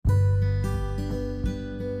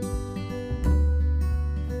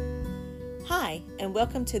Hi, and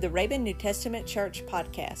welcome to the Rabun New Testament Church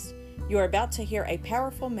podcast. You are about to hear a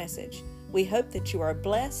powerful message. We hope that you are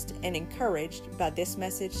blessed and encouraged by this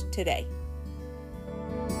message today.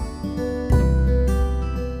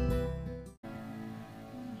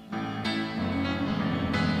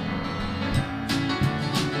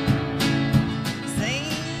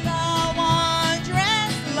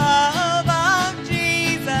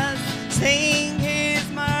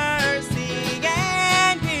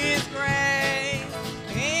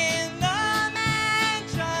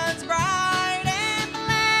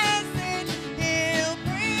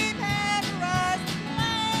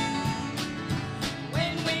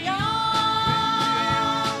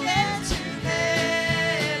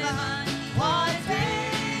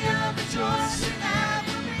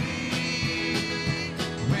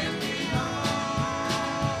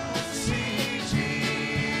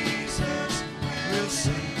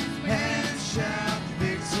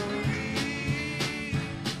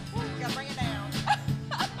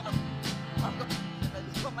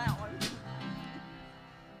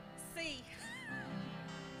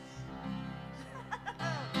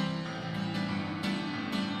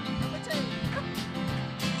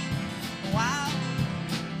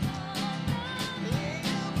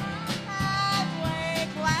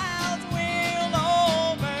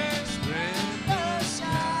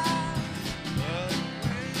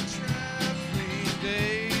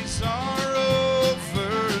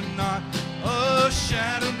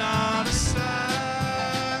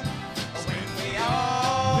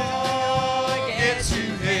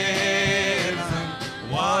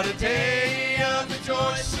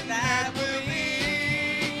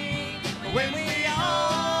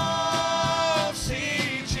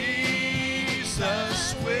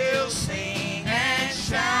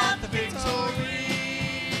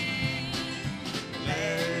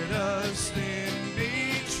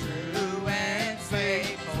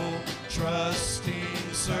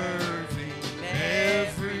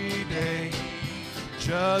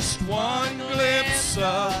 Just one glimpse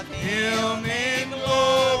of Him in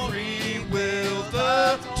glory will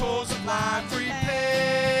the tolls of life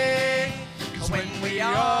repay. 'Cause when we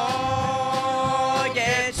all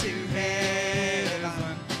get to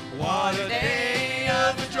heaven, what a day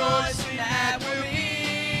of rejoicing that will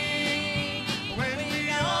be. When we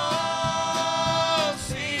all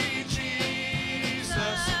see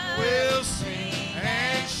Jesus, we'll sing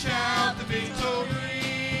and shout the victory.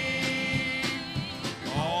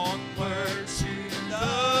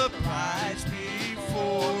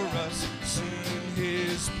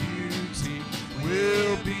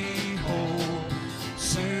 We'll behold,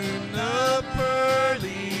 soon the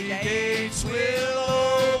pearly gates will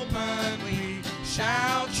open. We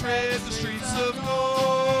shall tread the streets of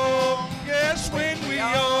gold. Yes, when we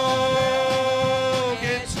all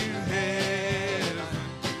get to heaven,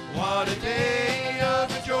 what a day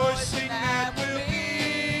of rejoicing that will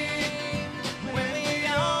be. When we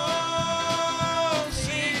all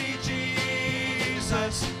see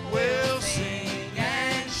Jesus, we'll sing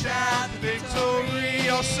and shout the victory.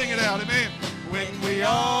 Y'all sing it out, amen. When we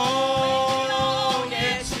all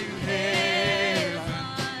get to heaven,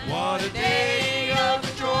 what a day of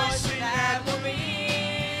rejoicing that will be.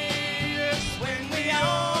 Yes, when we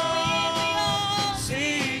all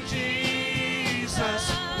see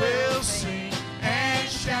Jesus, we'll sing and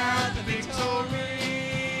shout the victory.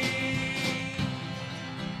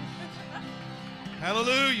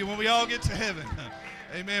 Hallelujah, when we all get to heaven.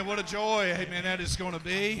 Amen. What a joy. Amen. That is going to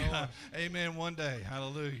be. Amen. One day.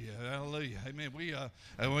 Hallelujah. Hallelujah. Amen. We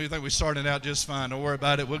think we started out just fine. Don't worry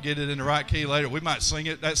about it. We'll get it in the right key later. We might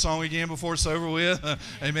sing that song again before it's over with.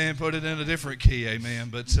 Amen. Put it in a different key. Amen.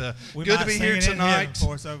 But good to be here tonight.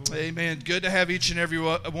 Amen. Good to have each and every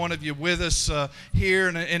one of you with us here.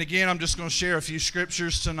 And again, I'm just going to share a few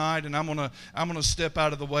scriptures tonight, and I'm going to step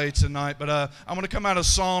out of the way tonight. But I'm going to come out of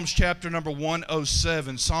Psalms chapter number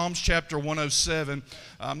 107. Psalms chapter 107.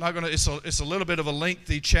 I'm not going to. It's a little bit of a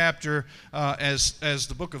lengthy chapter as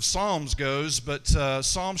the book of Psalms goes, but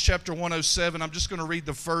Psalms chapter 107. I'm just going to read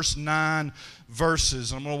the first 9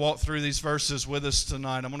 verses. I'm going to walk through these verses with us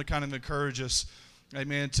tonight. I'm going to kind of encourage us,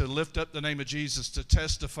 amen, to lift up the name of Jesus, to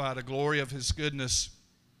testify the glory of His goodness,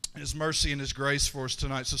 His mercy, and His grace for us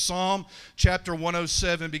tonight. So Psalm chapter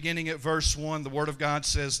 107, beginning at verse 1, the Word of God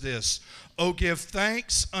says this: "Oh, give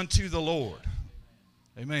thanks unto the Lord."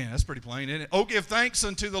 Amen. That's pretty plain, isn't it? Oh, give thanks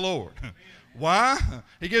unto the Lord. Why?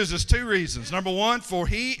 He gives us 2 reasons. Number 1, for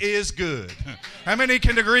He is good. How many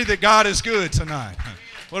can agree that God is good tonight?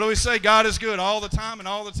 What do we say? God is good all the time, and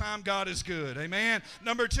all the time God is good. Amen.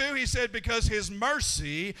 Number 2, he said, because his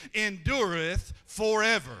mercy endureth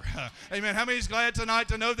forever. Amen. How many is glad tonight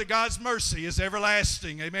to know that God's mercy is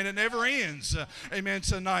everlasting? Amen. It never ends. Amen.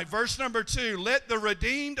 Tonight. Verse number 2, let the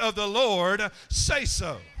redeemed of the Lord say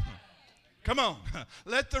so. Come on.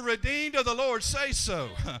 Let the redeemed of the Lord say so.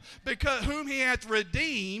 Because whom he hath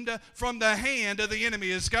redeemed from the hand of the enemy.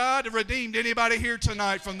 Is God redeemed anybody here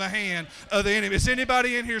tonight from the hand of the enemy? Is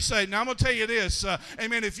anybody in here saved? Now I'm going to tell you this.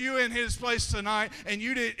 Amen. If you in his place tonight and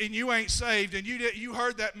you ain't saved and you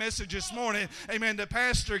heard that message this morning, amen, the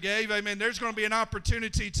pastor gave, amen, there's going to be an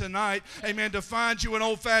opportunity tonight, amen, to find you an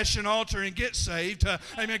old-fashioned altar and get saved.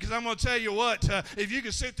 Amen. Because I'm going to tell you what, if you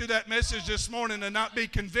could sit through that message this morning and not be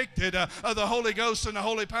convicted of the Holy Ghost and the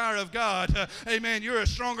holy power of God, amen, you're a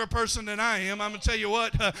stronger person than I am. I'm going to tell you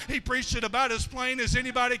what, he preached it about as plain as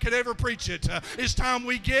anybody could ever preach it. It's time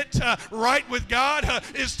we get right with God.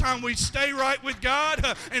 It's time we stay right with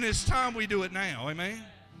God. And it's time we do it now. Amen.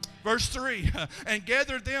 Verse 3, and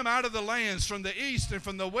gathered them out of the lands from the east and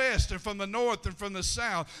from the west and from the north and from the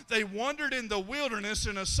south. They wandered in the wilderness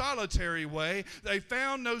in a solitary way. They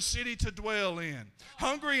found no city to dwell in.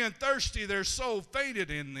 Hungry and thirsty, their soul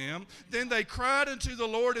fainted in them. Then they cried unto the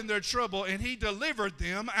Lord in their trouble, and he delivered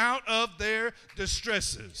them out of their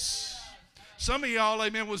distresses. Some of y'all,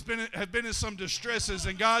 amen, have been in some distresses,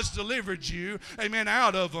 and God's delivered you, amen,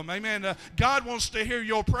 out of them. Amen. God wants to hear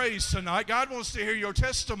your praise tonight. God wants to hear your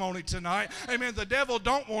testimony tonight. Amen. The devil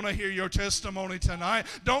don't want to hear your testimony tonight.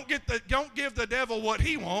 Don't give the devil what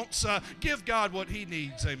he wants. Give God what he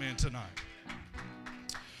needs, amen, tonight.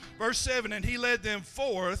 Verse 7, and he led them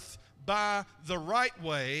forth by the right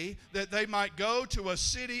way, that they might go to a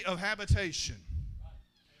city of habitation.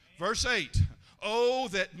 Verse 8, oh,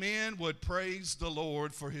 that men would praise the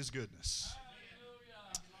Lord for his goodness.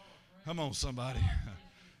 Come on, somebody.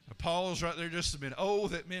 Pause right there just a minute. Oh,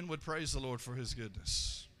 that men would praise the Lord for his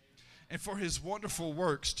goodness and for his wonderful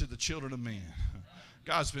works to the children of men.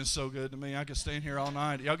 God's been so good to me. I could stand here all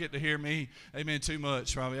night. Y'all get to hear me, amen, too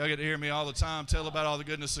much probably. Y'all get to hear me all the time, tell about all the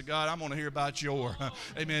goodness of God. I want to hear about your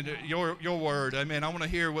word. Amen. I want to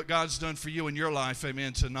hear what God's done for you in your life,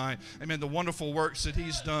 amen, tonight. Amen, the wonderful works that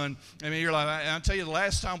he's done, amen, in your life. I'll tell you, the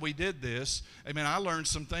last time we did this, amen, I learned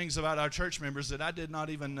some things about our church members that I did not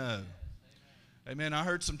even know. Amen. I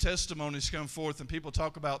heard some testimonies come forth, and people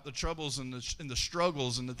talk about the troubles and the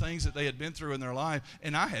struggles and the things that they had been through in their life,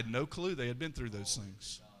 and I had no clue they had been through those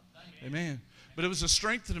things. Amen. But it was a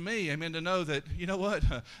strength to me, amen, to know that, you know what,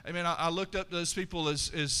 amen, I looked up to those people as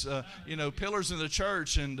pillars in the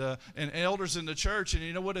church and elders in the church, and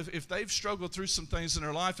you know what, if they've struggled through some things in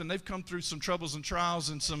their life and they've come through some troubles and trials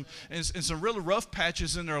and some really rough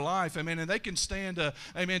patches in their life, amen, and they can stand,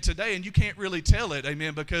 amen, today, and you can't really tell it,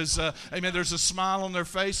 amen, because, amen, there's a smile on their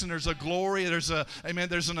face and there's a glory, there's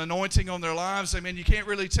an anointing on their lives, amen, you can't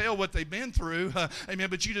really tell what they've been through, amen,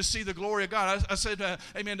 but you just see the glory of God. I said,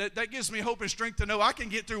 amen, that gives me hope and strength to know I can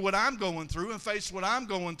get through what I'm going through and face what I'm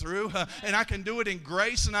going through, and I can do it in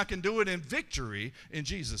grace and I can do it in victory in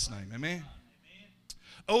Jesus' name. Amen.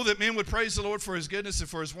 Oh, that men would praise the Lord for his goodness and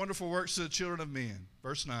for his wonderful works to the children of men.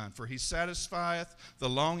 Verse 9, for he satisfieth the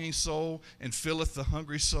longing soul and filleth the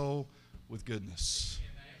hungry soul with goodness.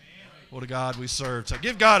 What a God we serve. So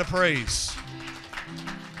give God a praise.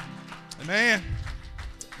 Amen.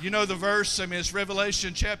 You know the verse, I mean, it's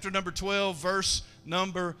Revelation chapter number 12, verse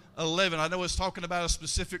number 11. I know it's talking about a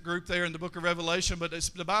specific group there in the book of Revelation, but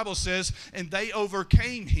the Bible says, and they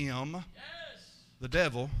overcame him, the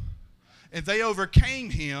devil, and they overcame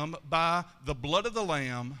him by the blood of the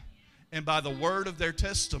Lamb and by the word of their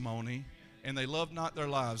testimony, and they loved not their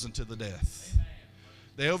lives unto the death.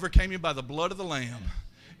 They overcame him by the blood of the Lamb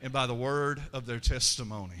and by the word of their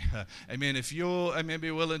testimony. Amen. If you'll, amen, be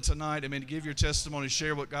willing tonight, amen, to give your testimony,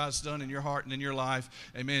 share what God's done in your heart and in your life,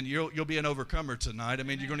 amen, you'll be an overcomer tonight.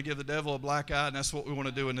 Amen. You're going to give the devil a black eye, and that's what we want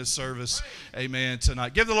to do in this service, amen,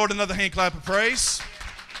 tonight. Give the Lord another hand clap of praise.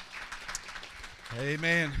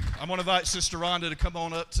 Amen. I'm going to invite Sister Rhonda to come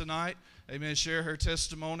on up tonight, amen, share her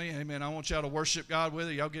testimony. Amen. I want y'all to worship God with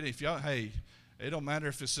her. Y'all get it. If y'all, hey, it don't matter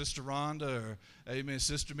if it's Sister Rhonda or, amen,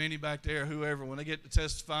 Sister Minnie back there, whoever. When they get to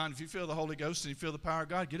testifying, if you feel the Holy Ghost and you feel the power of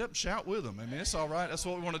God, get up and shout with them. Amen. It's all right. That's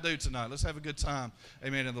what we want to do tonight. Let's have a good time.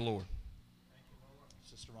 Amen, in the Lord.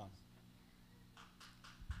 Sister Rhonda.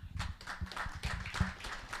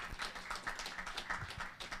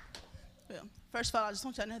 Well, first of all, I just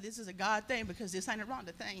want you to know this is a God thing, because this ain't a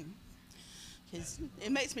Rhonda thing. Because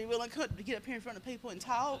it makes me really uncomfortable to get up here in front of people and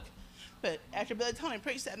talk. But after Brother Tony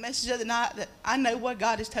preached that message the other night, that I know what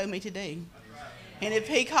God has told me to do. And if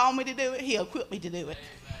he called me to do it, he'll equip me to do it.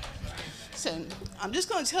 So I'm just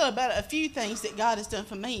going to tell about a few things that God has done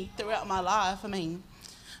for me throughout my life. I mean,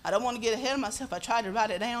 I don't want to get ahead of myself. I tried to write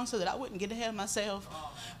it down so that I wouldn't get ahead of myself.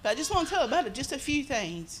 But I just want to tell about it, just a few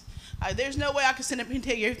things. There's no way I can sit up here and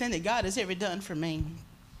tell you everything that God has ever done for me.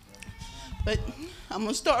 But I'm going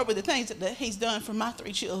to start with the things that he's done for my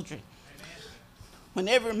 3 children.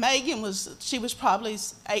 Whenever Megan she was probably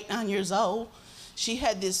 8, 9 years old, she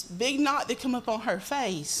had this big knot that come up on her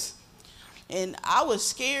face. And I was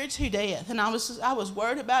scared to death, and I was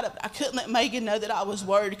worried about it. I couldn't let Megan know that I was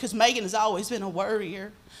worried because Megan has always been a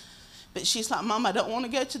worrier. But she's like, Mom, I don't want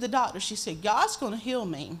to go to the doctor. She said, God's going to heal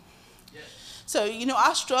me. Yes. So,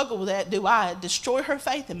 I struggle with that. Do I destroy her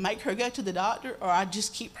faith and make her go to the doctor, or I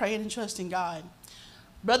just keep praying and trusting God?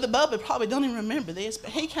 Brother Bubba probably don't even remember this, but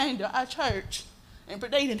he came to our church in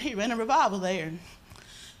Perdita, and he ran a revival there.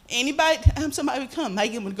 Anytime somebody would come,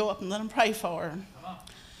 Megan would go up and let them pray for her.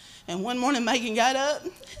 And one morning Megan got up,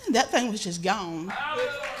 and that thing was just gone.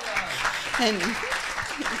 And,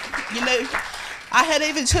 I had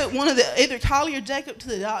even took one of either Collie or Jacob to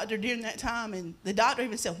the doctor during that time, and the doctor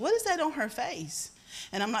even said, what is that on her face?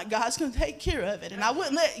 And I'm like, God's going to take care of it. And I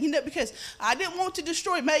wouldn't let, because I didn't want to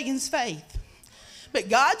destroy Megan's faith. But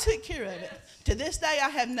God took care of it. To this day, I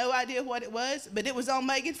have no idea what it was, but it was on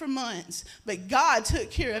Megan for months. But God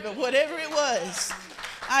took care of it, whatever it was.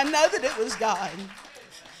 I know that it was God.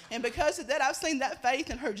 And because of that, I've seen that faith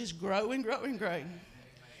in her just grow and grow and grow.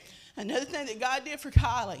 Another thing that God did for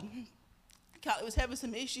Kylie was having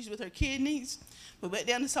some issues with her kidneys. We went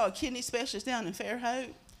down and saw a kidney specialist down in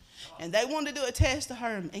Fairhope, and they wanted to do a test to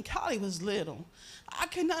her, and Kylie was little. I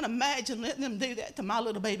could not imagine letting them do that to my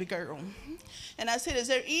little baby girl. And I said, is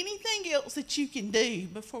there anything else that you can do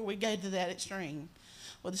before we go to that extreme?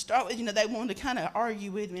 Well, to start with, they wanted to kind of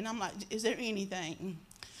argue with me, and I'm like, is there anything?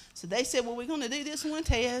 So they said, well, we're going to do this one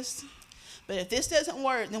test, but if this doesn't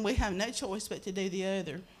work, then we have no choice but to do the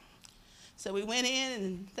other. So we went in,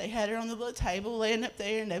 and they had her on the little table laying up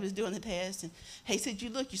there, and they was doing the test. And he said,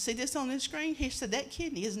 you see this on the screen? He said, that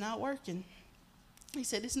kidney is not working. He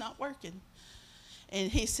said, it's not working.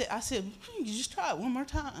 And I said, you just try it one more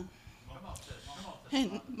time.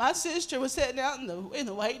 And my sister was sitting out in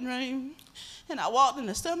the waiting room, and I walked in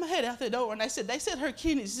and stuck my head out the door, and they said her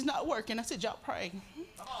kidneys is not working. I said, y'all pray.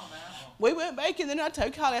 We went back, and then I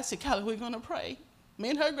told Kylie, I said, Kylie, we're going to pray.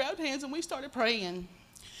 Me and her grabbed hands, and we started praying.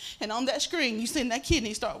 And on that screen, you seen that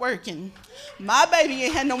kidney start working. My baby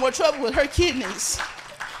ain't had no more trouble with her kidneys.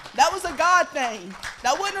 That was a God thing.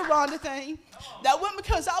 That wasn't a Rhonda thing. That wasn't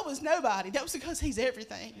because I was nobody. That was because he's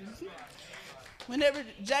everything. Whenever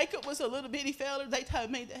Jacob was a little bitty fella, they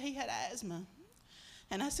told me that he had asthma.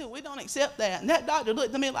 And I said, we don't accept that. And that doctor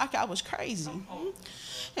looked at me like I was crazy.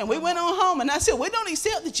 And we went on home, and I said, we don't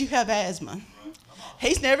accept that you have asthma.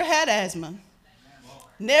 He's never had asthma.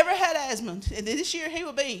 Never had asthma. And this year he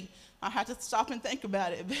will be, I have to stop and think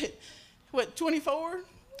about it, but 24?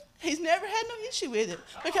 He's never had no issue with it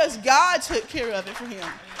because God took care of it for him.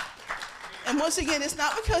 And once again, it's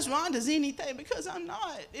not because Rhonda's anything, because I'm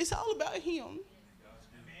not. It's all about him.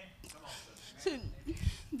 So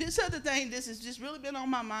this other thing, this has just really been on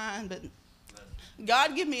my mind, but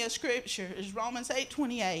God gave me a scripture. It's Romans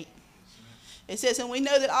 8:28. It says, and we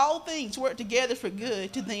know that all things work together for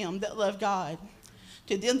good to them that love God,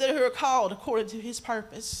 to them that are called according to his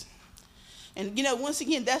purpose. And, once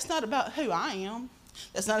again, that's not about who I am.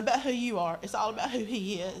 That's not about who you are. It's all about who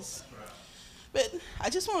he is. But I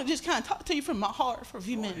just want to kind of talk to you from my heart for a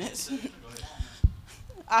few minutes.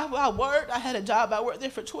 I had a job. I worked there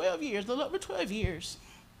for 12 years, a little over 12 years.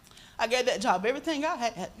 I gave that job everything I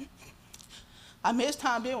had. I missed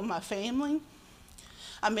time being with my family.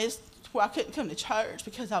 I missed where I couldn't come to church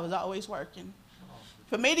because I was always working.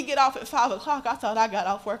 For me to get off at 5 o'clock, I thought I got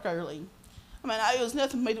off work early. I mean, it was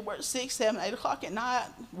nothing for me to work 6, 7, 8 o'clock at night.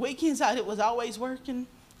 Weekends, it was always working.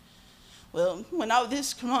 Well, when all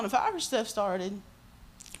this coronavirus stuff started,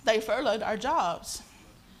 they furloughed our jobs.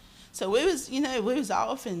 So we was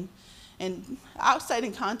off, and I stayed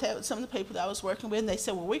in contact with some of the people that I was working with, and they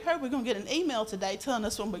said, well, we heard we're going to get an email today telling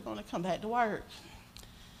us when we're going to come back to work.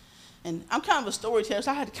 And I'm kind of a storyteller,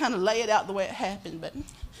 so I had to kind of lay it out the way it happened. But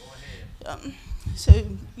so,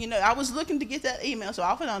 I was looking to get that email, so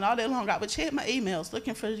off and on all day long, I would check my emails,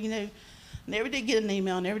 looking for, never did get an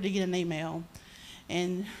email.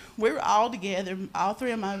 And we were all together. All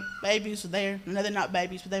 3 of my babies were there. No, they're not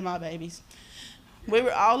babies, but they're my babies. We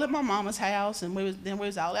were all at my mama's house, and we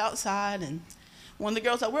was all outside. And one of the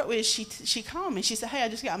girls I worked with, she called me. She said, hey, I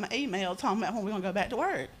just got my email talking about when we're going to go back to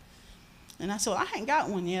work. And I said, well, I ain't got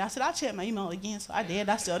one yet. I said, I'll check my email again. So I did.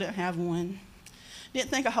 I still didn't have one. Didn't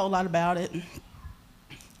think a whole lot about it.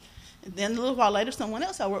 And then a little while later, someone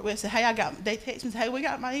else I work with said, hey, they text me and said, hey, we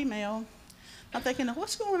got my email. I'm thinking,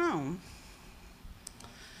 what's going on?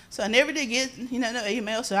 So I never did get, no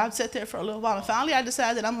email, so I'd sit there for a little while. And finally, I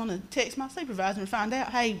decided I'm going to text my supervisor and find out,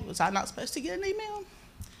 hey, was I not supposed to get an email?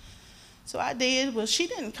 So I did. Well, she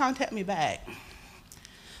didn't contact me back.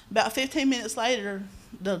 About 15 minutes later,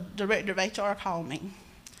 the director of HR called me.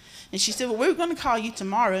 And she said, well, we're going to call you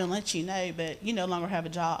tomorrow and let you know, but you no longer have a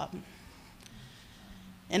job.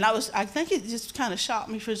 And I think it just kind of shocked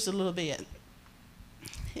me for just a little bit.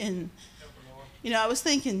 And, I was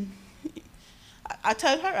thinking, I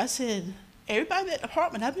told her, I said, everybody in that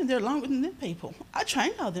department, I've been there longer than them people. I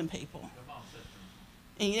trained all them people.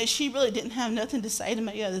 And, she really didn't have nothing to say to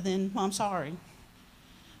me other than, well, I'm sorry.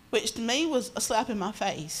 Which to me was a slap in my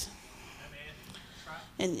face.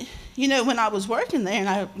 And, when I was working there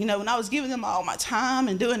and when I was giving them all my time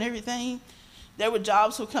and doing everything, there were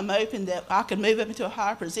jobs would come open that I could move up into a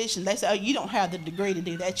higher position. They said, oh, you don't have the degree to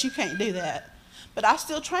do that. You can't do that. But I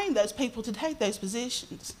still trained those people to take those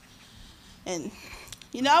positions. And,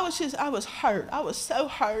 I was hurt. I was so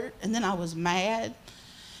hurt. And then I was mad.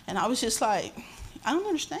 And I was just like, I don't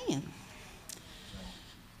understand.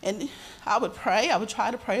 And I would pray. I would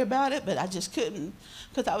try to pray about it, but I just couldn't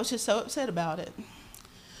because I was just so upset about it.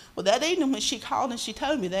 Well, that evening when she called and she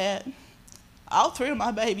told me that, all 3 of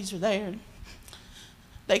my babies were there.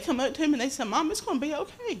 They come up to me and they said, Mom, it's going to be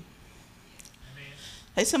okay. Amen.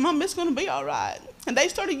 They said, Mom, it's going to be all right. And they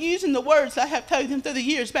started using the words I have told them through the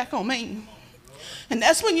years back on me. And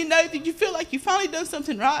that's when you know that you feel like you finally done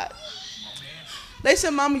something right. They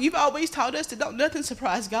said, Mama, you've always taught us that don't nothing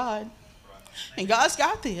surprise God. And God's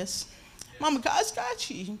got this. Mama, God's got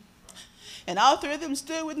you. And all 3 of them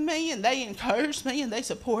stood with me, and they encouraged me, and they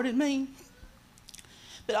supported me.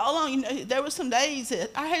 But all along, there were some days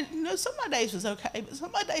that I had, some of my days was okay, but some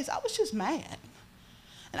of my days I was just mad.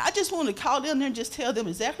 And I just wanted to call down there and just tell them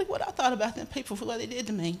exactly what I thought about them people for what they did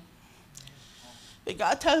to me. But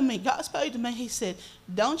God spoke to me, he said,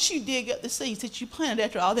 don't you dig up the seeds that you planted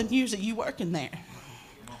after all them years that you working there.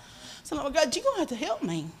 So I'm like, God, you're going to have to help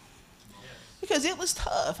me. Because it was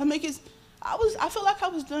tough. I feel like I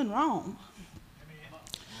was done wrong.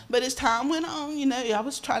 But as time went on, I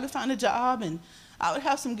was trying to find a job, and I would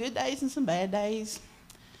have some good days and some bad days.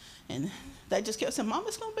 And they just kept saying, Mom,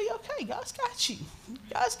 it's going to be okay. God's got you.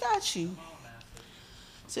 God's got you.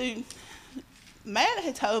 So Matt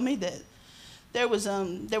had told me that there was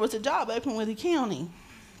a job open with the county.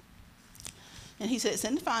 And he said it's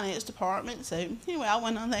in the finance department. So anyway, I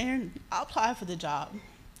went on there and I applied for the job.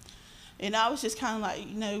 And I was just kind of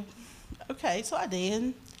like, okay, so I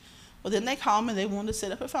did. Well, then they called me. They wanted to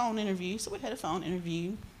set up a phone interview. So we had a phone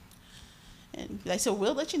interview. And they said,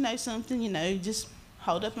 we'll let you know something, just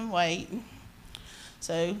hold up and wait.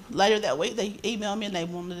 So later that week, they emailed me and they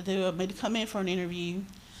wanted me to come in for an interview.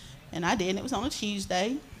 And I did, and it was on a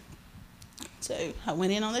Tuesday. So I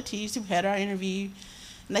went in on the Tuesday, we had our interview.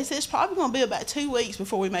 And they said, it's probably going to be about 2 weeks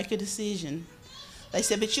before we make a decision. They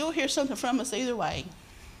said, but you'll hear something from us either way.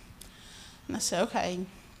 And I said, okay.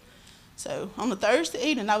 So on the Thursday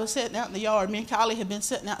evening, I was sitting out in the yard. Me and Kylie had been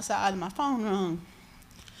sitting outside, and my phone rung.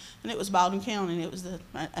 And it was Baldwin County, and it was the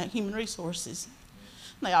Human Resources.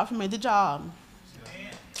 And they offered me the job.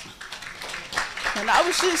 And I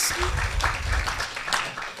was just,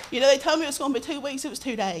 they told me it was going to be 2 weeks. It was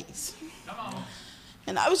 2 days.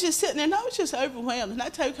 And I was just sitting there, and I was just overwhelmed. And I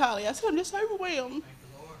told Kylie, I said, I'm just overwhelmed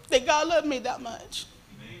that God loved me that much.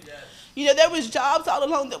 There was jobs all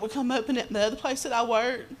along that would come open at the other place that I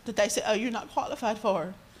worked that they said, oh, you're not qualified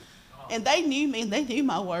for. And they knew me, and they knew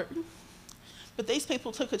my work. But these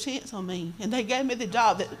people took a chance on me, and they gave me the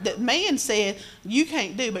job that man said, you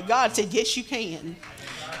can't do, but God said, yes, you can.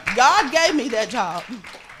 God gave me that job.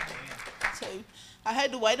 So I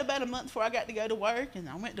had to wait about a month before I got to go to work, and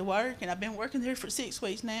I went to work, and I've been working there for 6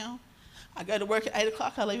 weeks now. I go to work at 8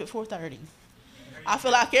 o'clock, I leave at 4:30. I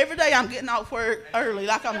feel like every day I'm getting off work early,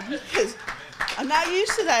 because I'm not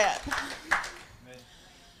used to that.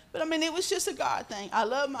 But it was just a God thing. I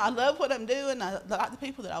love what I'm doing. I like the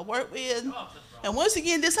people that I work with. And once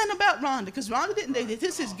again, this ain't about Rhonda, because Rhonda didn't do this.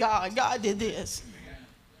 This is God. God did this.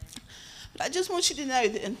 But I just want you to know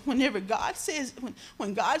that whenever God says,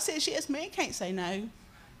 when God says yes, man can't say no.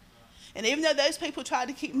 And even though those people tried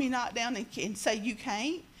to keep me knocked down and say you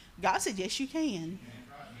can't, God said yes, you can.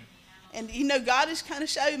 And God has kind of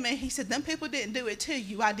showed me, he said, them people didn't do it to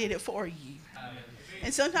you, I did it for you.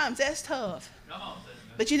 And sometimes that's tough.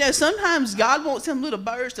 But sometimes God wants them little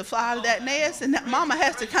birds to fly out of that nest, and that mama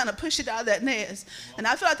has to kind of push it out of that nest. And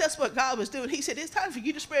I feel like that's what God was doing. He said, it's time for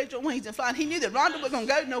you to spread your wings and fly. And he knew that Rhonda wasn't going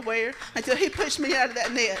to go nowhere until he pushed me out of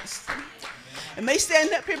that nest. And me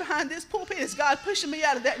standing up here behind this pulpit is God pushing me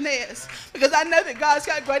out of that nest, because I know that God's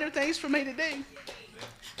got greater things for me to do.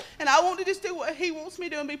 And I want to just do what he wants me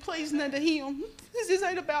to do and be pleasing unto him. This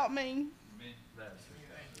ain't about me.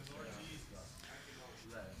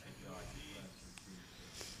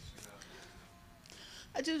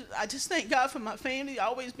 I just thank God for my family. Y'all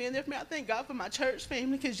always been there for me. I thank God for my church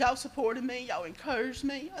family, because y'all supported me. Y'all encouraged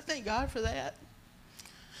me. I thank God for that.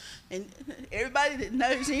 And everybody that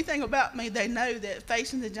knows anything about me, they know that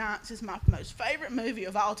Facing the Giants is my most favorite movie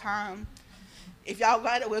of all time. If y'all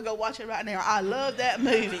got it, we'll go watch it right now. I love that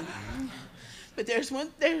movie. But every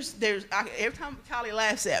time Kylie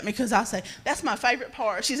laughs at me, because I say, that's my favorite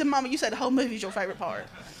part. She said, Mama, you said the whole movie is your favorite part.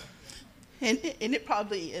 And it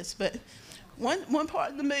probably is. But one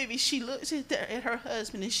part of the movie, she looks at her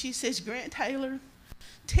husband and she says, Grant Taylor,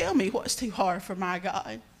 tell me what's too hard for my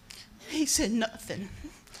God. He said, nothing.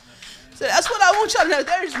 So that's what I want y'all to know.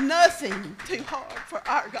 There's nothing too hard for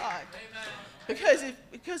our God.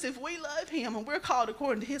 Because if we love him and we're called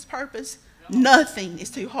according to his purpose, nothing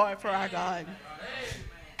is too hard for our God.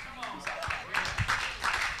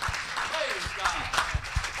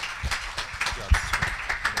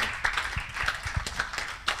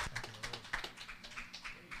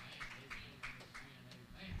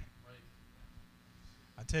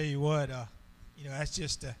 I tell you what, that's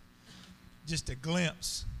just a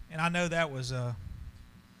glimpse, and I know that was a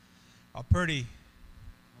pretty,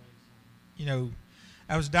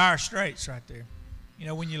 that was dire straits right there.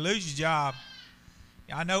 When you lose your job,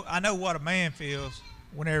 I know what a man feels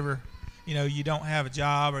whenever, you don't have a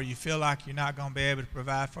job or you feel like you're not going to be able to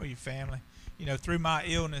provide for your family. Through my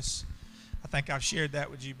illness, I think I've shared that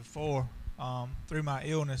with you before. Through my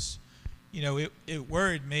illness, it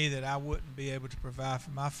worried me that I wouldn't be able to provide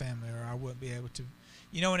for my family, or I wouldn't be able to,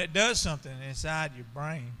 and it does something inside your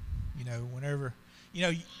brain, whenever,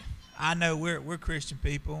 I know we're Christian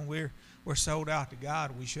people and we're sold out to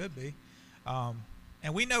God. We should be.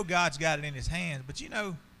 And we know God's got it in his hands, but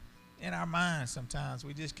in our minds sometimes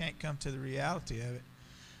we just can't come to the reality of it.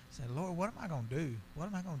 Say, Lord, what am I going to do? What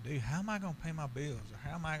am I going to do? How am I going to pay my bills? Or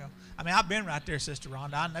how am I going to... I mean, I've been right there, Sister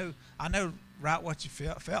Rhonda. I know right what you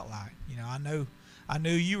felt like. I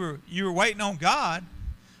knew you were waiting on God,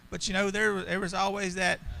 but there was always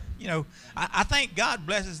that. I think God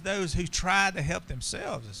blesses those who try to help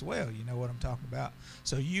themselves as well. You know what I'm talking about.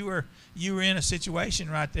 So you were in a situation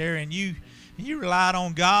right there, and you relied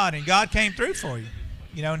on God, and God came through for you.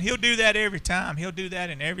 And he'll do that every time. He'll do that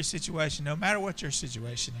in every situation, no matter what your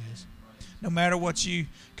situation is, no matter what you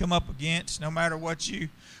come up against, no matter what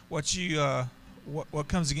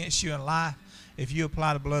comes against you in life. If you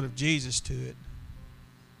apply the blood of Jesus to it,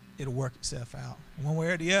 it'll work itself out one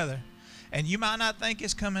way or the other. And you might not think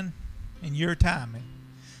it's coming in your timing.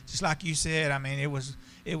 Just like you said, I mean, it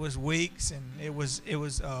was weeks, and it was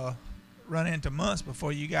running into months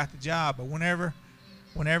before you got the job. But whenever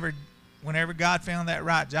God found that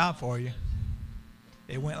right job for you,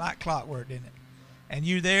 it went like clockwork, didn't it? And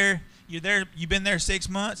you've been there 6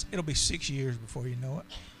 months, it'll be 6 years before you know it.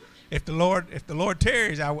 If the Lord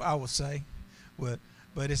tarries, I will say. But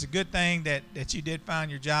it's a good thing that you did find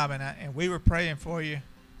your job, and we were praying for you.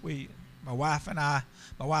 My wife and I,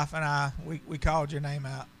 we called your name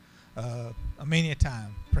out many a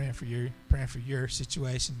time, praying for your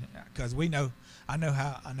situation, because I know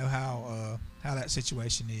how that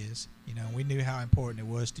situation is. We knew how important it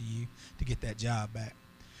was to you to get that job back.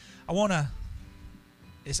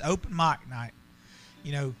 It's open mic night.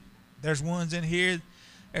 There's ones in here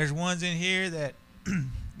that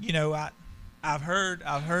I've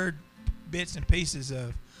heard bits and pieces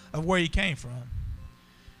of where you came from.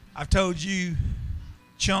 I've told you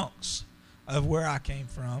chunks of where I came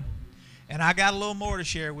from, and I got a little more to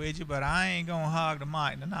share with you, but I ain't gonna hog the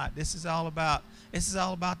mic tonight. This is all about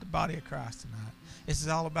the body of Christ tonight. It's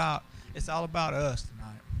all about us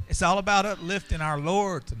tonight. It's all about uplifting our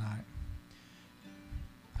Lord tonight.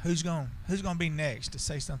 Who's gonna be next to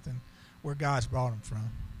say something where God's brought them from?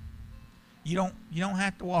 You don't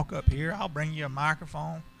have to walk up here. I'll bring you a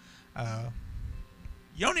microphone.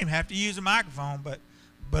 You don't even have to use a microphone, but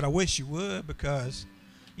I wish you would, because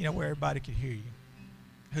where everybody could hear you.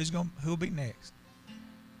 Who'll be next?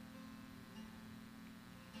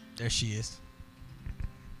 There she is.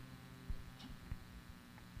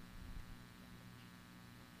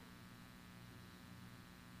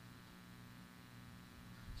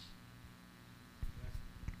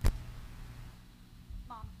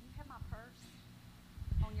 Mom, you have my purse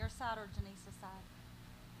on your side or Janice's side?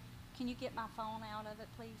 Can you get my phone out of it,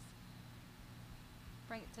 please?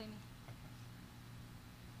 Bring it to me.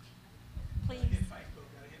 Please.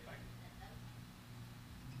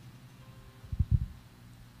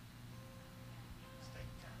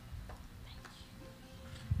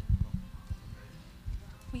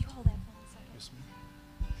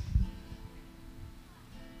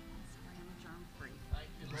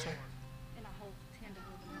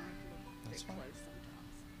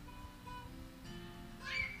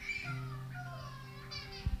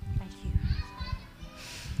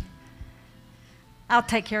 I'll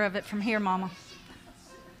take care of it from here, Mama.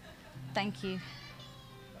 Thank you.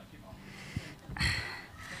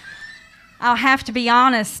 I'll have to be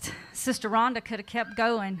honest, Sister Rhonda could have kept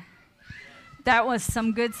going. That was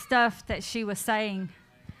some good stuff that she was saying.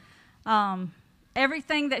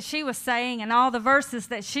 Everything that she was saying and all the verses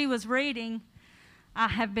that she was reading, I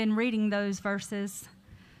have been reading those verses.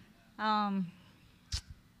 I'm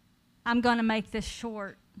going to make this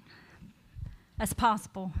short as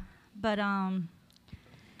possible, but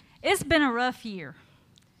it's been a rough year.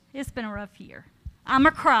 It's been a rough year. I'm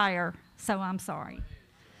a crier, so I'm sorry.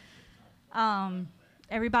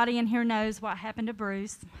 Everybody in here knows what happened to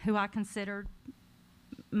Bruce, who I considered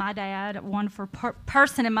my dad, a wonderful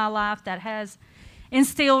person in my life that has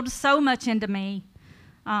instilled so much into me.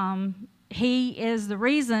 He is the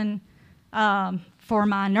reason for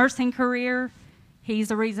my nursing career. He's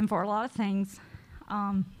the reason for a lot of things.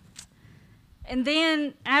 And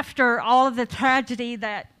then after all of the tragedy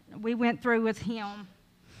that we went through with him,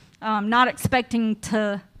 not expecting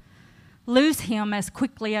to lose him as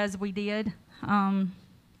quickly as we did,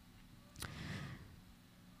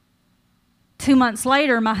 2 months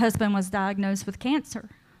later, my husband was diagnosed with cancer.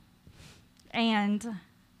 And,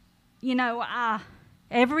 you know,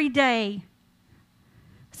 every day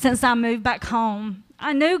since I moved back home,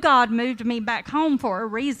 I knew God moved me back home for a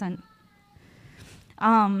reason.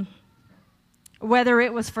 Whether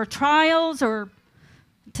it was for trials or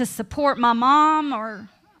to support my mom or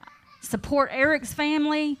support Eric's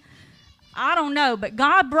family, I don't know, but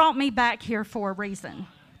God brought me back here for a reason.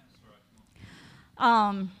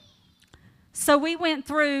 So we went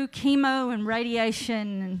through chemo and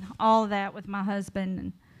radiation and all of that with my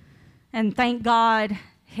husband, and thank God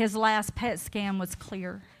his last PET scan was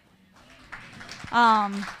clear.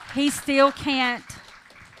 He still can't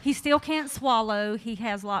swallow. He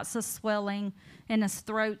has lots of swelling in his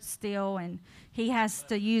throat still, and he has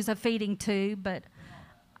to use a feeding tube, but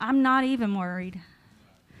I'm not even worried.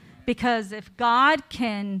 Because if God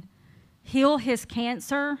can heal his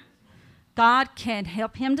cancer, God can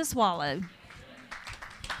help him to swallow.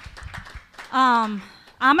 I'm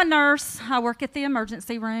a nurse. I work at the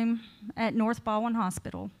emergency room at North Baldwin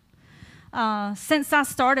Hospital. Since I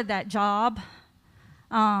started that job,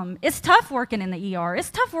 it's tough working in the ER.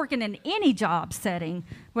 It's tough working in any job setting,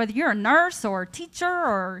 whether you're a nurse or a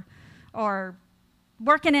teacher or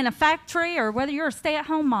working in a factory or whether you're a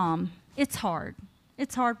stay-at-home mom. It's hard.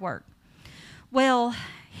 It's hard work. Well,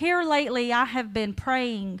 here lately I have been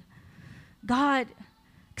praying, God,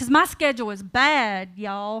 because my schedule is bad,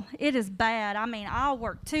 y'all. It is bad. I mean, I'll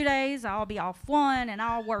work 2 days, I'll be off 1, and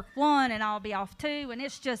I'll work 1, and I'll be off 2, and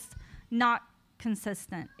it's just not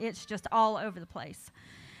consistent. It's just all over the place.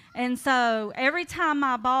 And so every time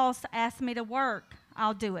my boss asks me to work,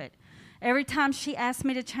 I'll do it. Every time she asks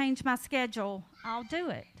me to change my schedule, I'll do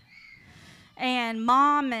it. And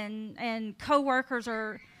mom and coworkers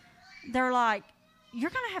they're like, you're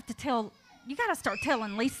going to have to you got to start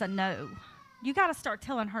telling Lisa no. You got to start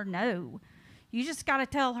telling her no. You just got to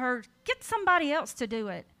tell her, get somebody else to do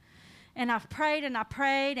it. And I've prayed and I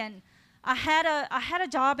prayed, and I had a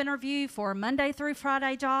job interview for a Monday through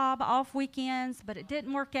Friday job, off weekends, but it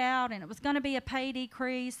didn't work out, and it was going to be a pay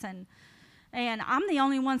decrease, and I'm the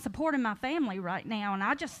only one supporting my family right now, and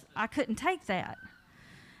I couldn't take that.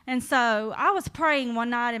 And so I was praying one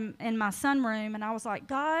night in my sunroom, and I was like,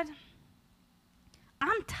 God,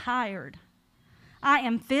 I'm tired. I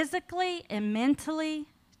am physically and mentally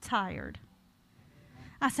tired.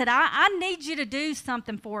 I said, I need you to do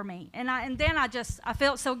something for me. And then I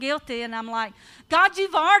felt so guilty, and I'm like, God,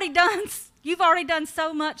 you've already done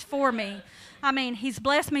so much for me. I mean, he's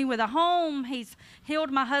blessed me with a home. He's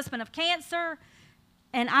healed my husband of cancer,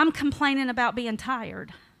 and I'm complaining about being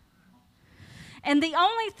tired. And the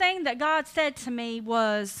only thing that God said to me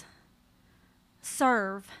was,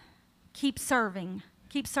 serve, keep serving,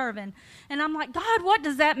 keep serving. And I'm like, God, what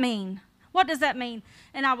does that mean? What does that mean?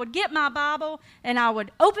 And I would get my Bible, and I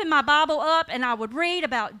would open my Bible up, and I would read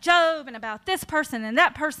about Job and about this person and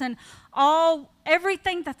that person,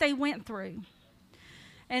 everything that they went through.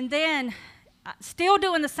 And then still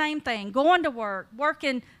doing the same thing, going to work,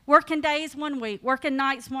 working days one week, working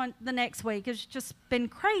nights the next week. It's just been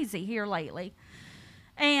crazy here lately.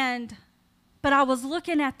 But I was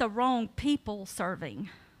looking at the wrong people serving.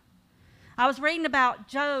 I was reading about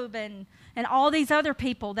Job and all these other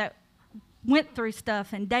people that went through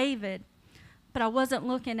stuff, and David, but I wasn't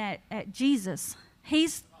looking at Jesus.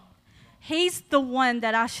 He's the one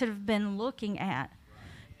that I should have been looking at,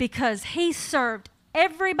 because he served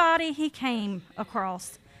everybody he came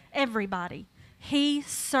across, everybody. He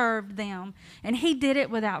served them, and he did it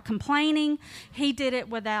without complaining. He did it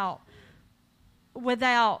without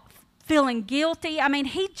without feeling guilty. I mean,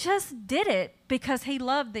 he just did it because he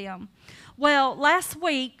loved them. Well, last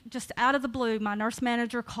week, just out of the blue, my nurse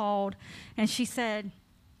manager called, and she said,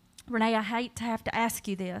 Renee, I hate to have to ask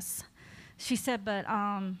you this. She said, but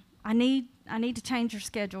I need to change your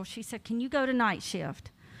schedule. She said, can you go to night shift?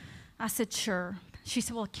 I said, sure. She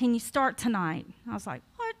said, well, can you start tonight? I was like,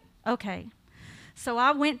 what? Okay. So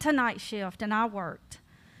I went to night shift, and I worked.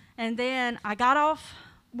 And then I got off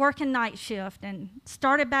working night shift and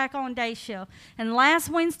started back on day shift. And last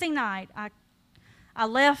Wednesday night, I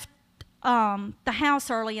left the house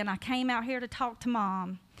early, and I came out here to talk to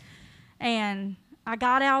Mom. And I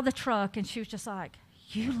got out of the truck, and she was just like,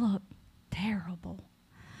 you look terrible.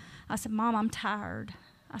 I said, Mom, I'm tired.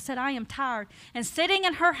 I said, I am tired. And sitting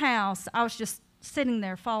in her house, I was just sitting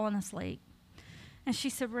there falling asleep. And she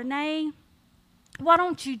said, Renee, why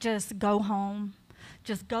don't you just go home?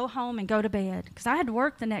 Just go home and go to bed, because I had to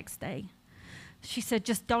work the next day. She said,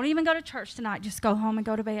 just don't even go to church tonight. Just go home and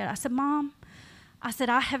go to bed. I said, Mom, I said,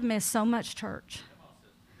 I have missed so much church.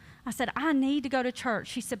 I said, I need to go to church.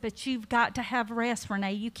 She said, but you've got to have rest,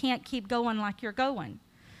 Renee. You can't keep going like you're going.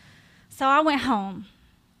 So I went home.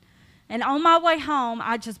 And on my way home,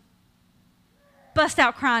 I just bust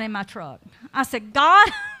out crying in my truck. I said, God,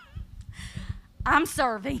 I'm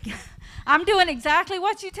serving. I'm doing exactly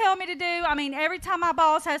what you tell me to do. I mean, every time my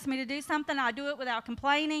boss asks me to do something, I do it without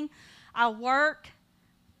complaining. I work,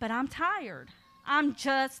 but I'm tired. I'm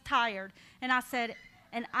just tired. And I said,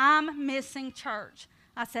 and I'm missing church.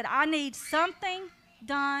 I said, I need something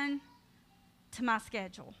done to my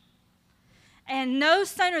schedule. And no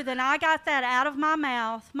sooner than I got that out of my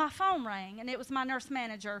mouth, my phone rang, and it was my nurse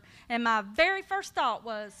manager. And my very first thought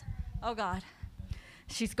was, oh, God,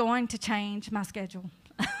 she's going to change my schedule.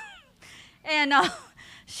 And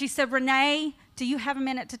she said, Renee, do you have a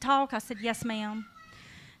minute to talk? I said, yes, ma'am.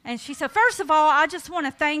 And she said, first of all, I just want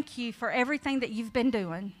to thank you for everything that you've been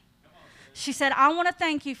doing. She said, I want to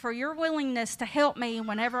thank you for your willingness to help me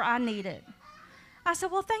whenever I need it. I said,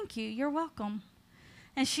 well, thank you. You're welcome.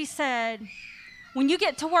 And she said, when you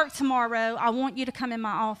get to work tomorrow, I want you to come in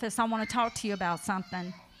my office. I want to talk to you about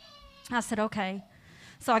something. I said, okay.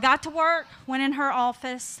 So I got to work, went in her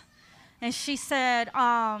office, and she said,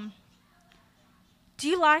 do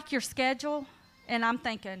you like your schedule? And I'm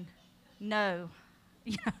thinking, no.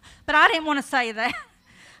 But I didn't want to say that.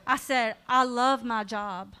 I said, I love my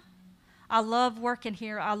job. I love working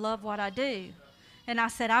here. I love what I do. And I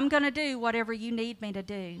said, I'm going to do whatever you need me to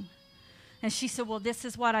do. And she said, well, this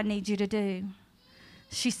is what I need you to do.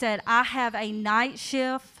 She said, I have a night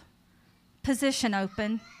shift position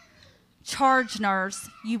open, charge nurse.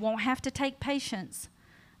 You won't have to take patients.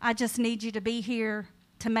 I just need you to be here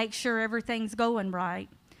to make sure everything's going right.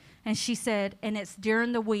 And she said, and it's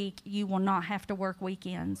during the week. You will not have to work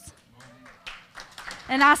weekends.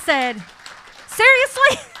 And I said,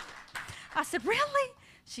 seriously? I said, really?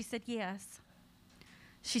 She said, yes.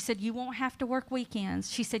 She said, you won't have to work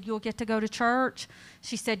weekends. She said, you'll get to go to church.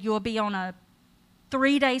 She said, you'll be on a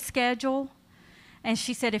 3-day schedule. And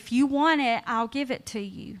she said, if you want it, I'll give it to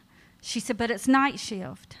you. She said, but it's night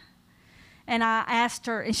shift. And I asked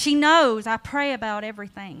her, and she knows I pray about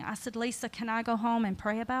everything. I said, Lisa, can I go home and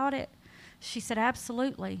pray about it? She said,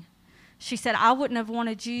 absolutely. She said, I wouldn't have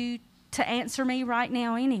wanted you to answer me right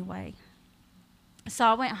now anyway. So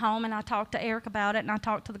I went home and I talked to Eric about it, and I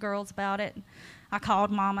talked to the girls about it. I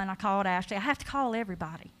called Mama and I called Ashley. I have to call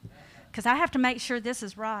everybody because I have to make sure this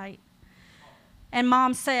is right. And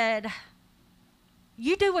Mom said,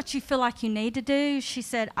 you do what you feel like you need to do. She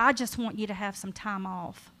said, I just want you to have some time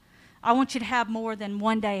off. I want you to have more than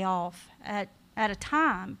one day off at a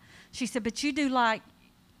time. She said, but you do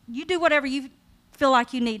whatever you feel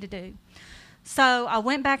like you need to do. So I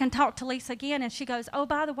went back and talked to Lisa again, and she goes, oh,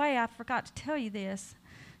 by the way, I forgot to tell you this.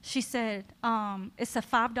 She said, it's a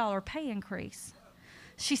 $5 pay increase.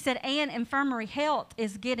 She said, and Infirmary Health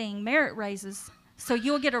is getting merit raises, so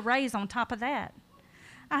you'll get a raise on top of that.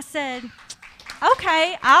 I said,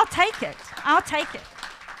 okay, I'll take it. I'll take it.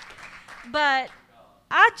 But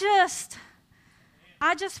I just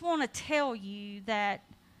want to tell you that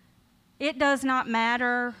it does not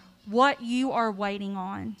matter what you are waiting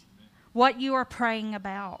on, what you are praying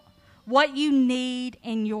about, what you need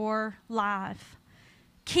in your life.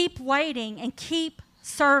 Keep waiting and keep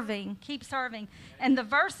serving, keep serving. And the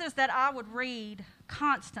verses that I would read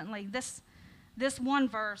constantly, this one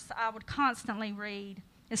verse I would constantly read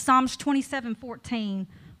is Psalms 27:14.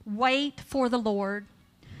 Wait for the Lord.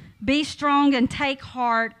 Be strong and take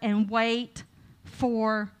heart and wait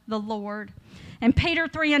for the Lord. And Peter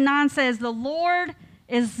 3:9 says, the Lord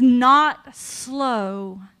is not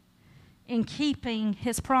slow in keeping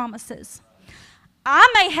his promises.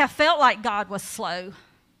 I may have felt like God was slow.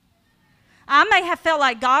 I may have felt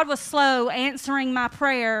like God was slow answering my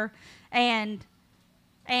prayer and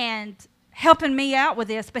helping me out with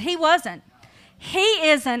this, but he wasn't. He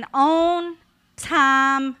is an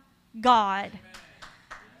on-time God.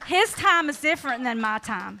 His time is different than my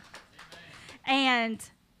time. And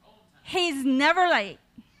he's never late,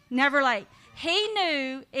 never late. He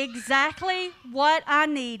knew exactly what I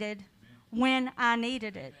needed when I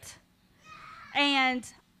needed it. And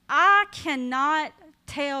I cannot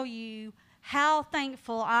tell you how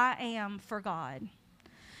thankful I am for God.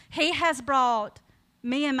 He has brought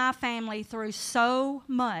me and my family through so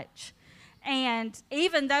much. And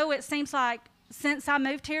even though it seems like since I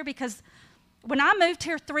moved here, because when I moved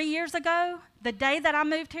here 3 years ago, the day that I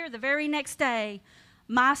moved here, the very next day,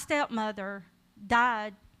 my stepmother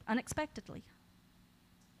died unexpectedly.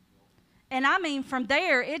 And I mean, from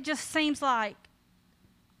there, it just seems like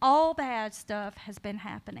all bad stuff has been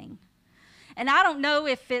happening. And I don't know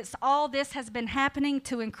if it's all this has been happening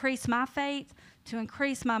to increase my faith, to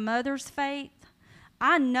increase my mother's faith.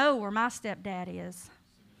 I know where my stepdad is.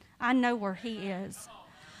 I know where he is.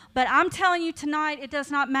 But I'm telling you tonight, it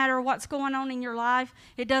does not matter what's going on in your life.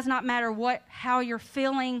 It does not matter how you're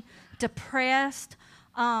feeling, depressed.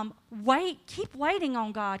 Keep waiting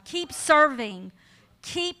on God. Keep serving.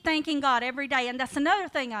 Keep thanking God every day. And that's another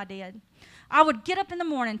thing I did. I would get up in the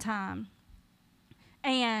morning time,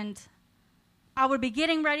 and I would be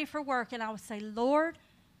getting ready for work, and I would say, Lord,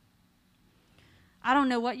 I don't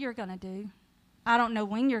know what you're going to do. I don't know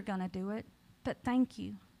when you're going to do it, but thank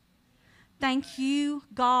you. Thank you,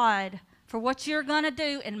 God, for what you're going to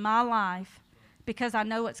do in my life, because I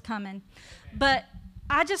know it's coming. But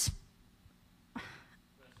I just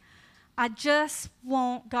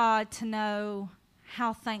want God to know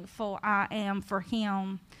how thankful I am for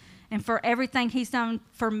him and for everything he's done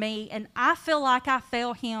for me. And I feel like I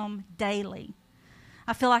fail him daily.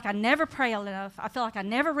 I feel like I never pray enough. I feel like I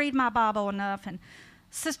never read my Bible enough. And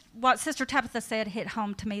what Sister Tabitha said hit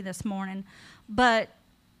home to me this morning. But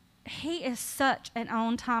he is such an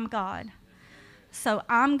on-time God. So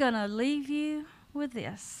I'm going to leave you with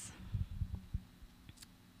this.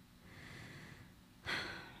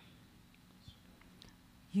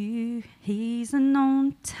 He's an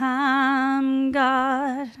on-time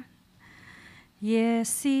God.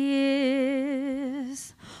 Yes, he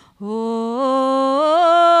is. On-time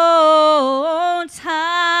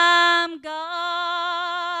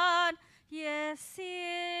God. Yes, he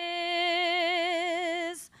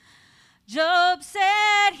is. Job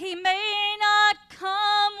said he may not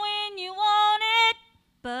come when you want it,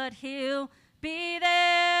 but he'll be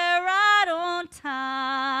there right on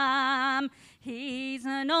time. He's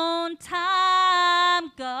an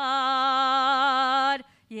on-time God.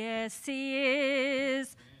 Yes, he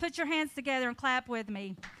is. Put your hands together and clap with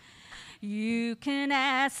me. You can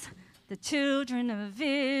ask the children of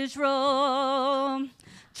Israel,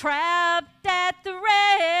 trapped at the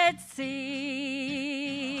Red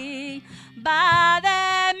Sea, by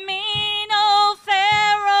that mean old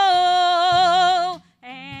Pharaoh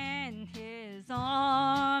and his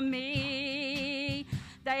army.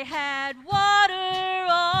 They had water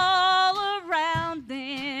all around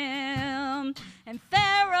them, and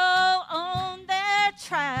Pharaoh owned their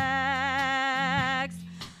tracks.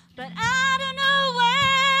 But out of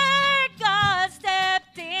nowhere, God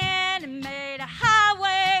stepped in and made a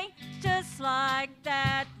highway just like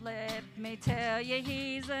that. Let me tell you,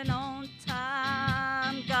 he's an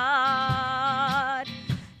on-time God.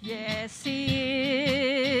 Yes, he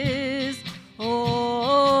is.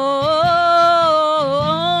 On-time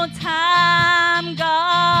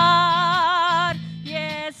God.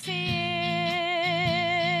 Yes, he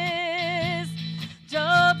is.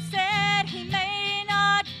 Job said he may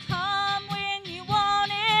not come when you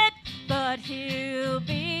want it, but he'll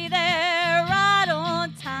be there right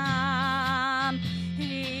on time.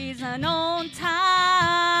 He's an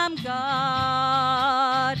on-time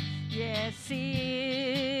God. Yes, he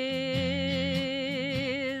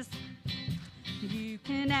is. You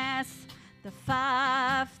can ask the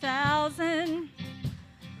 5,000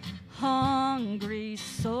 hungry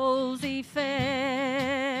souls he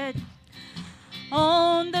fed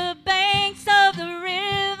on the banks of the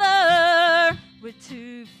river with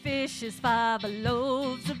 2 fishes, 5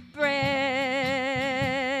 loaves of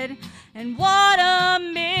bread. And what a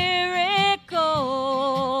miracle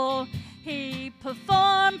he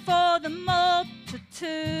performed for the multitude.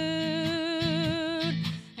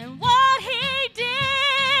 And what he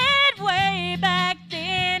did way back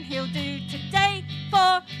then, he'll do today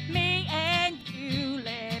for me and you.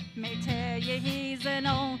 Let me tell you, he's an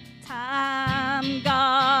on-time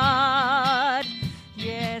God.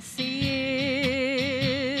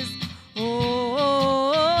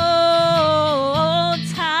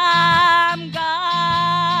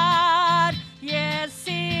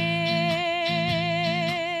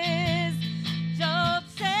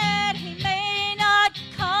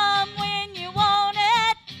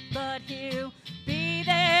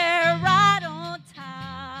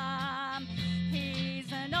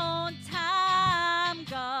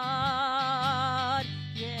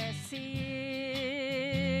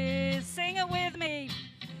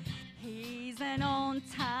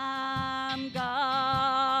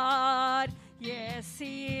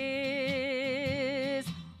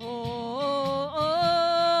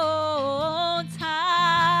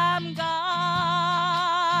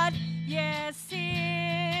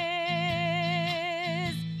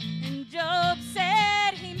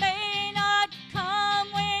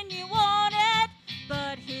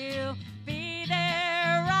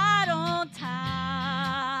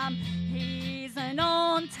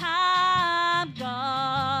 on time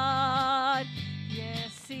God.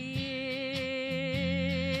 Yes, He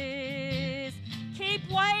is. Keep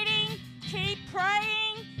waiting, keep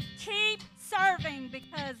praying, keep serving,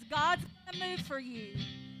 because God's going to move for you.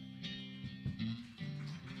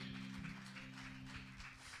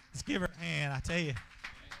 Let's give her a hand, I tell you.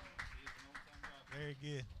 Very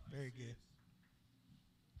good, very good.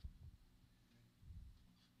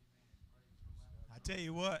 I tell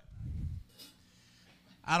you what,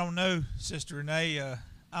 I don't know, Sister Renee, I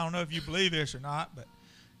don't know if you believe this or not, but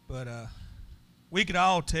we could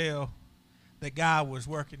all tell that God was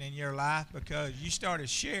working in your life because you started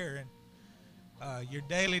sharing your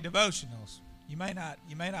daily devotionals. You may not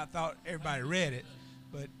thought everybody read it,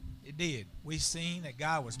 but it did. We seen that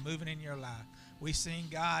God was moving in your life. We seen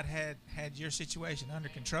God had your situation under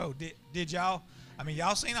control. Did y'all? I mean,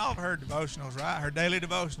 y'all seen all of her devotionals, right? Her daily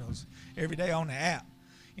devotionals every day on the app.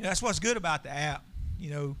 You know, that's what's good about the app.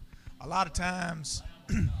 You know, a lot of times,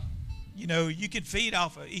 you know, you can feed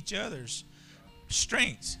off of each other's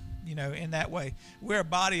strengths, you know, in that way. We're a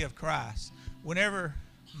body of Christ. Whenever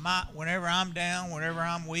I'm down, whenever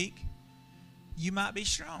I'm weak, you might be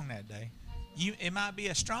strong that day. It might be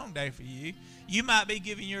a strong day for you. You might be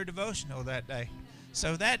giving your devotional that day.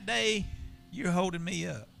 So that day, you're holding me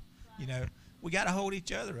up. You know, we got to hold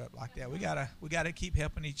each other up like that. We gotta keep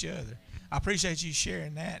helping each other. I appreciate you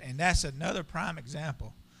sharing that, and that's another prime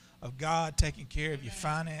example of God taking care of your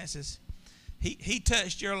finances. He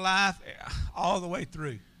touched your life all the way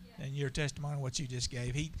through, and your testimony, what you just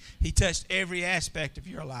gave. He touched every aspect of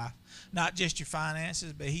your life, not just your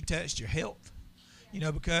finances, but He touched your health. You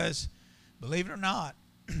know, because believe it or not,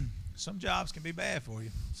 some jobs can be bad for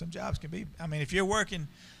you. Some jobs can be, I mean, if you're working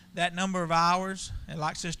that number of hours, and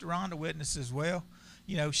like Sister Rhonda witnessed as well,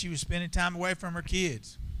 you know, she was spending time away from her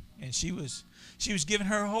kids, and she was giving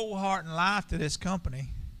her whole heart and life to this company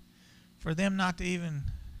for them not to even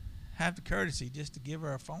have the courtesy just to give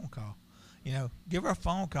her a phone call. You know, give her a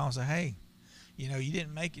phone call and say, hey, you know, you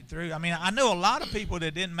didn't make it through. I mean, I know a lot of people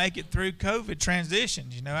that didn't make it through COVID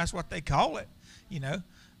transitions. You know, that's what they call it. You know,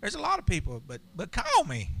 there's a lot of people, but call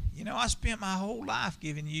me. You know, I spent my whole life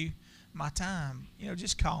giving you my time. You know,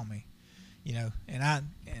 just call me. You know, and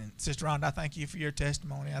Sister Rhonda, I thank you for your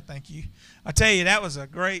testimony. I thank you. I tell you, that was a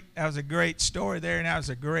great story there, and that was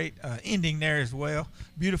a great ending there as well.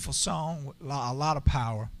 Beautiful song, with a lot of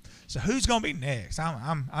power. So who's going to be next?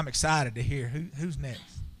 I'm excited to hear who's next.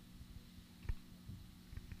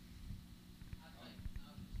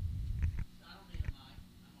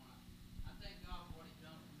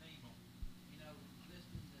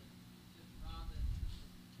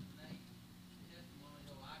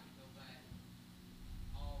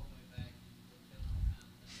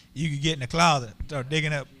 You could get in the closet, start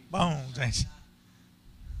digging up bones, ain't you?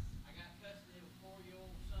 I got custody of a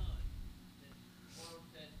 4-year-old son that the world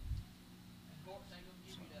said the courts ain't gonna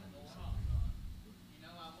give you that boy. You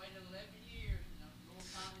know, I waited 11 years. You know, the Lord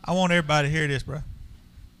finally. I want everybody to hear this, bro.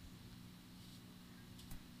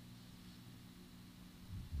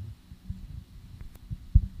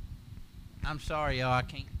 I'm sorry, y'all. I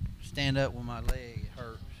can't stand up when my leg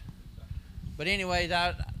hurts. But anyways,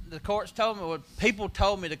 the courts told me, people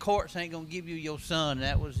told me the courts ain't going to give you your son.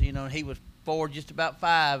 That was, you know, he was 4, just about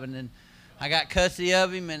 5. And then I got custody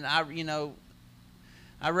of him, and I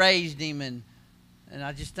raised him, and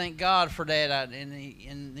I just thank God for that.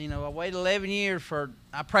 You know, I waited 11 years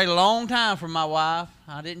I prayed a long time for my wife.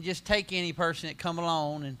 I didn't just take any person that come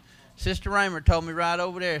along. And Sister Raymer told me right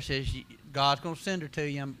over there, says, God's going to send her to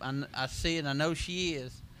you. I see it, I know she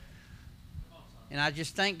is. And I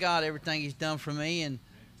just thank God everything He's done for me. And,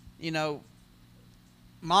 you know,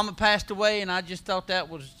 Mama passed away, and I just thought that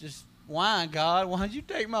was just, why, God? Why'd you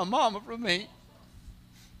take my mama from me?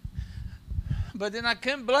 But then I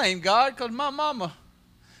couldn't blame God, because my mama,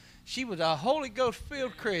 she was a Holy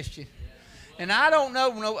Ghost-filled Christian. And I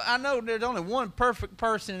know there's only one perfect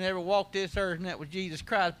person that ever walked this earth, and that was Jesus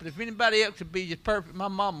Christ. But if anybody else could be just perfect, my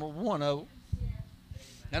mama was one of them.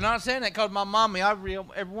 I'm not saying that because my mama, every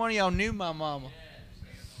one of y'all knew my mama.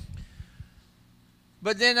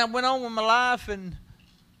 But then I went on with my life, and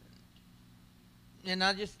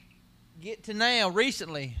I just get to now,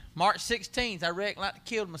 recently, March 16th, I reckon like I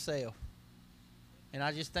killed myself. And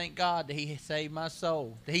I just thank God that He saved my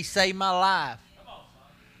soul, that He saved my life.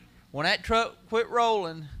 When that truck quit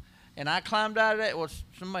rolling, and I climbed out of that, well,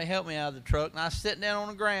 somebody helped me out of the truck, and I was sitting down on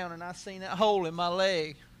the ground, and I seen that hole in my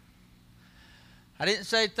leg. I didn't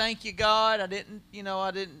say thank you, God.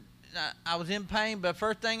 I was in pain, but the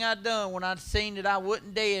first thing I done when I seen that I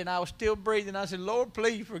wasn't dead and I was still breathing, I said, Lord,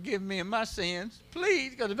 please forgive me of my sins.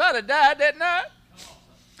 Please, because if I'd have died that night,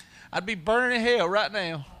 I'd be burning in hell right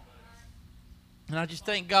now. And I just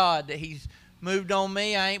thank God that He's moved on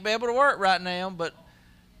me. I ain't be able to work right now, but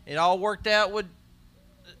it all worked out with,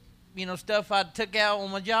 stuff I took out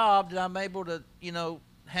on my job that I'm able to,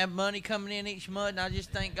 have money coming in each month. And I just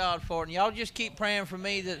thank God for it. And y'all just keep praying for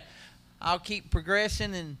me that I'll keep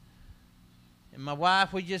progressing. And my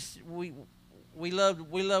wife, we love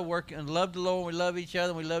working and love the Lord. We love each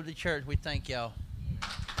other. And we love the church. We thank y'all.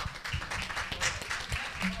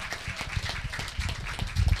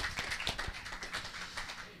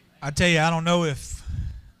 I tell you, I don't know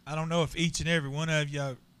if each and every one of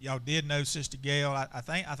y'all did know Sister Gail. I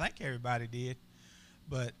think everybody did,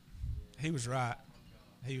 but he was right.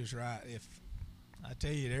 He was right. If I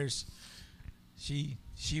tell you, she'd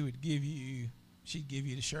give you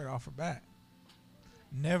the shirt off her back.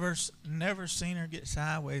 Never seen her get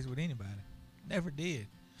sideways with anybody. Never did.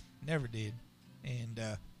 And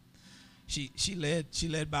she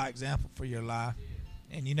led by example for your life.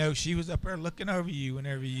 And she was up there looking over you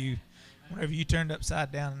whenever you turned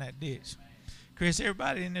upside down in that ditch. Chris,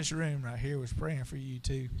 everybody in this room right here was praying for you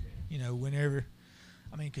too. Whenever,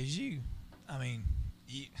 I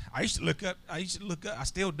used to look up. I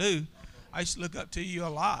still do. I used to look up to you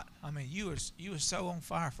a lot. You were so on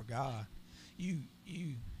fire for God.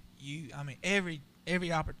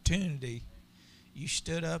 Every opportunity, you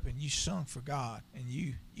stood up and you sung for God, and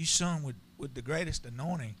you sung with the greatest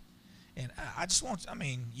anointing. And I just want,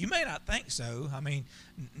 you may not think so.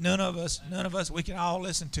 None of us, we can all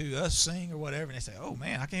listen to us sing or whatever, and they say, oh,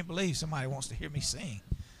 man, I can't believe somebody wants to hear me sing.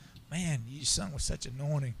 Man, you sung with such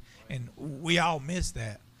anointing, and we all miss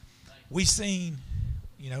that. We seen,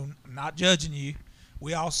 not judging you,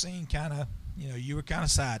 we all seen kind of, you were kind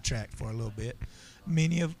of sidetracked for a little bit.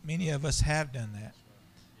 Many of us have done that.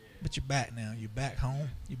 But you're back now. You're back home.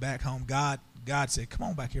 God said, come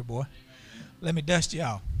on back here, boy. Let me dust you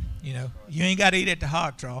off. You ain't got to eat at the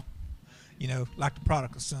hog trough, like the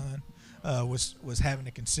prodigal son was having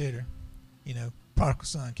to consider. Prodigal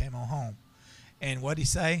son came on home. And what'd he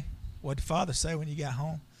say? What'd the father say when you got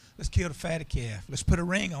home? Let's kill the fatted calf. Let's put a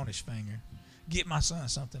ring on his finger. Get my son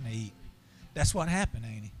something to eat. That's what happened,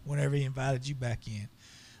 ain't it? Whenever he invited you back in.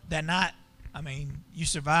 That night, you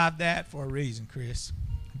survived that for a reason, Chris.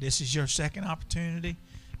 This is your second opportunity.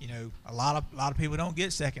 A lot of people don't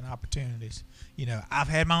get second opportunities. I've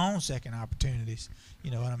had my own second opportunities. You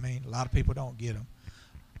know what I mean? A lot of people don't get them.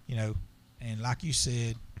 And like you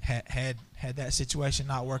said, had that situation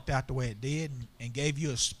not worked out the way it did, and gave you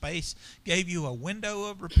a space, gave you a window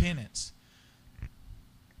of repentance,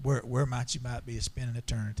 where might you be spending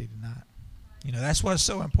eternity tonight? That's what's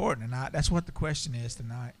so important tonight. That's what the question is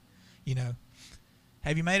tonight.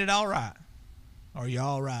 Have you made it all right? Are you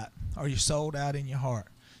all right? Are you sold out in your heart?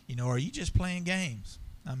 Are you just playing games?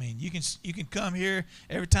 You can come here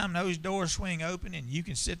every time those doors swing open, and you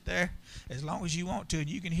can sit there as long as you want to, and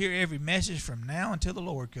you can hear every message from now until the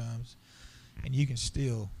Lord comes, and you can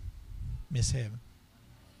still miss heaven.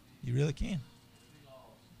 You really can.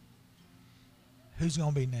 Who's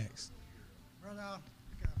going to be next?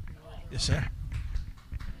 Yes, sir.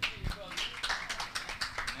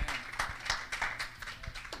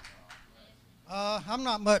 I'm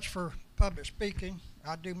not much for public speaking.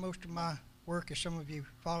 I do most of my work, as some of you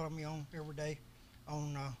follow me on every day,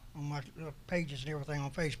 on my little pages and everything on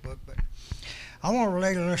Facebook. But I want to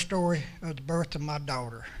relate a little story of the birth of my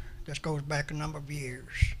daughter. This goes back a number of years.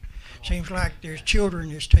 Seems like there's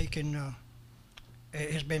children that's taken,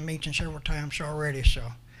 it has been mentioned several times already. So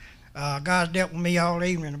God's dealt with me all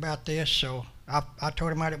evening about this. So I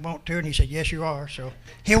told him I didn't want to, and he said, yes, you are. So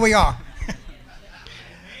here we are.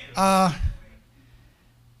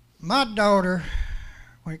 My daughter,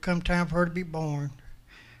 when it come time for her to be born,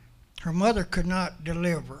 her mother could not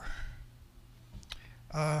deliver.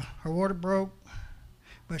 Her water broke,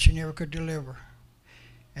 but she never could deliver.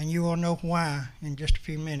 And you will know why in just a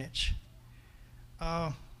few minutes.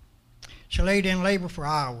 She laid in labor for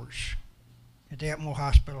hours at the Atmore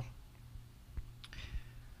Hospital.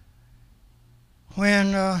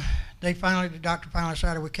 When the doctor finally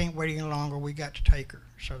decided we can't wait any longer, we got to take her.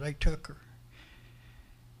 So they took her.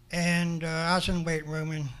 And I was in the waiting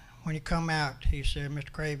room, and when he come out, he said,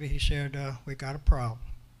 Mr. Cravey, he said, we got a problem.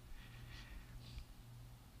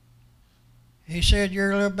 He said,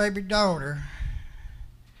 your little baby daughter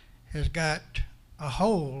has got a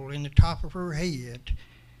hole in the top of her head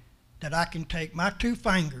that I can take my 2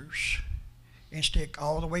 fingers and stick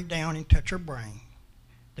all the way down and touch her brain.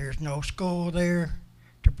 There's no skull there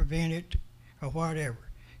to prevent it or whatever.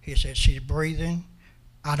 He said, she's breathing.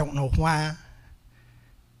 I don't know why.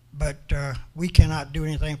 But we cannot do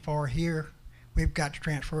anything for her here. We've got to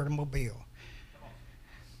transfer her to Mobile.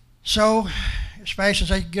 So, as fast as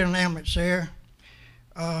they could get an ambulance there,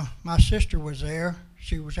 my sister was there.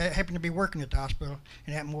 She was happened to be working at the hospital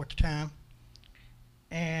in Atmore at the time.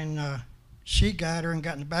 And she got her and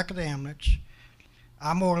got in the back of the ambulance.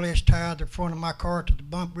 I more or less tied the front of my car to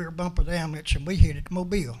the rear bumper of the ambulance, and we headed to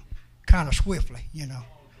Mobile, kind of swiftly, you know.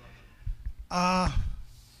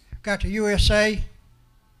 Got to USA.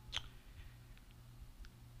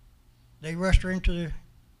 They rushed her to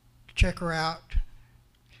check her out.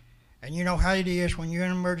 And you know how it is when you're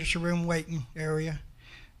in an emergency room waiting area.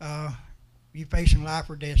 You're facing life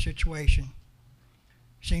or death situation.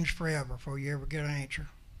 Seems forever before you ever get an answer.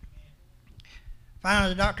 Finally,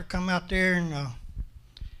 the doctor come out there and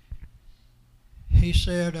he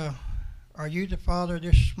said, "Are you the father of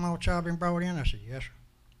this small child being brought in?" I said, "Yes, sir."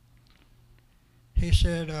 He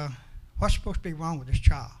said, "What's supposed to be wrong with this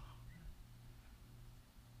child?"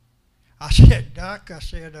 I said, "Doc,"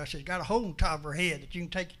 she's got a hole in the top of her head that you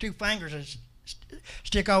can take your 2 fingers and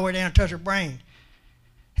stick all the way down and touch her brain."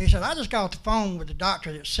 He said, "I just got off the phone with the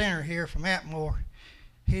doctor that sent her here from Atmore."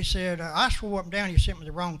 He said, "I swore up and down you sent me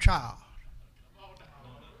the wrong child."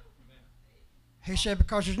 He said,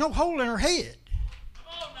 "Because there's no hole in her head."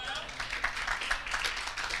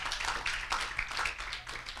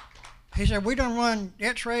 He said, "We done run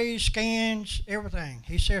x-rays, scans, everything."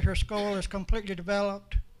 He said, "Her skull is completely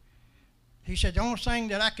developed." He said, "The only thing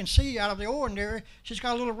that I can see out of the ordinary, she's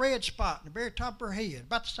got a little red spot in the very top of her head,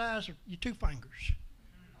 about the size of your 2 fingers."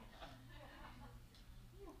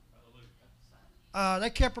 They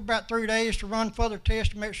kept her about 3 days to run further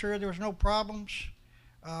tests to make sure there was no problems.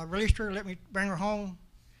 Released her, let me bring her home.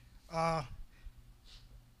 To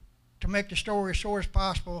make the story as short as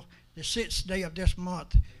possible, the 6th day of this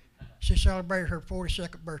month, she celebrated her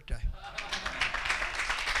 42nd birthday.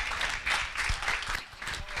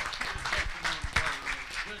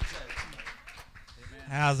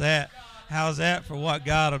 How's that? How's that for what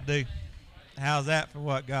God will do? How's that for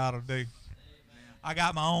what God will do? I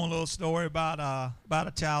got my own little story about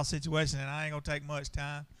a child situation, and I ain't gonna take much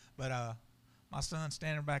time. But my son's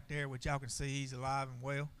standing back there, which y'all can see he's alive and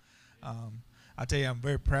well. I tell you, I'm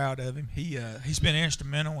very proud of him. He's been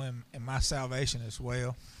instrumental in my salvation as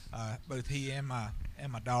well. Both he and my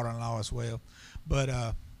daughter-in-law as well.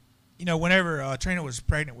 But you know, whenever Trina was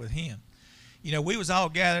pregnant with him, you know, we was all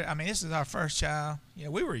gathered. I mean, this is our first child. You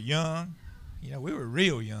know, we were young. You know, we were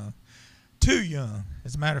real young, too young.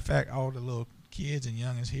 As a matter of fact, all the little kids and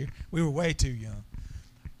youngins here, we were way too young.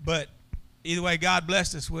 But either way, God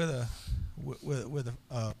blessed us with a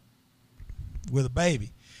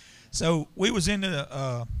baby. So we was in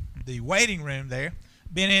the waiting room there.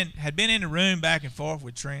 Had been in the room back and forth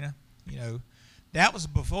with Trina. You know, that was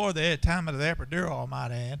before the time of the epidural, I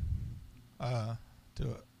might add.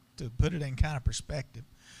 To put it in kind of perspective,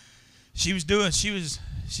 she was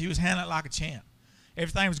handling it like a champ.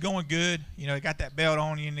 Everything was going good. You know, got that belt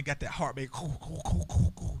on you and got that heartbeat.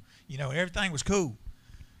 You know, everything was cool.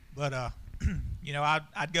 But you know,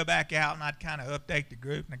 I'd go back out and I'd kind of update the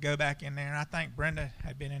group, and I'd go back in there, and I think Brenda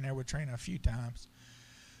had been in there with Trina a few times.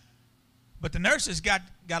 But the nurses got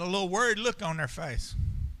a little worried look on their face.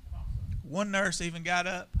 One nurse even got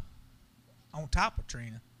up on top of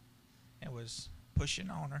Trina and was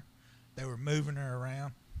pushing on her. They were moving her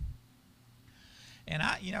around. And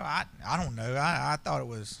I don't know. I thought it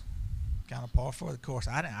was kind of par for the course.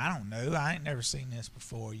 I don't know. I ain't never seen this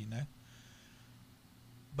before, you know.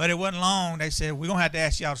 But it wasn't long. They said, "We're going to have to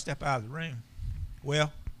ask y'all to step out of the room."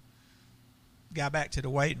 Well, got back to the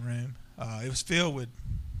waiting room. It was filled with,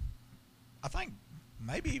 I think,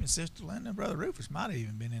 maybe even Sister Linda and Brother Rufus might have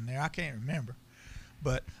even been in there. I can't remember.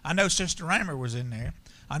 But I know Sister Raymer was in there.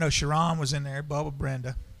 I know Sharon was in there, Bubba,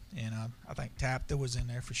 Brenda, and I think Tabitha was in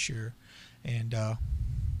there for sure. And,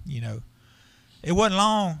 you know, it wasn't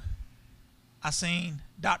long. I seen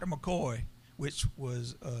Dr. McCoy, which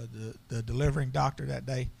was the delivering doctor that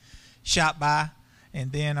day, shot by.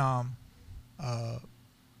 And then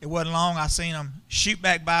it wasn't long. I seen him shoot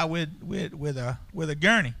back by with a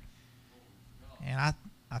gurney. And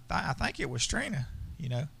I think it was Trina, you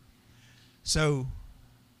know. So,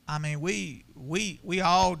 I mean, we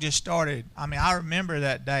all just started. I mean, I remember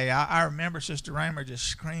that day. I remember Sister Raymer just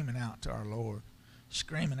screaming out to our Lord,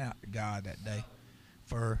 screaming out to God that day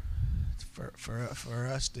for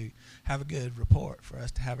us to have a good report,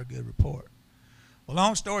 Well,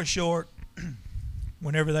 long story short,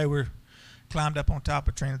 whenever they were climbed up on top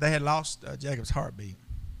of Trina, they had lost Jacob's heartbeat.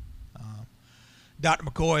 Dr.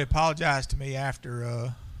 McCoy apologized to me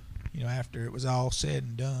after it was all said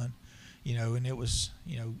and done. you know, and it was,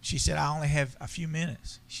 you know, she said, I only have a few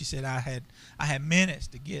minutes. She said, I had minutes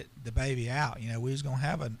to get the baby out. You know, we was going to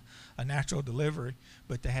have a natural delivery,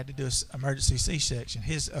 but they had to do an emergency C-section.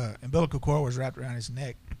 His umbilical cord was wrapped around his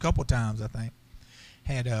neck a couple times, I think.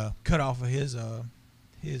 Had cut off of his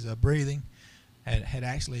breathing, had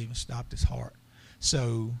actually even stopped his heart.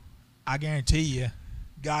 So I guarantee you,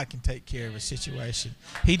 God can take care of a situation.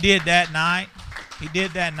 He did that night.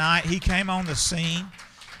 He came on the scene,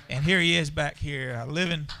 and here he is back here, a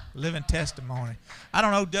living testimony. I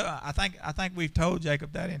don't know. I think we've told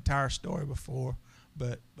Jacob that entire story before,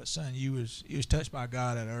 but son, you was touched by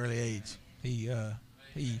God at an early age.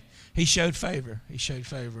 He showed favor. He showed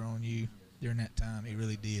favor on you during that time. He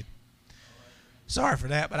really did. Sorry for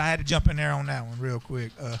that, but I had to jump in there on that one real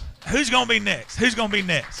quick. Who's gonna be next?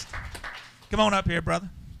 Come on up here, brother.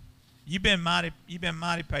 You've been mighty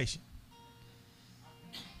patient.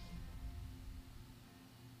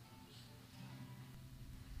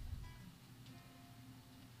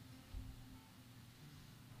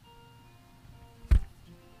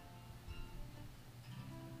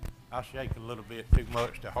 I shake a little bit too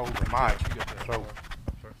much to hold the mic, so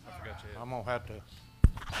I'm gonna have to.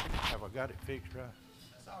 Have I got it fixed right?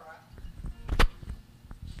 That's all right.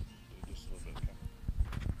 Just a little bit.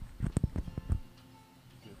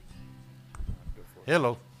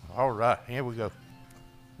 Hello. All right, here we go.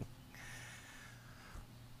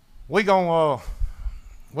 We're gonna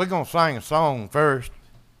sing a song first.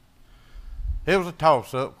 It was a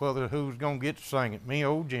toss-up whether who was gonna get to sing it, me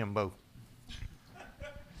or old Jimbo.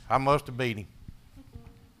 I must have beat him.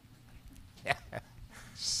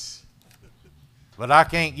 But I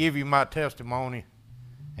can't give you my testimony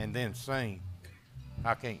and then sing.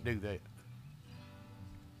 I can't do that.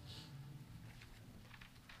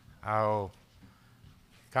 Kind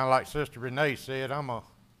of like Sister Renee said, I'm a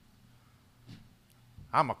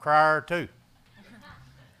crier too.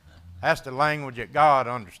 That's the language that God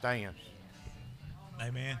understands.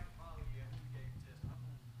 Amen.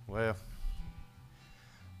 Well,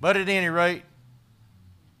 but at any rate,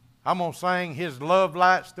 I'm going to sing His Love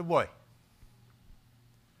Lights the Way.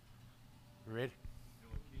 You ready?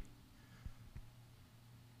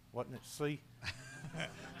 Wasn't it C?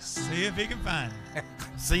 See if he can find it.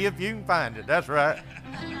 See if you can find it. That's right.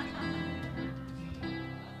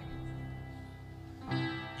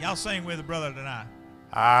 Y'all sing with the brother tonight.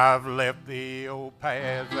 I've left the old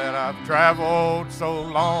paths that I've traveled so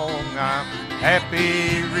long. I'm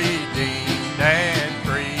happy, redeemed, and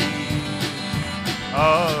free.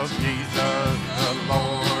 Of Jesus the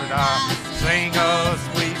Lord I sing a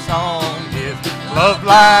sweet song. His love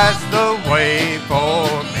lights the way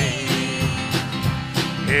for me.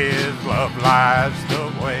 His love lights the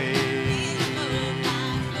way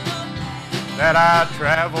that I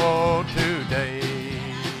travel today.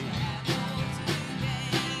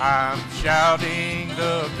 I'm shouting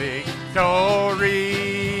the victory.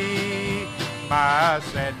 My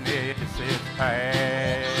sadness is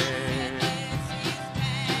past,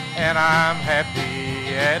 and I'm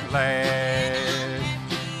happy at last.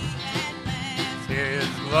 His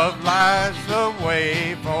love lights the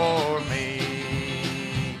way for me.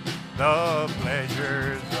 The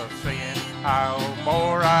pleasures of sin, how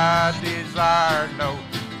more I desire, no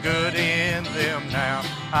good in them now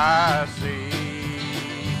I see.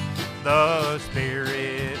 The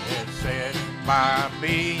Spirit has set my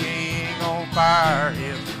being on fire.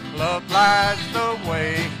 His love lights the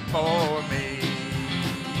way for me.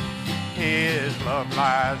 His love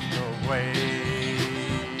lights the way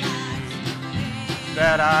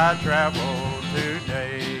that I travel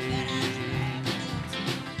today.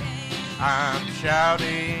 I'm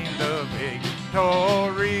shouting the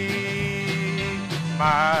victory.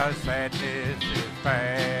 My sadness is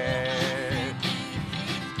past,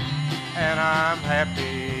 and I'm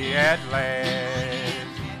happy at last.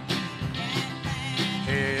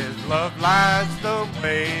 His love lights the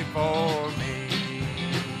way for me.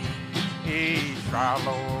 Each trial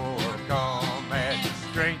overcome, add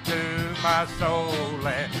strength to my soul,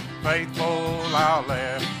 and faithful I'll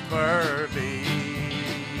ever be.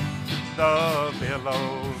 The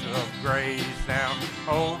billows of grace down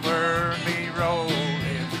over me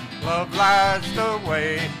rolling, love lights the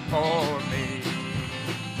way for me.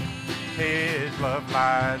 His love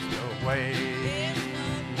lights the way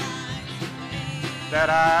that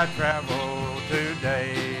I travel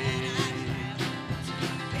today.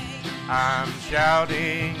 I'm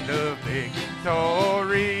shouting the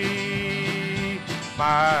victory.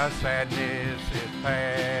 My sadness is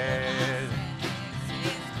past,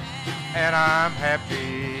 and I'm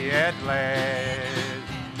happy at last.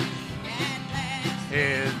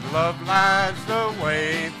 His love lights the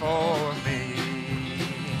way for me.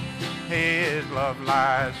 His love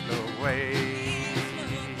lights the way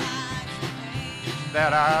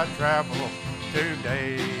that I travel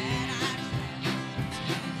today.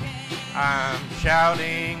 I'm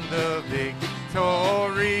shouting the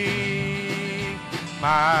victory.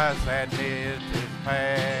 My sadness is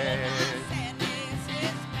past,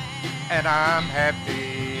 and I'm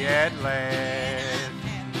happy at last.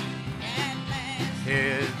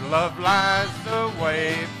 His love lights the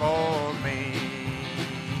way for me.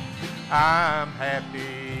 I'm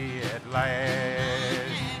happy at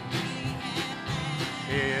last.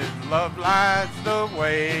 His love lights the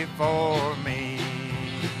way for me.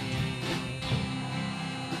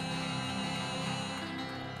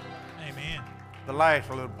 Amen. The last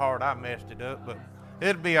little part, I messed it up, but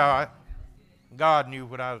it'll be all right. God knew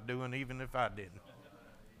what I was doing, even if I didn't.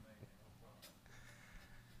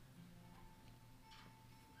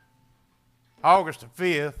 August the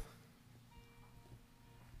 5th,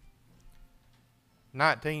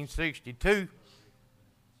 1962.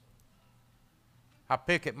 I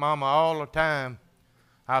pick at Mama all the time.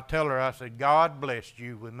 I tell her, I said, God blessed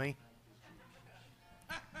you with me.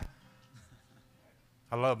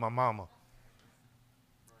 I love my mama.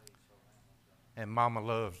 And Mama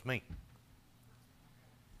loves me.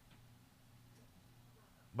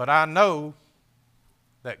 But I know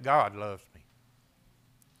that God loves me.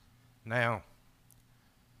 Now,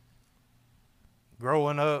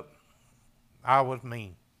 growing up, I was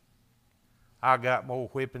mean. I got more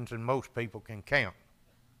whippings than most people can count.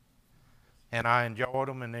 And I enjoyed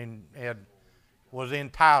them and then was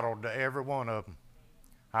entitled to every one of them.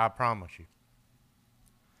 I promise you.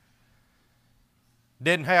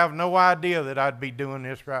 Didn't have no idea that I'd be doing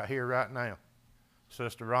this right here, right now.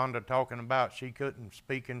 Sister Rhonda talking about she couldn't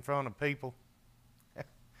speak in front of people.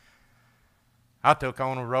 I took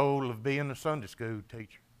on a role of being a Sunday school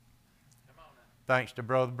teacher. Thanks to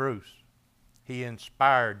Brother Bruce. He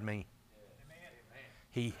inspired me.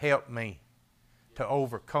 He helped me to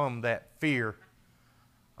overcome that fear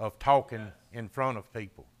of talking in front of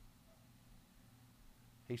people.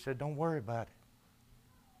 He said, don't worry about it.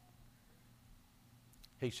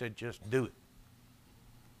 He said, just do it.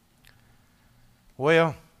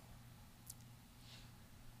 Well,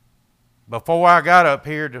 before I got up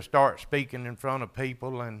here to start speaking in front of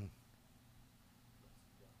people and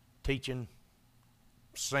teaching,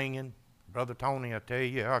 singing, Brother Tony, I tell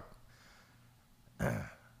you,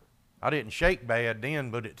 I didn't shake bad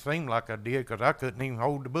then, but it seemed like I did because I couldn't even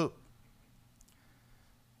hold the book.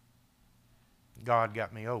 God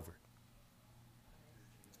got me over it.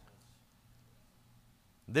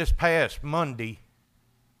 This past Monday,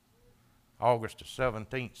 August the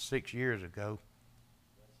 17th, 6 years ago,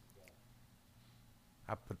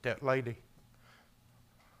 I put that lady,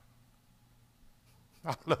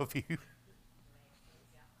 I love you.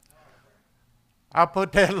 I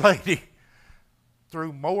put that lady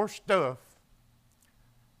through more stuff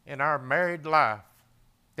in our married life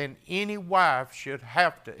than any wife should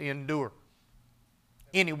have to endure.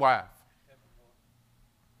 Any wife.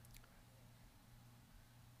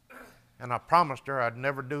 And I promised her I'd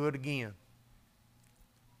never do it again.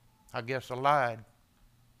 I guess I lied,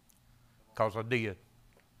 because I did.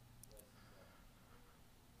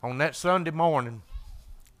 On that Sunday morning,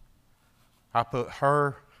 I put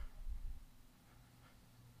her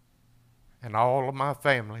and all of my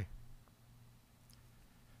family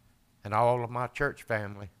and all of my church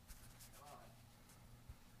family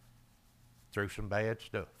through some bad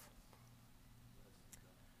stuff.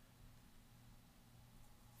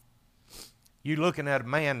 You're looking at a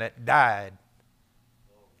man that died,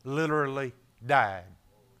 literally died.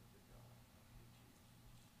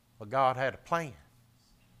 But God had a plan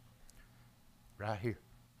right here.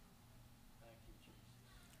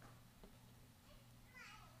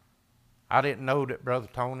 I didn't know that Brother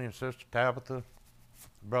Tony and Sister Tabitha,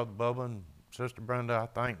 Brother Bubba and Sister Brenda, I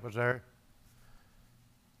think, was there.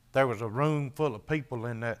 There was a room full of people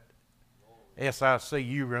in that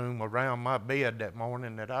SICU room around my bed that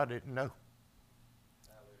morning that I didn't know.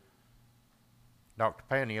 Dr.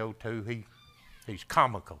 Panio, too, he's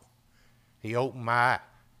comical. He opened my eye,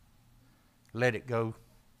 let it go.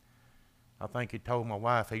 I think he told my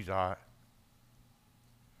wife he's all right.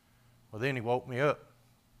 Well, then he woke me up.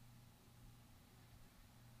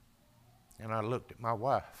 And I looked at my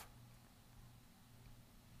wife,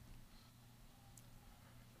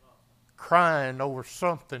 crying over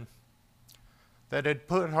something that had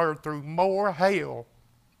put her through more hell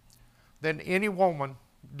than any woman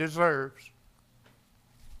deserves.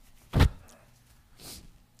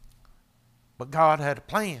 But God had a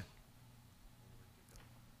plan.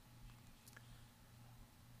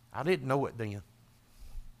 I didn't know it then.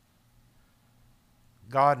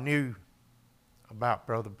 God knew about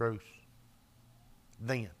Brother Bruce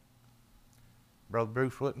then. Brother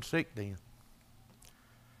Bruce wasn't sick then.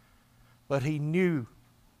 But he knew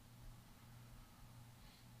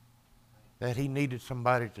that he needed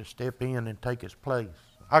somebody to step in and take his place.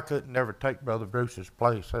 I couldn't never take Brother Bruce's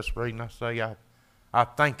place. That's the reason I say I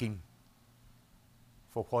thank him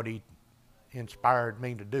for what he inspired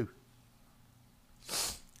me to do.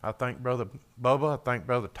 I thank Brother Bubba. I thank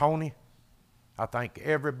Brother Tony. I thank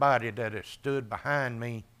everybody that has stood behind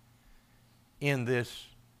me in this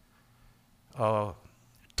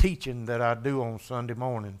teaching that I do on Sunday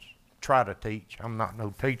mornings. Try to teach. I'm not no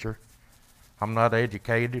teacher. I'm not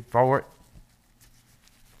educated for it.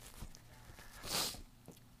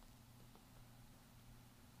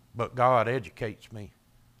 But God educates me.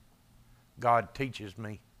 God teaches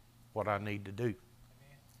me what I need to do.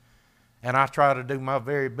 And I try to do my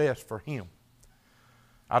very best for Him.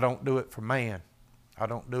 I don't do it for man. I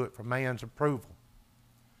don't do it for man's approval.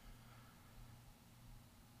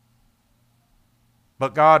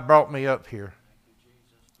 But God brought me up here.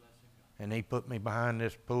 And He put me behind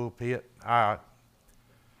this pulpit. I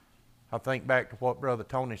think back to what Brother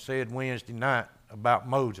Tony said Wednesday night about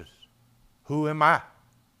Moses. Who am I?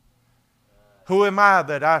 Who am I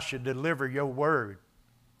that I should deliver your word?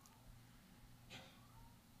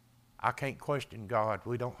 I can't question God.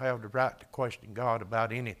 We don't have the right to question God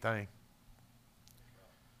about anything.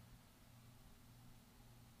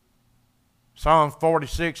 Psalm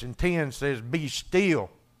 46:10 says, "Be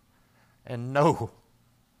still and know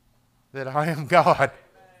that I am God.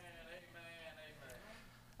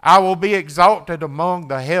 I will be exalted among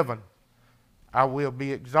the heaven. I will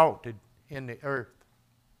be exalted in the earth."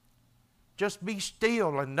 Just be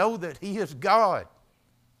still and know that He is God.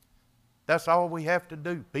 That's all we have to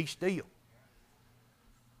do. Be still.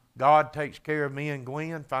 God takes care of me and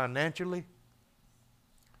Gwen financially,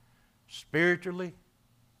 spiritually,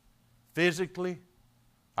 physically.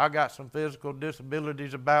 I got some physical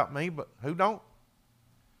disabilities about me, but who don't?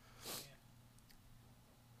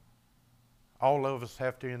 All of us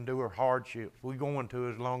have to endure hardships. We're going to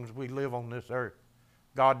as long as we live on this earth.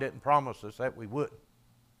 God didn't promise us that we wouldn't.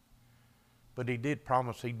 But He did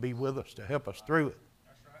promise He'd be with us to help us through it.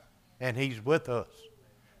 And He's with us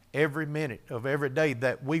every minute of every day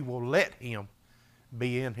that we will let Him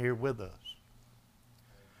be in here with us.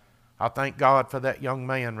 I thank God for that young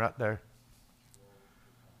man right there.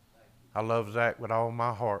 I love Zach with all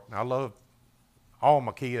my heart. And I love all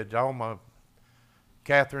my kids, all my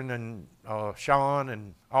Catherine and Sean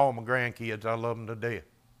and all my grandkids. I love them to death.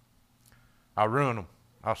 I ruin them.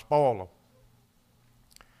 I spoil them.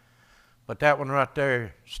 But that one right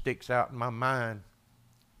there sticks out in my mind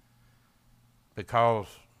because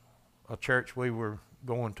a church we were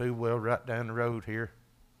going to, well, right down the road here,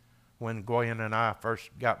 when Gwen and I first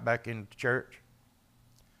got back into church.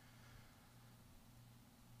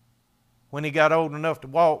 When he got old enough to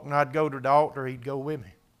walk and I'd go to the altar, he'd go with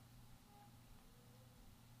me.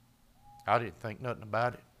 I didn't think nothing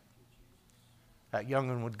about it. That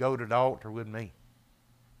young'un would go to the altar with me.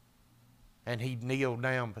 And he'd kneel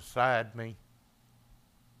down beside me.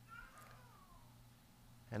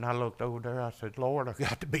 And I looked over there, I said, Lord, I've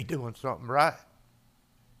got to be doing something right.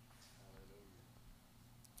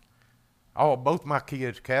 Oh, both my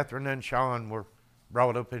kids, Catherine and Sean, were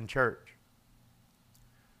brought up in church.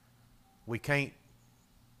 We can't,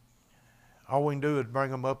 all we can do is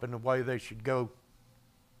bring them up in the way they should go.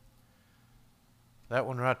 That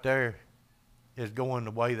one right there is going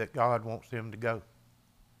the way that God wants him to go.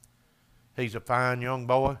 He's a fine young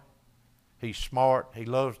boy. He's smart. He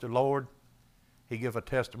loves the Lord. He gave a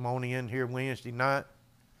testimony in here Wednesday night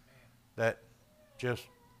that just,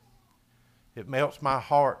 it melts my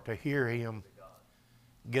heart to hear him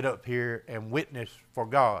get up here and witness for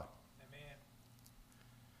God. Amen.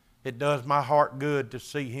 It does my heart good to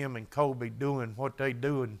see him and Colby doing what they're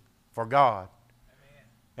doing for God. Amen.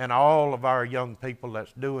 And all of our young people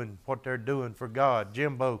that's doing what they're doing for God.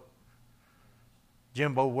 Jimbo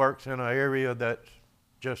works in an area that's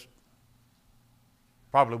just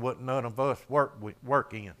probably what none of us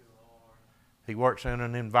work in. He works in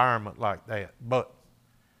an environment like that, but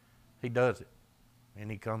he does it.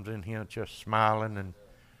 And he comes in here just smiling and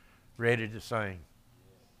ready to sing.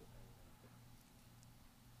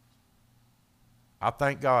 I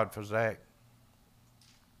thank God for Zach.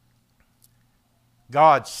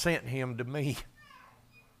 God sent him to me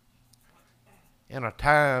in a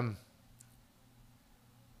time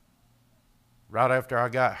right after I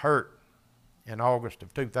got hurt in August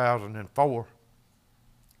of 2004.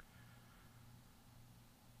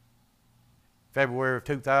 February of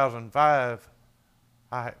 2005,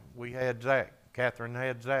 we had Zach. Catherine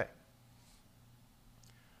had Zach.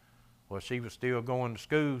 Well, she was still going to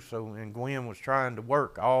school, and Gwen was trying to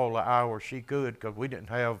work all the hours she could because we didn't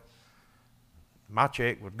have, my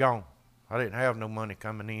check was gone. I didn't have no money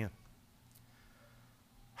coming in.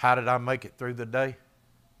 How did I make it through the day?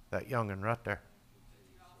 That young'un right there.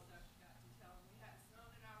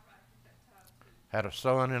 Had a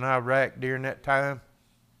son in Iraq during that time.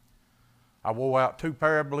 I wore out 2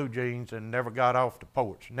 pair of blue jeans and never got off the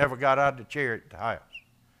porch. Never got out of the chair at the house.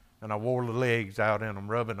 And I wore the legs out in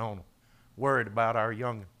them, rubbing on them. Worried about our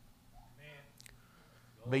young'un.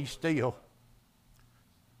 Be still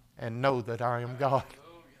and know that I am God.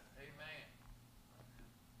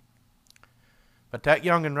 But that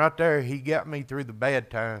young'un right there, he got me through the bad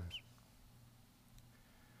times.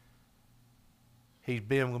 He's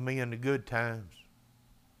been with me in the good times.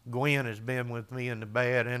 Gwen has been with me in the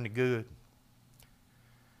bad and the good.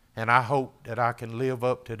 And I hope that I can live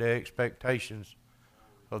up to the expectations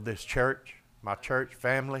of this church, my church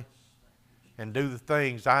family, and do the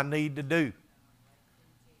things I need to do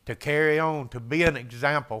to carry on, to be an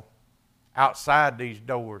example outside these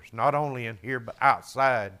doors, not only in here, but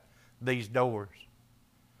outside these doors.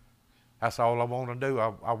 That's all I want to do.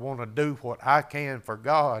 I want to do what I can for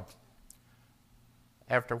God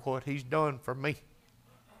after what He's done for me.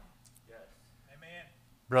 Yes. Amen.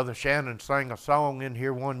 Brother Shannon sang a song in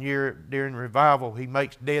here one year during revival. He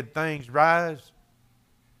makes dead things rise.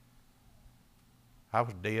 I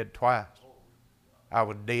was dead twice. I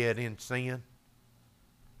was dead in sin.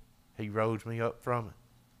 He rose me up from it.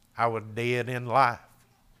 I was dead in life.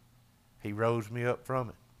 He rose me up from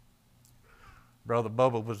it. Brother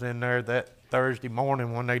Bubba was in there that Thursday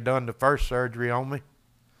morning when they done the first surgery on me.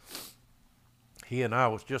 He and I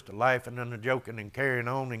was just laughing and joking and carrying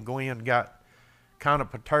on, and Gwen got kind of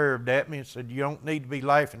perturbed at me and said, "You don't need to be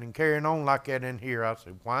laughing and carrying on like that in here." I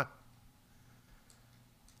said, "Why?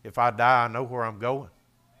 If I die, I know where I'm going."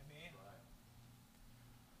 Amen.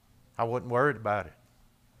 I wasn't worried about it.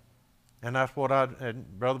 And that's what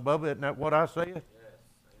and Brother Bubba, isn't that what I said? Yes.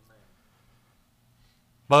 Amen.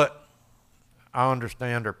 But I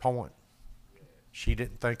understand her point. She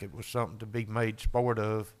didn't think it was something to be made sport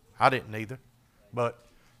of. I didn't either. But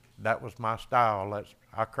that was my style.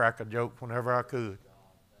 I crack a joke whenever I could.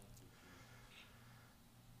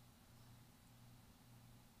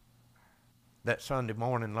 That Sunday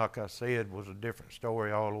morning, like I said, was a different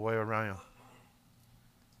story all the way around.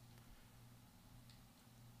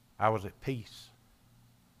 I was at peace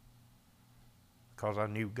because I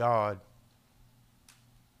knew God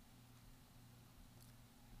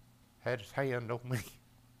had His hand on me.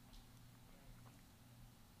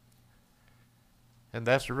 And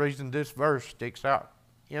that's the reason this verse sticks out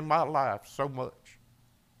in my life so much.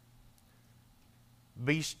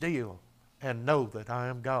 Be still and know that I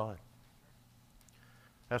am God.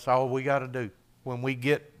 That's all we got to do. When we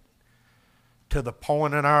get to the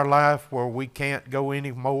point in our life where we can't go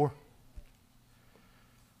anymore,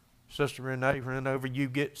 Sister Renee, whenever you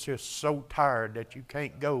get just so tired that you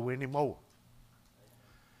can't go anymore,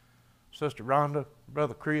 Sister Rhonda,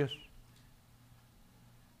 Brother Chris,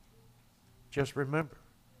 just remember,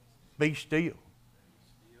 be still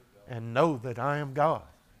and know that I am God.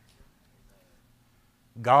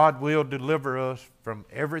 God will deliver us from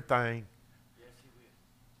everything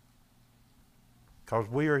because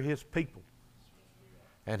we are His people,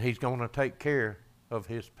 and He's going to take care of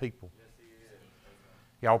His people.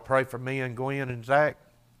 Y'all pray for me and Gwen and Zach.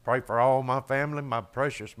 Pray for all my family, my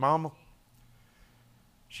precious mama.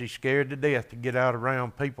 She's scared to death to get out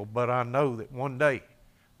around people, but I know that one day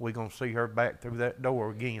we're going to see her back through that door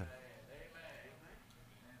again.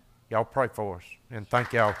 Y'all pray for us, and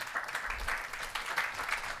thank y'all.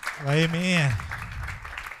 Amen.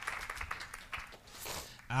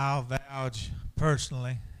 I'll vouch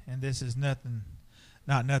personally, and this is not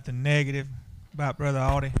nothing negative about Brother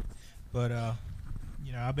Audie, but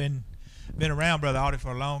I've been around Brother Audie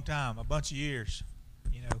for a long time, a bunch of years.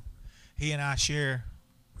 He and I share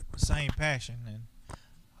the same passion,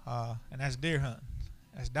 and that's deer hunting.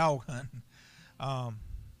 That's dog hunting.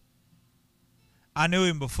 I knew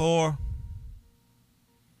him before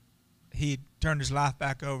he turned his life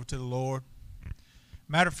back over to the Lord.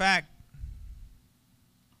 Matter of fact,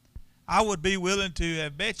 I would be willing to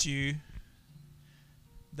have bet you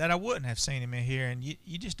that I wouldn't have seen him in here, and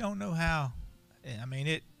you just don't know how. I mean,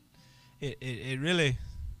 it really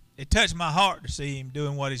touched my heart to see him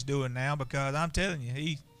doing what he's doing now, because I'm telling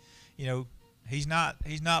you, he's not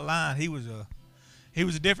lying. He was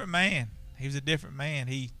a different man. He was a different man.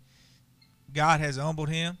 God has humbled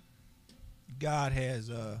him. God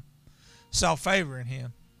has saw favor in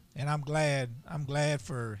him, and I'm glad. I'm glad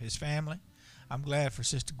for his family. I'm glad for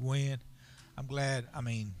Sister Gwen. I'm glad. I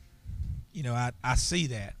mean, you know, I see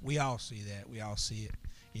that. We all see that. We all see it.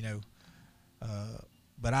 You know,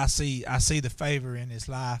 but I see the favor in his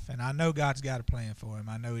life, and I know God's got a plan for him.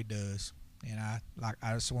 I know He does, and I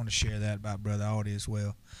just want to share that about Brother Audie as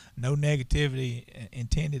well. No negativity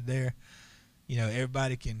intended there. You know,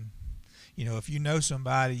 everybody can. You know, if you know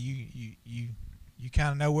somebody, you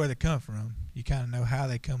kind of know where they come from. You kind of know how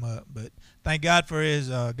they come up. But thank God for his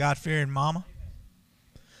God-fearing mama.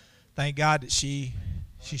 Thank God that she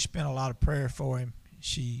spent a lot of prayer for him.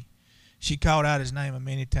 She called out his name a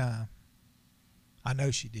many times. I know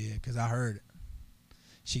she did because I heard it.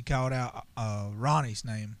 She called out Ronnie's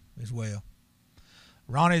name as well.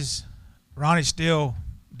 Ronnie's still,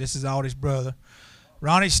 this is Audie's brother.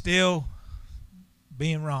 Ronnie's still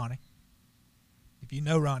being Ronnie. If you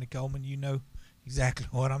know Ronnie Coleman, you know exactly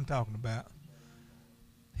what I'm talking about.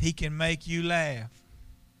 He can make you laugh.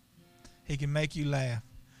 He can make you laugh.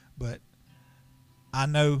 But I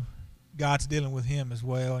know God's dealing with him as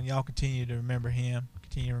well, and y'all continue to remember him.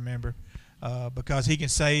 Continue to remember, because he can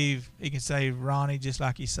save Ronnie just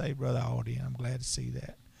like He saved Brother Audie, and I'm glad to see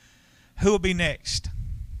that. Who will be next?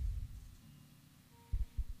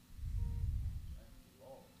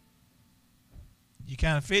 You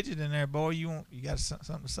kind of fidget in there, boy. You got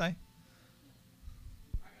something to say?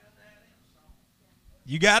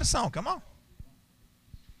 You got a song. Come on.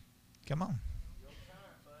 Come on.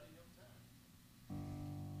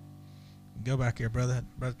 Go back here, brother.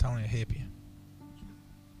 Brother Tony will help you.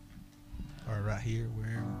 Or right here,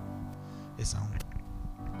 wherever. It's on.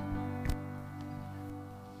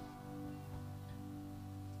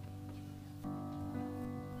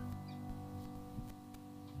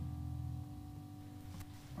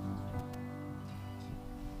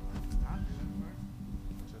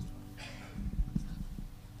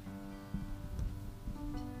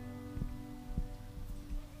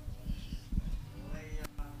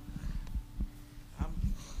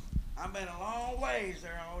 I've been a long ways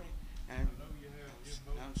there, Audie, and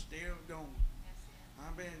I'm still going.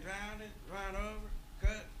 I've been drowning, run over,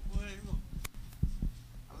 cut, whatever.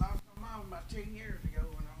 I lost my mom about 10 years ago,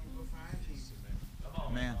 and I'm going to go find Jesus. Come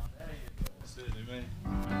on, man. That's it, amen.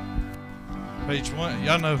 Page 1,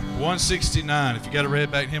 y'all know 169. If you got a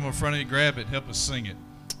redback hymn in front of you, grab it. Help us sing it.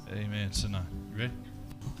 Amen. Tonight. You ready?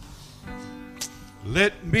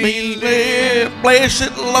 Let me live,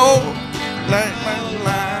 blessed Lord, like my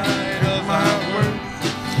life. My word,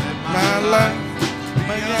 my life,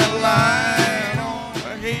 may a light on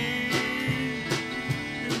the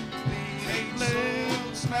hill. Ain't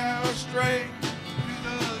lives now straight through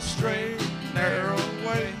the straight, narrow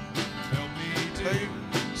way. help me to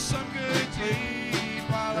some good deed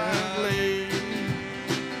while I live.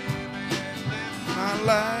 My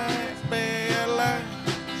life be a light,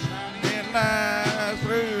 shining light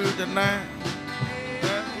through the night.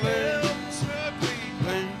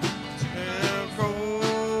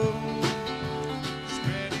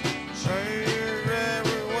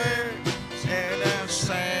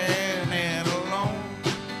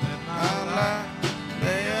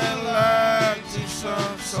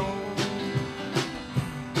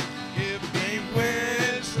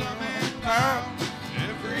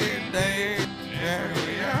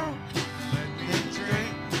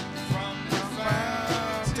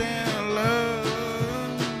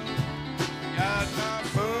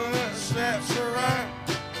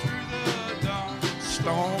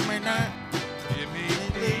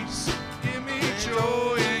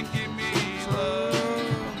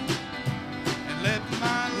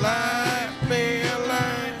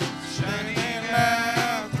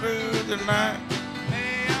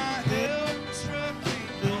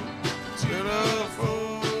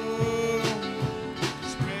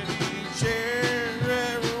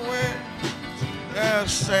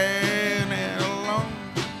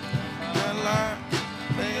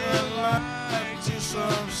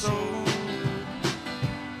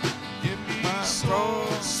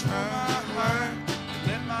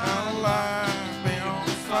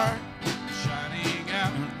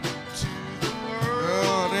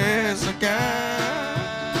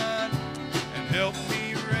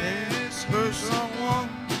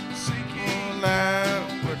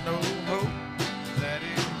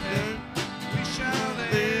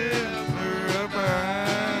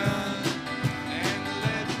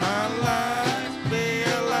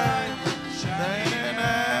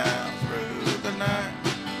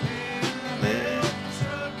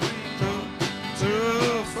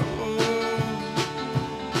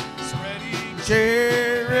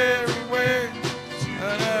 Share everywhere,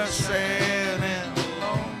 and I stand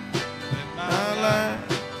alone.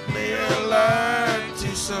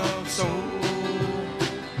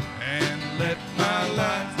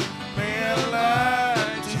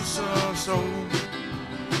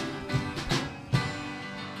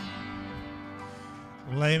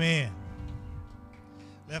 Well, amen.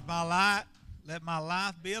 Let my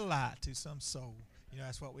life be a light to some soul. You know,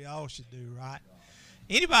 that's what we all should do, right?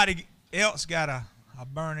 Anybody else got a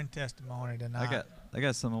burning testimony tonight? I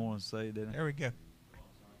got something I want to say, didn't I? There we go.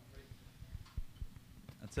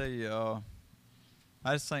 I tell you,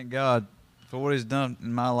 I just thank God for what He's done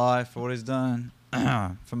in my life, for what He's done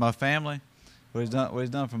for my family, what He's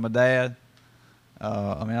done for my dad.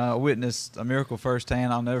 I mean, I witnessed a miracle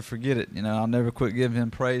firsthand. I'll never forget it. You know, I'll never quit giving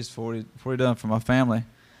Him praise for what He done for my family,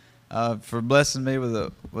 for blessing me with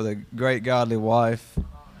a great godly wife,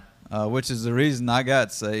 which is the reason I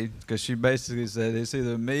got saved. Because she basically said, it's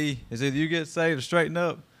either you get saved or straighten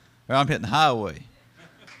up, or I'm hitting the highway.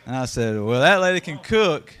 And I said, well, that lady can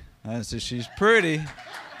cook. And I said, she's pretty.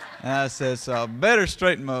 And I said, so I better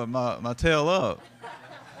straighten my tail up.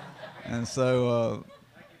 And so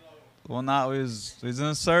one night we was in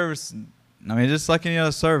a service. And, I mean, just like any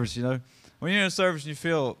other service, you know. When you're in a service and you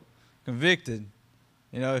feel convicted,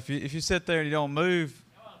 you know, if you sit there and you don't move,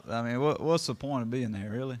 I mean, what's the point of being there,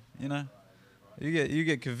 really? You know, you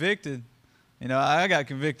get convicted. You know, I got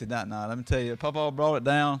convicted that night. Let me tell you, Papa brought it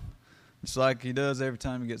down. It's like he does every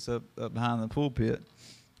time he gets up behind the pulpit.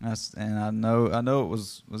 And I know it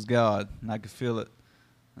was God, and I could feel it.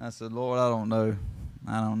 And I said, Lord, I don't know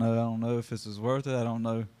if this is worth it. I don't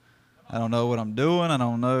know what I'm doing. I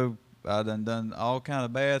don't know. I've done all kind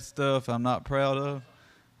of bad stuff I'm not proud of.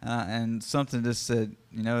 And something just said,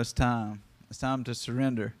 you know, it's time. It's time to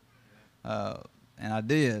surrender. And I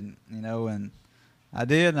did, you know, and I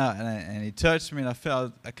did, and He touched me, and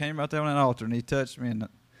I came right there on that altar, and He touched me, and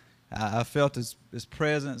I felt His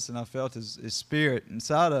presence, and I felt His Spirit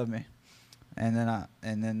inside of me, and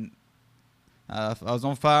then I was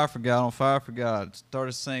on fire for God.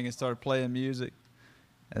 Started singing, started playing music,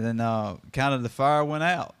 and then kind of the fire went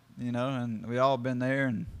out, you know, and we all been there,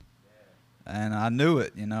 and I knew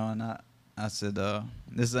it, you know, and I said,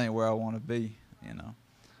 this ain't where I want to be, you know.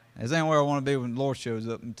 This ain't where I want to be when the Lord shows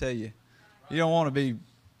up. And tell you, you don't want to be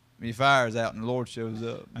your fire's out and the Lord shows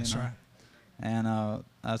up. That's right. And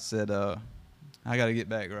I said, I got to get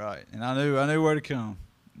back right. And I knew where to come,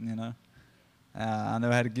 you know. I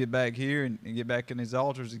knew how to get back here and get back in these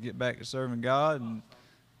altars and get back to serving God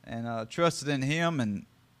and trusted in Him. And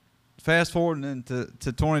fast forward into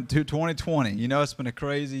 2020, you know, it's been a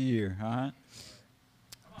crazy year, all right?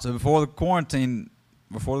 So before the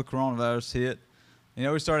coronavirus hit, you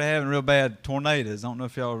know, we started having real bad tornadoes. I don't know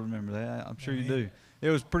if y'all remember that. I'm sure you do. It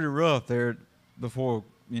was pretty rough there before,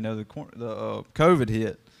 you know, the COVID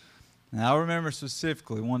hit. And I remember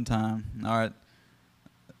specifically one time, all right,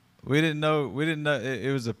 we didn't know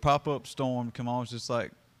it was a pop-up storm come on, just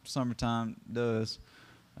like summertime does.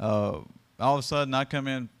 All of a sudden, I come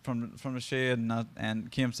in from the shed, and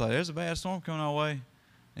Kim's like, there's a bad storm coming our way.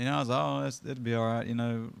 You know, I was like, oh, it'll be all right. You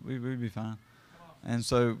know, we'd be fine. And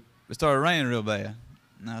so it started raining real bad.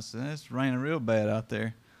 And I said, it's raining real bad out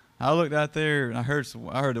there. I looked out there, and I heard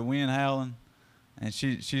the wind howling. And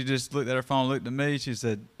she just looked at her phone, looked at me. She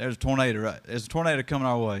said, there's a tornado coming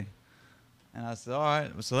our way. And I said, all right.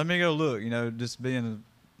 So let me go look, you know, just being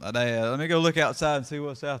a dad. Let me go look outside and see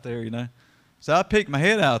what's out there, you know. So I picked my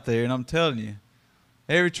head out there, and I'm telling you,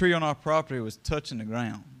 every tree on our property was touching the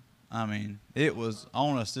ground. I mean, it was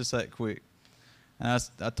on us just that quick. And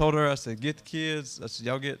I told her, I said, get the kids. I said,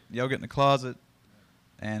 y'all get in the closet,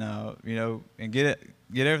 and you know, and get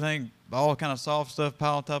everything, all kind of soft stuff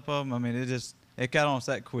piled on top of them. I mean, it got on us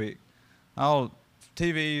that quick. All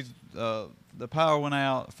TVs, the power went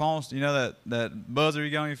out. Phones, you know that buzzer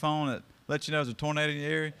you got on your phone that lets you know there's a tornado in the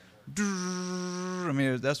area. I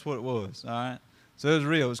mean, that's what it was. All right, so it was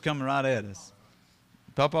real. It was coming right at us.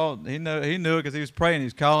 Papa, he knew it because he was praying. He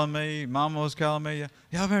was calling me. Mama was calling me.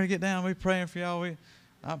 Y'all better get down. We praying for y'all.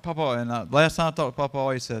 Papa, and last time I talked to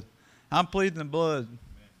Papa, he said, I'm pleading the blood.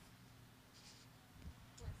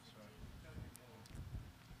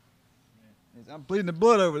 I'm pleading the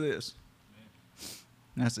blood over this.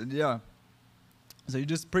 And I said, yeah. So you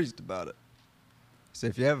just preached about it. He said,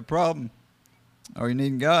 if you have a problem or you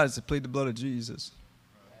need God, he said, plead the blood of Jesus.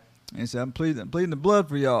 And he said, I'm pleading the blood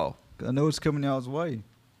for y'all. I know it's coming y'all's way.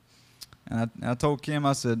 And I told Kim,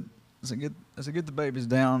 I said, get the babies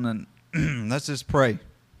down and let's just pray.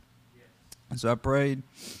 And so I prayed.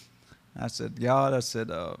 I said, God, I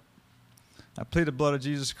plead the blood of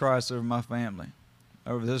Jesus Christ over my family,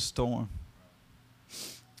 over this storm.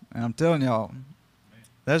 And I'm telling y'all,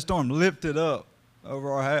 that storm lifted up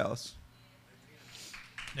over our house.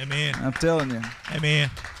 Amen. I'm telling you. Amen.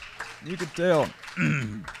 You could tell.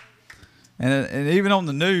 And even on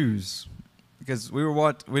the news, because we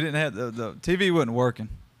didn't have the TV wasn't working,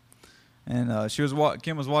 and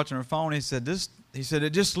Kim was watching her phone. He said, "This he said,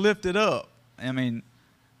 it just lifted up. I mean,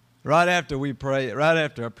 right after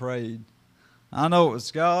I prayed, I know it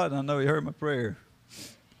was God, and I know he heard my prayer.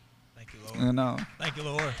 Thank you, Lord. You know. Thank you,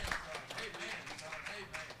 Lord.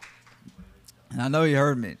 And I know he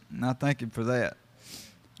heard me, and I thank him for that.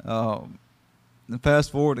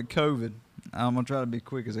 Fast forward to COVID. I'm going to try to be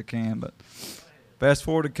quick as I can, but fast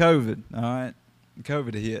forward to COVID, all right?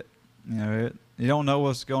 COVID hit. You know, you don't know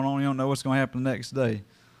what's going on. You don't know what's going to happen the next day.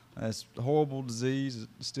 That's a horrible disease.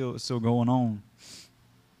 It's still going on.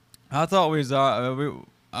 I thought we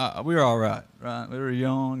were all right, right? We were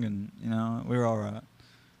young, and, you know, we were all right.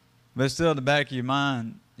 But still in the back of your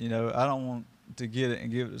mind, you know, I don't want to get it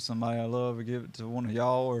and give it to somebody I love or give it to one of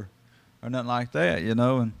y'all or nothing like that, you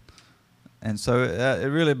know. And so it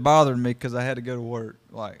really bothered me because I had to go to work.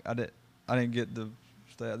 Like, I didn't get to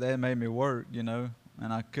stay. They made me work, you know,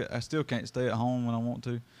 and I still can't stay at home when I want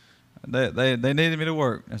to. They needed me to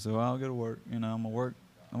work. I said, well, I'll go to work. You know, I'm going to work.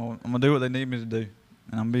 I'm going to do what they need me to do.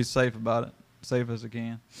 And I'm going to be safe about it, safe as I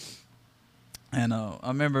can. And I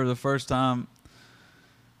remember the first time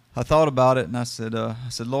I thought about it, and I said,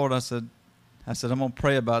 Lord, I said, I'm going to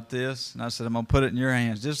pray about this. And I said, I'm going to put it in your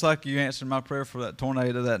hands. Just like you answered my prayer for that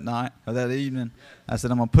tornado that night or that evening. I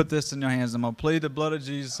said, I'm going to put this in your hands. I'm going to plead the blood of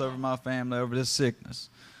Jesus over my family, over this sickness.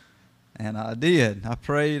 And I did. I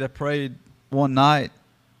prayed one night.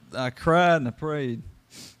 I cried and I prayed.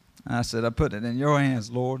 And I said, I put it in your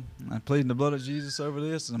hands, Lord. I'm pleading the blood of Jesus over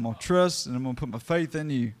this, and I'm going to trust, and I'm going to put my faith in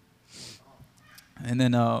you. And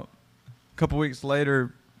then a couple weeks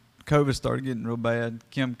later, COVID started getting real bad.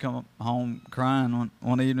 Kim come home crying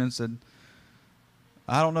one evening and said,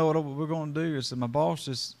 I don't know what we're going to do. I said, my boss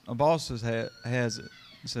has it.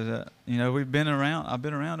 I said, you know, I've been around, I've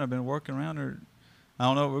been working around her. I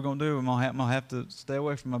don't know what we're going to do. I'm going to have to stay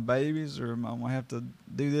away from my babies, or I'm going to have to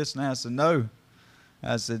do this and that. I said, no.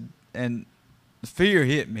 I said, and fear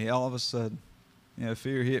hit me all of a sudden. You know,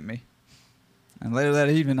 fear hit me. And later that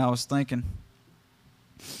evening, I was thinking,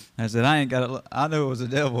 I said, I knew it was the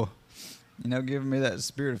devil, you know, giving me that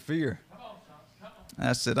spirit of fear.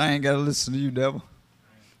 I said, I ain't got to listen to you, devil.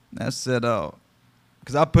 And I said,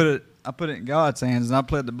 because I put it in God's hands, and I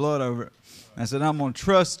pled the blood over it. I said, I'm going to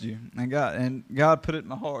trust you. And God put it in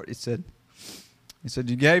my heart. He said,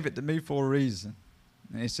 you gave it to me for a reason.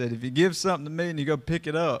 And he said, if you give something to me and you go pick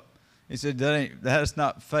it up, he said, that's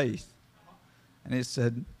not faith. And he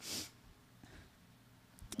said,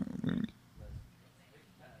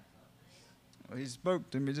 well, he spoke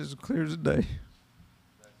to me just as clear as day.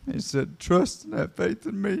 He said, trust and have faith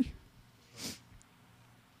in me.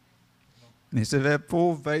 And he said, have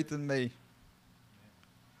full faith in me.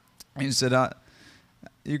 And he said,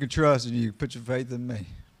 you can trust and you can put your faith in me.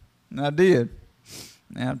 And I did.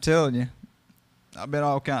 And I'm telling you, I've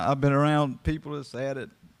been around people that's had it.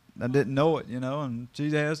 I didn't know it, you know, and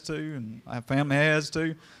she has too, and my family has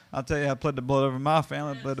too. I'll tell you, I pled the blood over my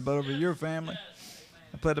family, I pled the blood over your family.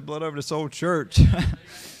 I pled the blood over this old church.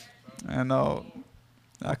 And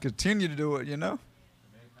I continue to do it, you know.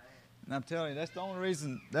 And I'm telling you, that's the only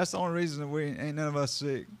reason that we ain't none of us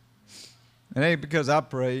sick. It ain't because I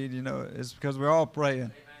prayed, you know, it's because we're all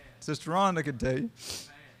praying. Sister Rhonda could tell you.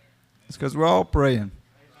 It's because we're all praying.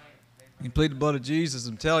 You plead the blood of Jesus.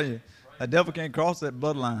 I'm telling you, that devil can't cross that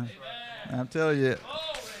bloodline. And I'm telling you.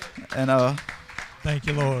 And thank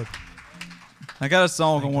you, Lord. I got a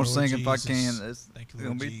song Thank I want to Lord sing Jesus. if I can. It's Lord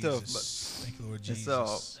going to be Jesus. tough. But Thank you, Lord it's,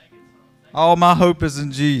 Jesus. all my hope is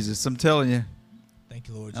in Jesus. I'm telling you. Thank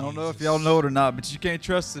you, Lord I don't Jesus. know if y'all know it or not, but you can't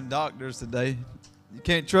trust in doctors today. You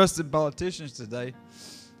can't trust in politicians today.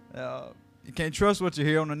 You can't trust what you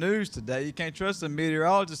hear on the news today. You can't trust the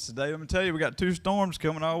meteorologists today. Let me tell you, we got 2 storms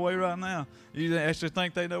coming our way right now. You actually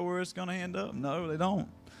think they know where it's going to end up? No, they don't.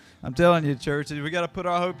 I'm telling you, church, we got to put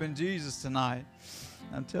our hope in Jesus tonight.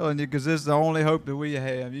 I'm telling you, because this is the only hope that we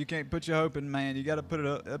have. You can't put your hope in man. You got to put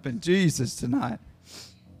it up in Jesus tonight.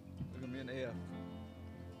 We're going to be in the F.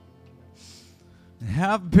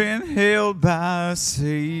 I've been held by a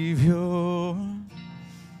Savior.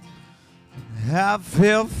 I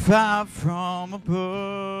felt fire from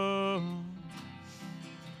above.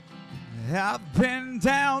 I've been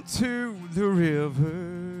down to the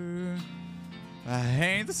river. I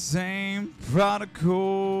ain't the same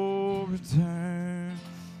prodigal return.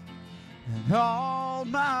 And all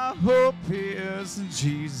my hope is in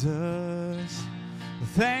Jesus.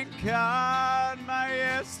 Thank God my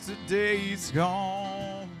yesterday's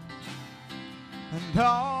gone. And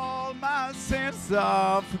all my sins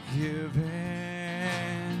are forgiven.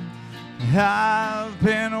 I've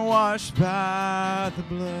been washed by the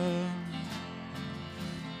blood.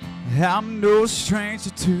 I'm no stranger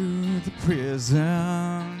to the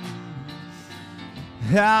prison.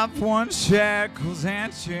 I've won shackles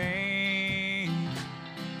and chains.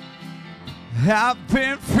 I've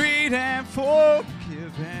been freed and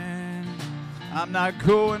forgiven. I'm not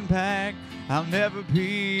going back. I'll never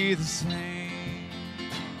be the same.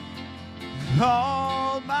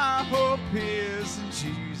 All my hope is in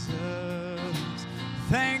Jesus.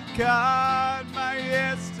 Thank God my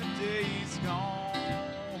yesterday's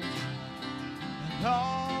gone. And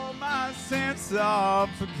all my sins are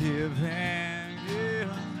forgiven.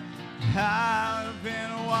 Yeah. I've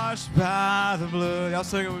been washed by the blood. Y'all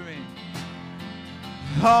sing it with me.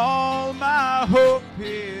 All my hope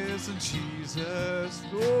is in Jesus.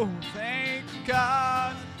 Oh, thank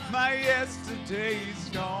God my yesterday's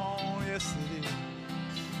gone. Yes, it is.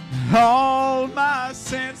 All my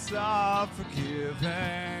sins are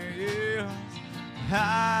forgiven. Yes.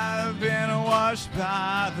 I've been washed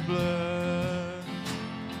by the blood.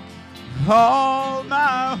 All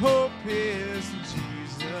my hope is in Jesus.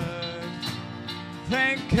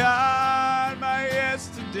 Thank God my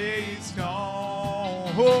yesterday's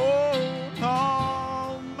gone. Oh,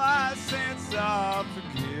 all my sins are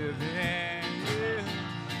forgiven. Yeah.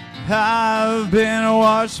 I've been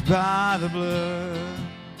washed by the blood.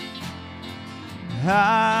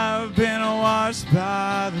 I've been washed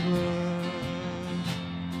by the blood.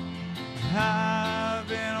 I've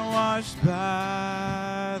been washed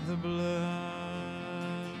by the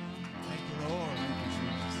blood. Thank you, Lord. Thank you,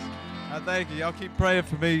 Jesus. I thank you. Y'all keep praying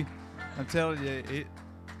for me. I'm telling you,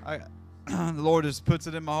 the Lord just puts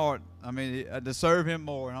it in my heart. I mean, to serve Him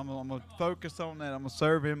more, and I'm going to focus on that. I'm going to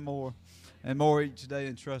serve Him more and more each day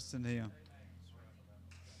and trust in Him.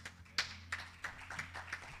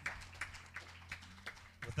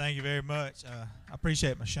 Well, thank you very much. I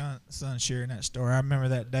appreciate my son sharing that story. I remember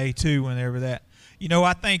that day too. Whenever that,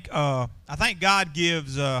 I think God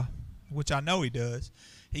gives, which I know He does.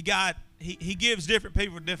 He gives different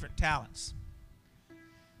people different talents.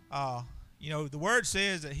 The Word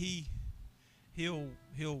says that He'll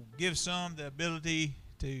give some the ability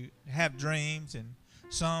to have dreams, and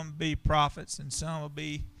some be prophets, and some will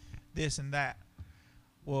be this and that.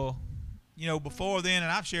 Well, before then,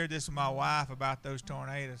 and I've shared this with my wife about those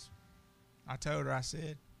tornadoes. I told her, I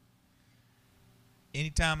said,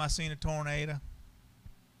 anytime I seen a tornado,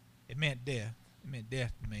 it meant death. It meant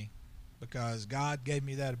death to me, because God gave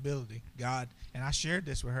me that ability. God, and I shared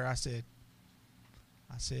this with her. I said,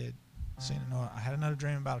 I had another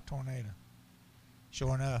dream about a tornado.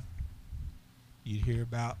 Sure enough, you'd hear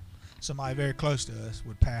about somebody very close to us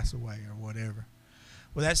would pass away or whatever.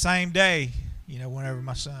 Well, that same day, whenever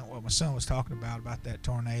my son was talking about that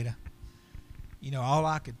tornado, all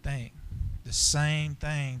I could think, the same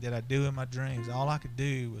thing that I do in my dreams, all I could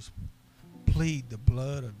do was plead the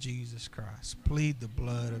blood of Jesus Christ. Plead the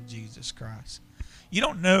blood of Jesus Christ. You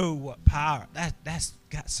don't know what power, that's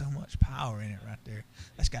got so much power in it right there.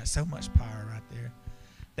 That's got so much power right there.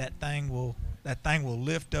 That thing will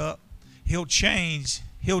lift up. He'll change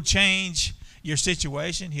your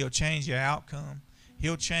situation. He'll change your outcome.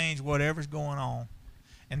 He'll change whatever's going on.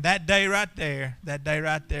 And that day right there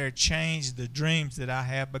changed the dreams that I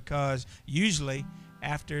have, because usually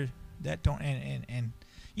after that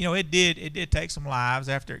it did take some lives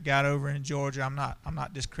after it got over in Georgia. I'm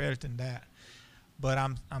not discrediting that. But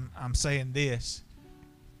I'm saying this.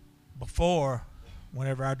 Before,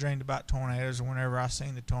 whenever I dreamed about tornadoes, or whenever I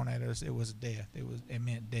seen the tornadoes, it was death. It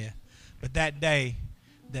meant death. But that day,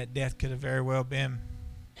 that death could have very well been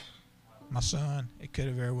my son. It could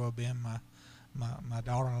have very well been my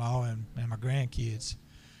daughter-in-law and my grandkids.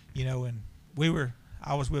 And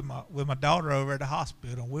I was with my daughter over at the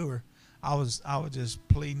hospital, and I was just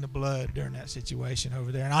pleading the blood during that situation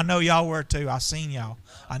over there. And I know y'all were too. I seen y'all.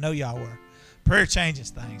 I know y'all were. Prayer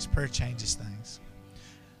changes things. Prayer changes things.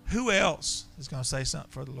 Who else is going to say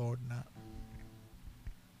something for the Lord tonight?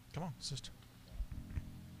 Come on, sister.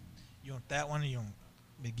 You want that one, or you want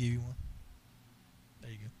me to give you one?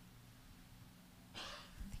 There you go.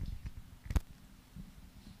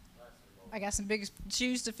 I got some big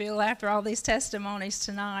shoes to fill after all these testimonies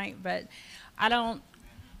tonight, but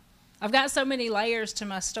I've got so many layers to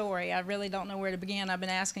my story. I really don't know where to begin. I've been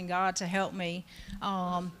asking God to help me.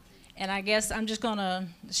 And I guess I'm just going to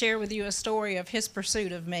share with you a story of His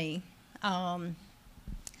pursuit of me. I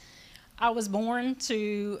was born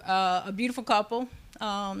to a beautiful couple.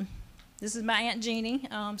 This is my Aunt Jeannie.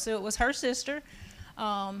 So it was her sister.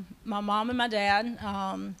 My mom and my dad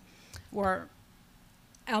were,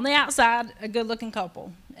 on the outside, a good-looking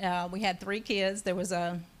couple. We had 3 kids. There was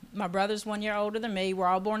my brother's 1 year older than me. We're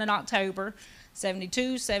all born in October.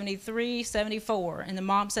 72, 73, 74. And the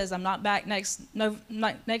mom says, I'm not back next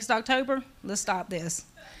October. Let's stop this.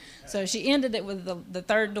 So she ended it with the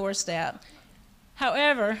third doorstep.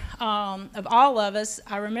 However, of all of us,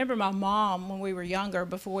 I remember my mom when we were younger,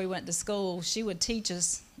 before we went to school, she would teach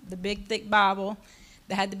us the big, thick Bible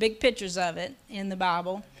that had the big pictures of it in the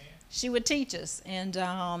Bible. She would teach us,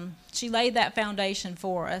 and she laid that foundation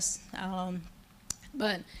for us.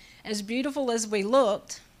 But as beautiful as we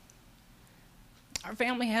looked, our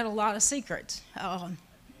family had a lot of secrets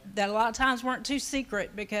that a lot of times weren't too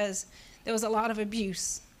secret because there was a lot of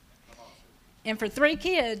abuse. And for 3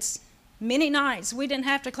 kids, many nights we didn't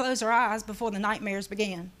have to close our eyes before the nightmares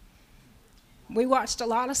began. We watched a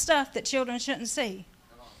lot of stuff that children shouldn't see.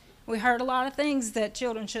 We heard a lot of things that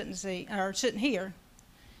children shouldn't see or shouldn't hear.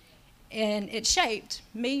 And it shaped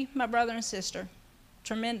me, my brother and sister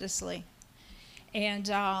tremendously.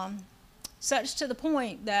 And such to the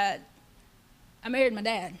point that I married my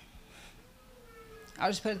dad.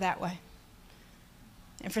 I'll just put it that way.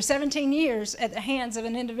 And for 17 years, at the hands of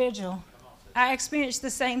an individual, I experienced the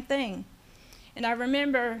same thing. And I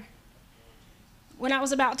remember when I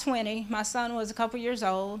was about 20, my son was a couple years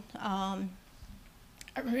old. I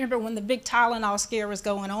remember when the big Tylenol scare was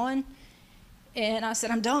going on, and I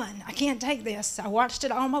said, I'm done. I can't take this. I watched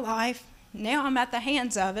it all my life. Now I'm at the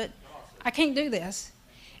hands of it. I can't do this.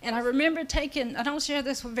 And I remember I don't share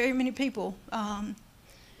this with very many people,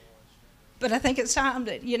 but I think it's time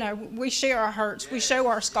that, we share our hurts, we show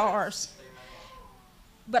our scars.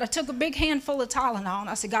 But I took a big handful of Tylenol, and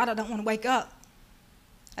I said, God, I don't want to wake up.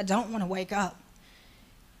 I don't want to wake up.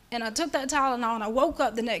 And I took that Tylenol, and I woke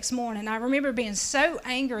up the next morning. I remember being so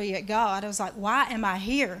angry at God. I was like, why am I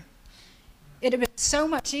here? It would have been so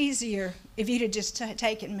much easier if you'd have just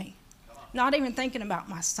taken me. Not even thinking about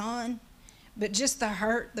my son, but just the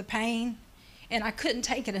hurt, the pain. And I couldn't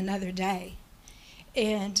take it another day.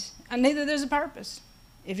 And I knew that there's a purpose.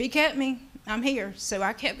 If he kept me, I'm here. So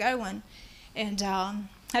I kept going. And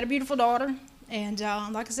had a beautiful daughter. And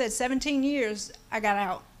like I said, 17 years I got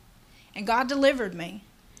out. And God delivered me.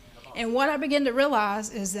 And what I began to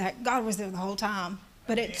realize is that God was there the whole time.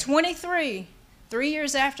 But at 23, 3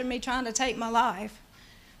 years after me trying to take my life,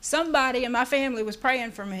 somebody in my family was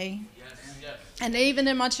praying for me. And even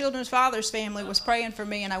in my children's father's family was praying for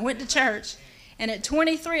me. And I went to church. And at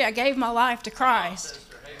 23, I gave my life to Christ.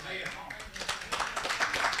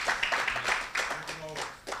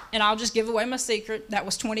 And I'll just give away my secret. That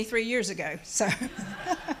was 23 years ago. So,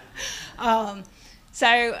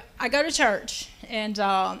 so I go to church, and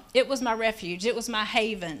it was my refuge. It was my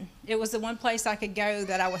haven. It was the one place I could go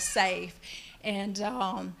that I was safe. And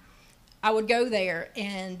I would go there,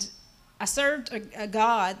 and I served a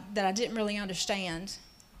God that I didn't really understand.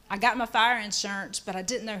 I got my fire insurance, but I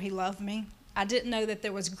didn't know he loved me. I didn't know that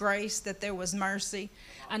there was grace, that there was mercy.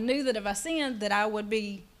 I knew that if I sinned, that I'd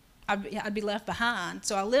be left behind.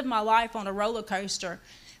 So I lived my life on a roller coaster,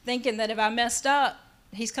 thinking that if I messed up,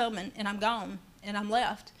 he's coming, and I'm gone, and I'm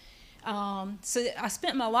left. So I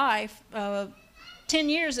spent my life 10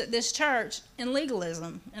 years at this church in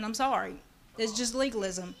legalism, and I'm sorry. It's just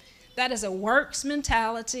legalism. That is a works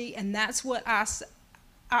mentality, and that's what I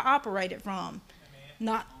operated from. Amen.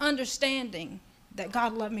 Not understanding that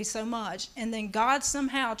God loved me so much. And then God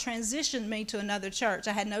somehow transitioned me to another church.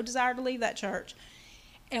 I had no desire to leave that church.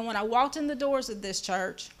 And when I walked in the doors of this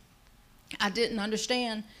church, I didn't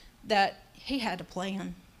understand that he had a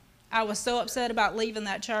plan. I was so upset about leaving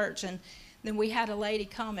that church. And then we had a lady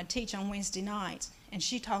come and teach on Wednesday nights, and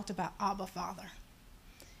she talked about Abba Father.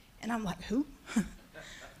 And I'm like, who?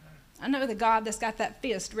 I know the God that's got that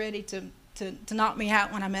fist ready to knock me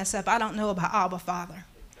out when I mess up. I don't know about Abba Father.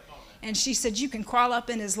 And she said, you can crawl up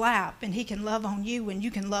in his lap, and he can love on you, and you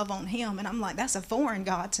can love on him. And I'm like, that's a foreign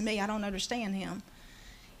God to me. I don't understand him.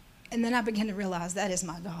 And then I began to realize that is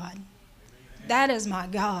my God. That is my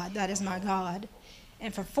God. That is my God.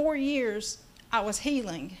 And for 4 years, I was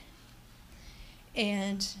healing.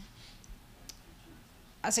 And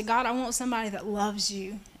I said, God, I want somebody that loves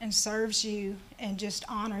you and serves you and just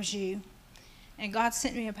honors you. And God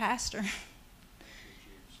sent me a pastor,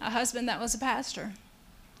 a husband that was a pastor.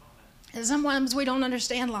 And sometimes we don't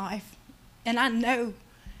understand life. And I know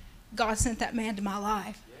God sent that man to my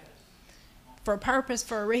life for a purpose,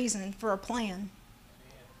 for a reason, for a plan.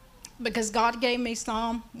 Because God gave me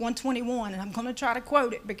Psalm 121, and I'm going to try to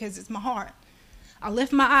quote it because it's my heart. I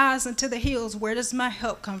lift my eyes unto the hills. Where does my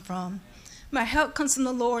help come from? My help comes from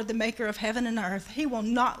the Lord, the maker of heaven and earth. He will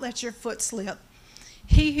not let your foot slip.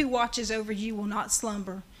 He who watches over you will not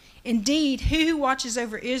slumber. Indeed, he who watches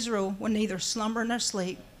over Israel will neither slumber nor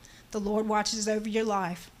sleep. The Lord watches over your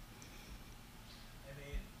life.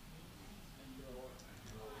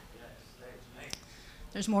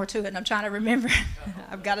 There's more to it, and I'm trying to remember.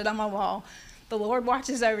 I've got it on my wall. The Lord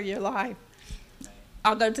watches over your life.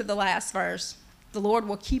 I'll go to the last verse. The Lord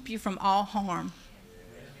will keep you from all harm.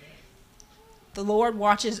 The Lord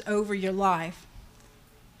watches over your life.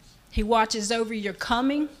 He watches over your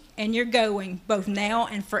coming and your going, both now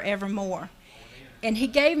and forevermore. And he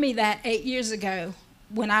gave me that 8 years ago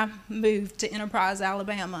when I moved to Enterprise,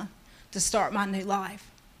 Alabama, to start my new life.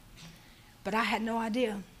 But I had no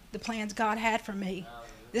idea the plans God had for me.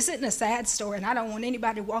 This isn't a sad story, and I don't want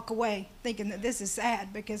anybody to walk away thinking that this is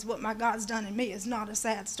sad, because what my God's done in me is not a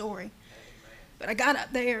sad story. But I got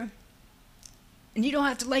up there, and you don't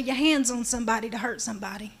have to lay your hands on somebody to hurt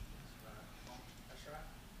somebody.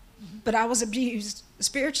 But I was abused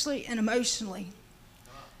spiritually and emotionally.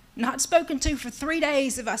 Not spoken to for 3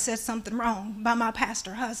 days if I said something wrong by my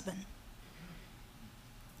pastor husband.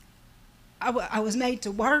 I was made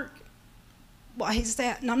to work while he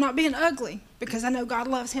sat, and I'm not being ugly because I know God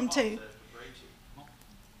loves him too.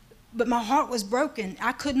 But my heart was broken.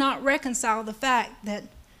 I could not reconcile the fact that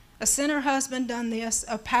a sinner husband done this,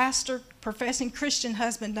 a pastor, professing Christian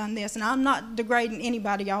husband done this, and I'm not degrading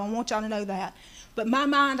anybody, y'all. I want y'all to know that. But my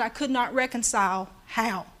mind, I could not reconcile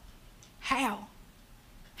how.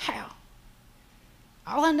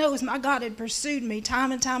 All I know is my God had pursued me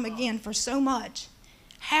time and time again for so much.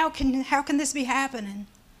 How can this be happening?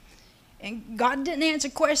 And God didn't answer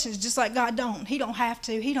questions just like God don't. He don't have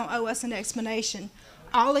to. He don't owe us an explanation.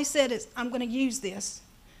 All he said is, I'm going to use this.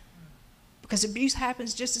 Because abuse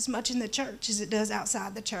happens just as much in the church as it does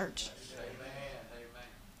outside the church.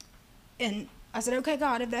 And I said, okay,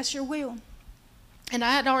 God, if that's your will. And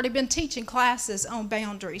I had already been teaching classes on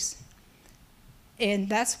boundaries. And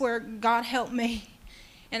that's where God helped me.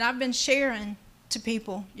 And I've been sharing to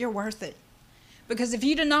people, you're worth it. Because if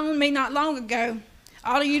you'd have known me not long ago,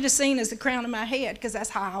 all you'd have seen is the crown of my head, because that's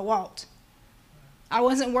how I walked. I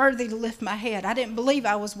wasn't worthy to lift my head. I didn't believe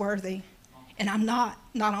I was worthy. And I'm not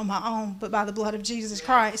on my own, but by the blood of Jesus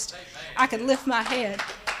Christ, I could lift my head.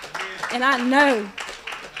 And I know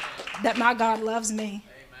that my God loves me.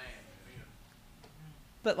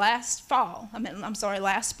 But last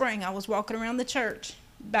spring, I was walking around the church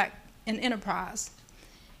back in Enterprise.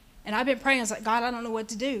 And I've been praying. I was like, God, I don't know what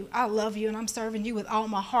to do. I love you, and I'm serving you with all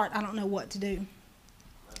my heart. I don't know what to do.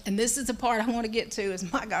 And this is the part I want to get to,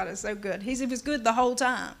 is my God is so good. He was good the whole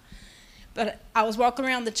time. But I was walking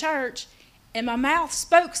around the church, and my mouth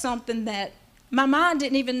spoke something that my mind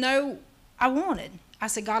didn't even know I wanted. I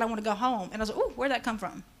said, God, I want to go home. And I was like, ooh, where'd that come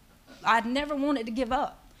from? I'd never wanted to give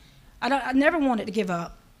up. I never wanted to give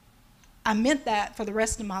up. I meant that for the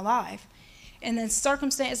rest of my life. And then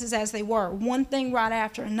circumstances as they were, one thing right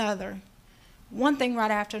after another, God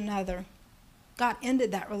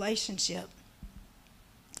ended that relationship.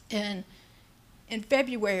 And in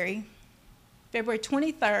February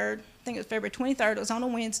 23rd, I think it was February 23rd, it was on a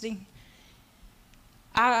Wednesday.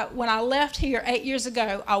 When I left here 8 years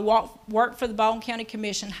ago, I worked for the Baldwin County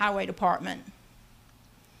Commission Highway Department.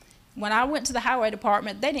 When I went to the Highway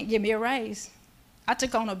Department, they didn't give me a raise. I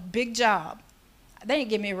took on a big job. They didn't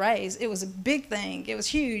give me a raise. It was a big thing. It was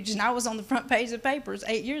huge, and I was on the front page of papers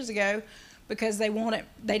 8 years ago because they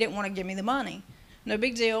didn't want to give me the money. No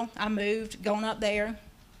big deal. I moved, going up there.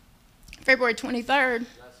 February 23rd,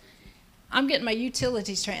 I'm getting my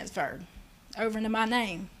utilities transferred over into my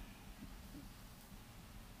name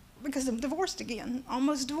because I'm divorced again,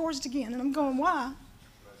 almost divorced again, and I'm going, why?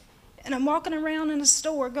 And I'm walking around in a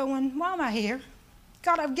store going, why am I here?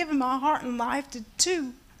 God, I've given my heart and life to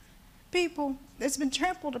 2 people that's been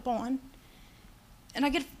trampled upon. And I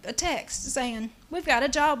get a text saying, we've got a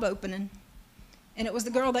job opening. And it was the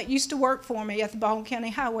girl that used to work for me at the Baldwin County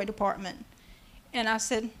Highway Department. And I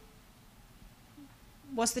said,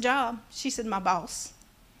 what's the job? She said, my boss.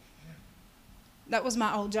 That was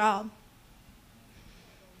my old job.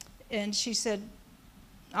 And she said,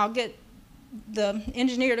 I'll get the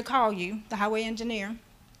engineer to call you, the highway engineer.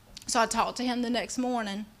 So I talked to him the next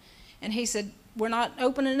morning, and he said, we're not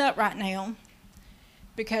opening it up right now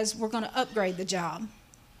because we're going to upgrade the job.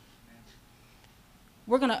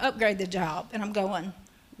 We're going to upgrade the job. And I'm going,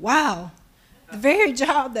 wow, the very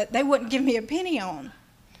job that they wouldn't give me a penny on.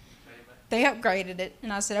 They upgraded it.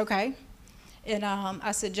 And I said, okay. And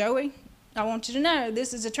I said, Joey, I want you to know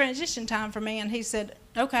this is a transition time for me. And he said,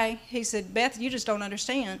 okay. He said, Beth, you just don't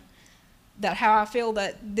understand that how I feel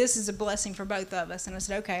that this is a blessing for both of us. And I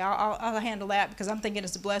said, okay, I'll handle that because I'm thinking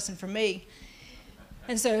it's a blessing for me.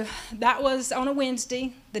 And so that was on a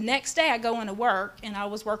Wednesday. The next day I go into work, and I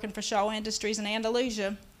was working for Shaw Industries in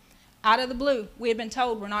Andalusia. Out of the blue, we had been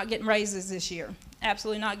told we're not getting raises this year.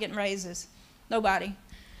 Absolutely not getting raises. Nobody.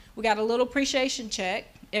 We got a little appreciation check.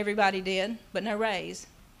 Everybody did, but no raise.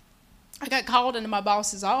 I got called into my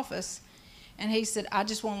boss's office, And he said, I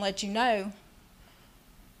just want to let you know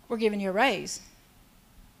we're giving you a raise.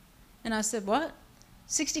 And I said, what?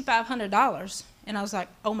 $6,500. And I was like,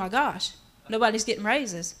 oh my gosh, nobody's getting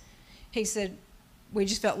raises. He said, we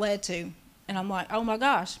just felt led to. And I'm like, oh my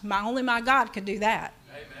gosh, only my God could do that.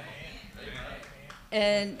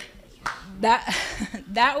 Amen. And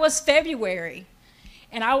that was February.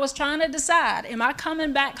 And I was trying to decide, am I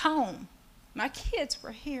coming back home? My kids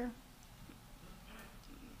were here.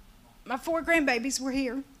 My 4 grandbabies were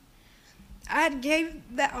here. I had gave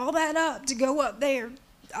all that up to go up there.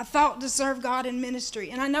 I thought to serve God in ministry,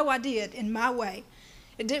 and I know I did in my way.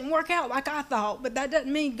 It didn't work out like I thought, but that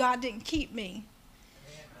doesn't mean God didn't keep me.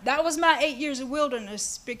 That was my 8 years of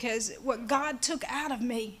wilderness, because what God took out of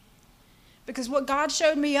me, because what God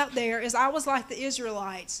showed me up there is I was like the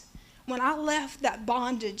Israelites. When I left that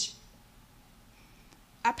bondage,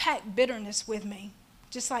 I packed bitterness with me,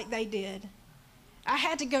 just like they did. I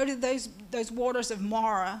had to go to those waters of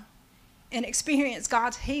Mara and experience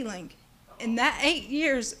God's healing. And that 8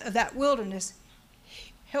 years of that wilderness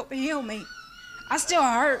helped heal me. I still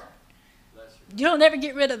hurt. You don't ever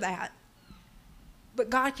get rid of that. But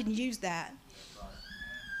God can use that.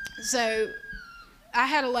 So I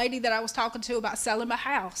had a lady that I was talking to about selling my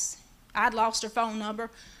house. I'd lost her phone number.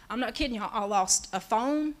 I'm not kidding y'all. I lost a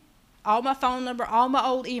phone, all my phone number, all my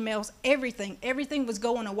old emails, everything. Everything was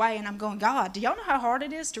going away, and I'm going, God, do y'all know how hard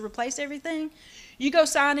it is to replace everything? You go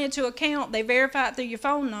sign into an account, they verify it through your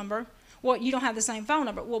phone number. Well, you don't have the same phone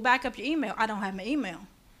number. Well, back up your email. I don't have my email.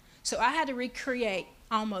 So I had to recreate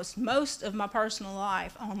almost most of my personal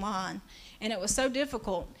life online, and it was so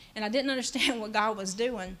difficult, and I didn't understand what God was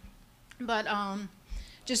doing. But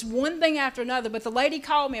just one thing after another. But the lady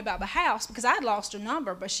called me about the house because I had lost her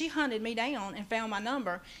number, but she hunted me down and found my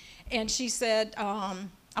number. And she said, I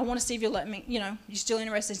want to see if you'll let me, you're still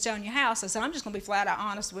interested in selling your house. I said, I'm just going to be flat out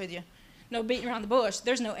honest with you. No beating around the bush.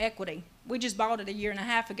 There's no equity. We just bought it 1.5 years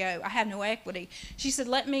ago. I have no equity. She said,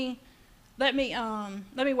 let me work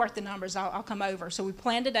the numbers. I'll come over. So we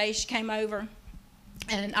planned a day. She came over,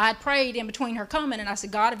 and I prayed in between her coming, and I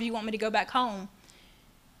said, God, if you want me to go back home,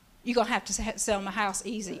 you're going to have to sell my house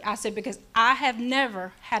easy. I said, because I have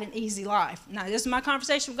never had an easy life. Now, this is my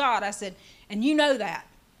conversation with God. I said, and you know that.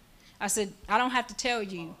 I said, I don't have to tell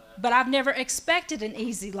you, but I've never expected an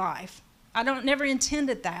easy life. Never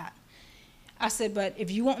intended that. I said, but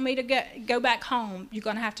if you want me to go back home, you're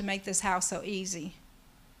going to have to make this house so easy.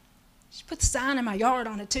 She put the sign in my yard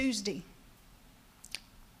on a Tuesday.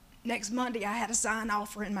 Next Monday, I had a sign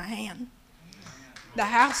offer in my hand. The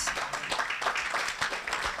house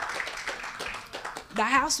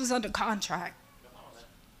was under contract.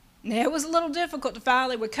 Now, it was a little difficult to file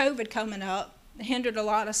it with COVID coming up. It hindered a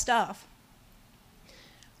lot of stuff.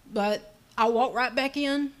 But I walked right back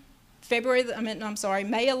in May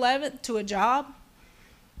 11th to a job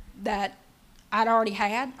that I'd already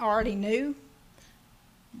had, already knew.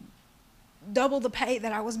 Double the pay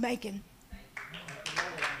that I was making.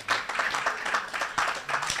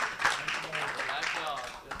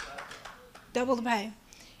 Double the pay.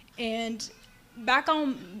 And back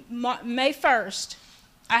on May 1st,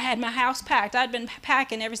 I had my house packed. I'd been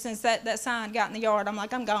packing ever since that sign got in the yard. I'm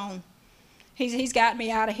like, I'm gone. He's got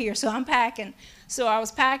me out of here, so I'm packing. So I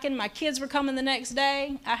was packing. My kids were coming the next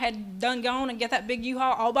day. I had done gone and get that big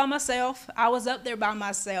U-Haul all by myself. I was up there by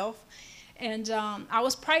myself. And I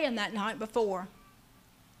was praying that night before.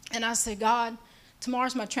 And I said, God,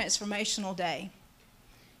 tomorrow's my transformational day.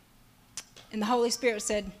 And the Holy Spirit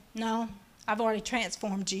said, no, I've already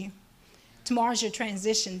transformed you. Tomorrow's your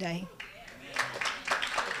transition day.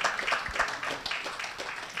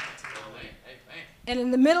 And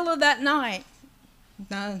in the middle of that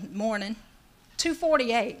morning,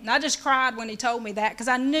 2:48, and I just cried when he told me that, because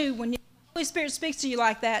I knew when the Holy Spirit speaks to you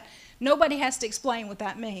like that, nobody has to explain what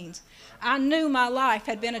that means. I knew my life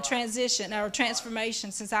had been a transition or a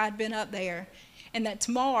transformation since I had been up there, and that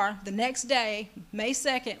tomorrow, the next day, May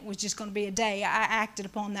 2nd, was just going to be a day I acted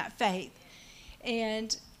upon that faith.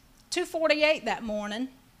 And 2:48 that morning,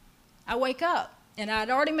 I wake up. And I'd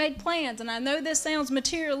already made plans, and I know this sounds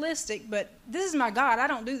materialistic, but this is my God. I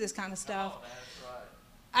don't do this kind of stuff. Oh, that's right.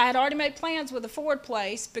 I had already made plans with a Ford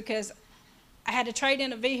place because I had to trade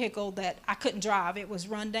in a vehicle that I couldn't drive. It was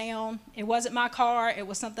run down. It wasn't my car. It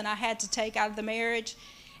was something I had to take out of the marriage,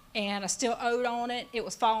 and I still owed on it. It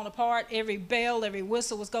was falling apart. Every bell, every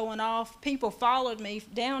whistle was going off. People followed me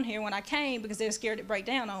down here when I came because they were scared it'd break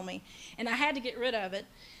down on me, and I had to get rid of it.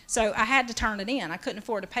 So I had to turn it in. I couldn't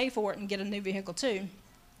afford to pay for it and get a new vehicle too.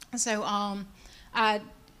 So I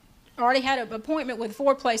already had an appointment with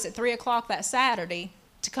Ford place at 3 o'clock that Saturday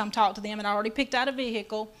to come talk to them, and I already picked out a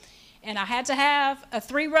vehicle. And I had to have a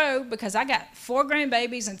 3-row because I got 4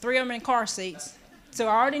 grandbabies and 3 of them in car seats. So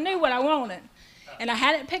I already knew what I wanted. And I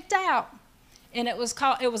had it picked out. And it was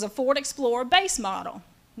a Ford Explorer base model.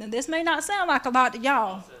 Now, this may not sound like a lot to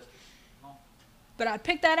y'all, but I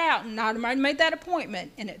picked that out, and I'd already made that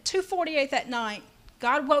appointment. And at 2:48 that night,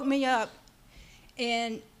 God woke me up,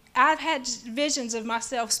 and I've had visions of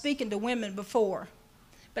myself speaking to women before,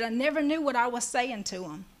 but I never knew what I was saying to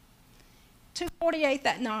them. 2:48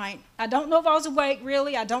 that night, I don't know if I was awake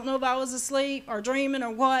really, I don't know if I was asleep or dreaming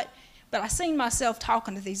or what, but I seen myself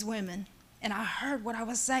talking to these women, and I heard what I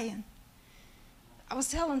was saying. I was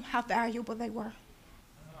telling them how valuable they were,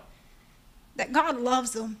 that God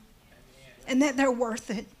loves them, and that they're worth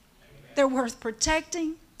it. They're worth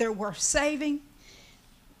protecting, they're worth saving.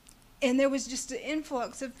 And there was just an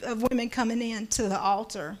influx of women coming in to the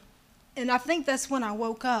altar. And I think that's when I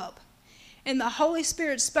woke up. And the Holy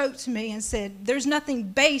Spirit spoke to me and said, there's nothing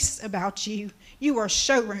base about you. You are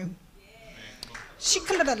showroom.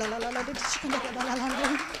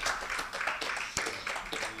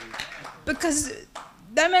 Because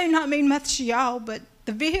that may not mean much to y'all, but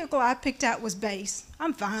the vehicle I picked out was base.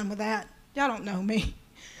 I'm fine with that. Y'all don't know me.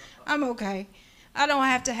 I'm okay. I don't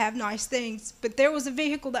have to have nice things. But there was a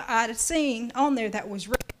vehicle that I had seen on there that was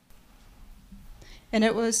red. And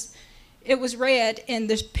it was red, and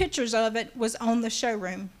the pictures of it was on the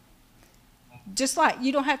showroom. Just like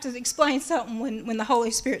you don't have to explain something when the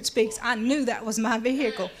Holy Spirit speaks. I knew that was my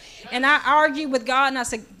vehicle. And I argued with God,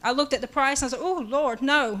 and I looked at the price, and I said, oh, Lord,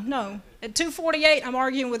 no. At 2:48, I'm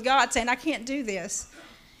arguing with God, saying, I can't do this.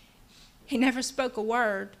 He never spoke a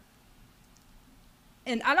word.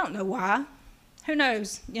 And I don't know why. Who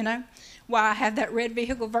knows, why I have that red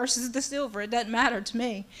vehicle versus the silver. It doesn't matter to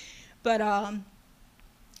me. But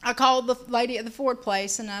I called the lady at the Ford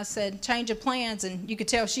place, and I said, change of plans. And you could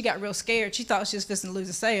tell she got real scared. She thought she was fixing to lose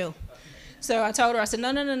a sale. So I told her, I said,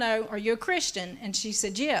 no. Are you a Christian? And she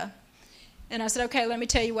said, yeah. And I said, okay, let me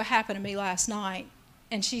tell you what happened to me last night.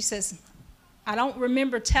 And she says, I don't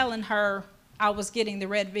remember telling her I was getting the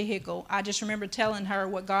red vehicle. I just remember telling her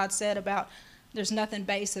what God said about there's nothing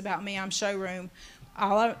base about me. I'm showroom.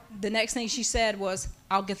 The next thing she said was,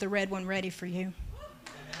 I'll get the red one ready for you.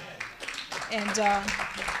 And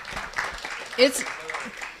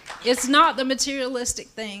it's not the materialistic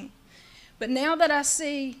thing. But now that I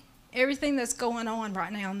see everything that's going on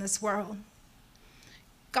right now in this world,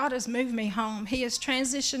 God has moved me home. He has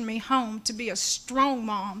transitioned me home to be a strong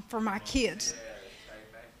mom for my kids.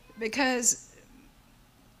 Because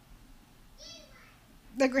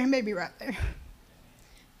the grandbaby right there,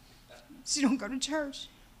 she don't go to church.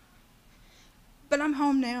 But I'm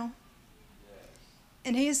home now.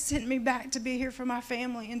 And he has sent me back to be here for my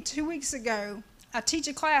family. And 2 weeks ago, I teach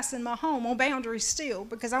a class in my home on boundaries still,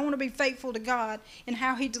 because I want to be faithful to God and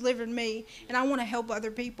how he delivered me, and I want to help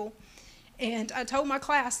other people. And I told my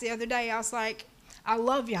class the other day, I was like, I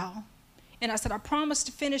love y'all. And I said, I promise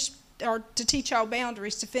to finish, or to teach y'all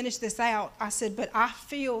boundaries, to finish this out. I said, but I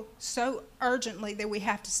feel so urgently that we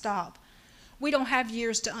have to stop. We don't have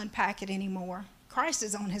years to unpack it anymore. Christ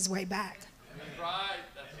is on his way back. That's right.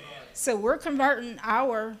 That's right. So we're converting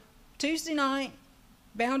our Tuesday night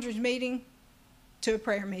boundaries meeting to a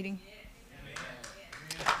prayer meeting.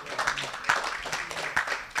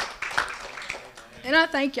 And I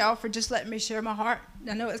thank y'all for just letting me share my heart.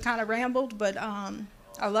 I know it's kind of rambled, but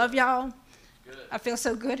I love y'all. I feel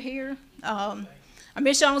so good here. I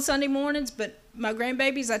miss y'all on Sunday mornings, but my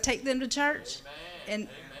grandbabies, I take them to church. And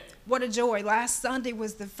what a joy. Last Sunday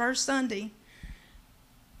was the first Sunday.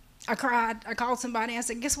 I cried. I called somebody. I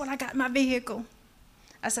said, guess what? I got in my vehicle.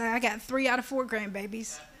 I said, I got 3 out of 4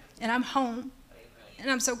 grandbabies, and I'm home.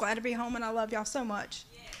 And I'm so glad to be home, and I love y'all so much.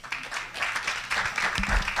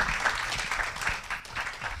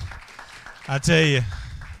 I tell you,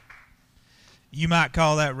 you might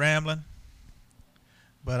call that rambling,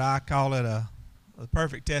 but I call it a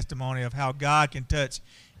perfect testimony of how God can touch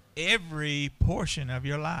every portion of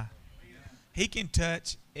your life. He can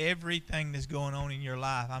touch everything that's going on in your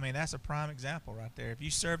life. I mean, that's a prime example right there. If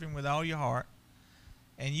you serve him with all your heart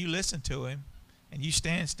and you listen to him and you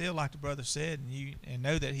stand still like the brother said and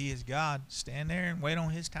know that he is God, stand there and wait on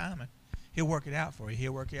his timing. He'll work it out for you.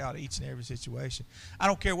 He'll work it out each and every situation. I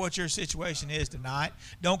don't care what your situation is tonight.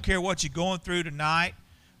 Don't care what you're going through tonight.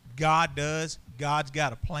 God does. God's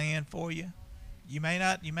got a plan for you. You may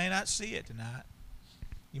not see it tonight.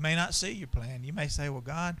 You may not see your plan. You may say, well,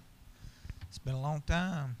 God, it's been a long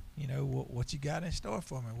time. You know, what you got in store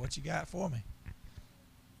for me? What you got for me?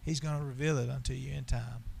 He's going to reveal it unto you in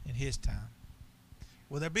time, in his time.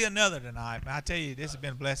 Will there be another tonight? I tell you, this has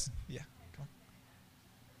been a blessing. Yeah.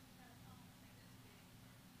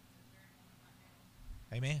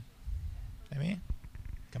 Amen. Amen.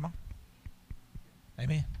 Come on.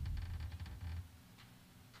 Amen.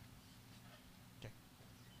 Okay.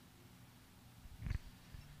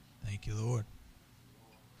 Thank you, Lord.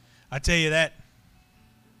 I tell you that.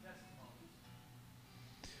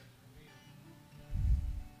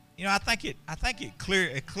 You know, I think it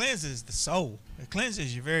cleanses the soul. It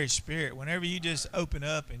cleanses your very spirit. Whenever you just open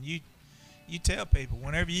up and you tell people,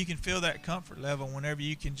 whenever you can feel that comfort level, whenever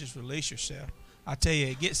you can just release yourself. I tell you,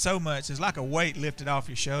 it gets so much. It's like a weight lifted off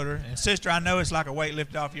your shoulder. And sister, I know it's like a weight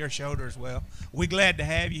lifted off your shoulder as well. We're glad to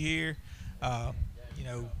have you here. You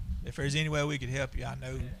know, if there's any way we could help you, I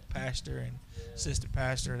know Pastor and Sister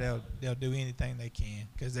Pastor, they'll do anything they can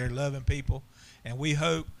because they're loving people. And we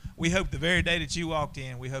hope the very day that you walked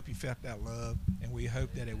in, we hope you felt that love, and we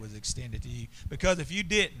hope that it was extended to you. Because if you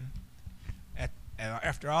didn't,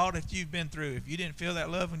 after all that you've been through, if you didn't feel that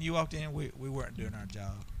love when you walked in, we weren't doing our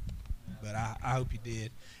job. But I hope you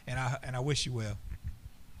did, and I wish you well.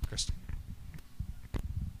 Kristen.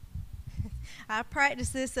 I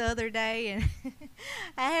practiced this the other day, and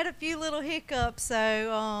I had a few little hiccups,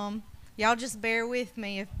 so y'all just bear with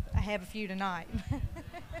me if I have a few tonight.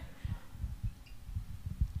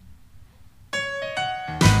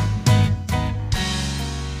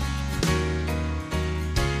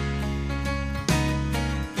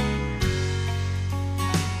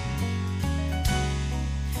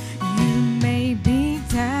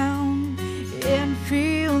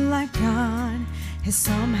 Has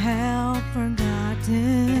somehow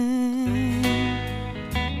forgotten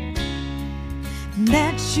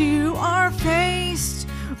that you are faced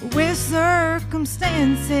with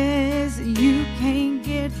circumstances you can't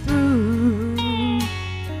get through.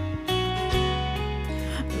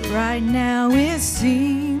 Right now it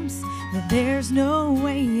seems that there's no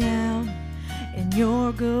way out and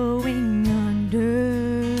you're going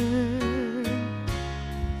under.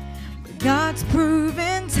 But God's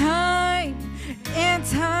proven time and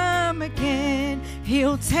time again,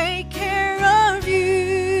 He'll take care of you,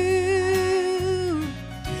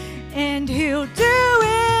 and He'll do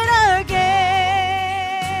it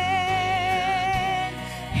again.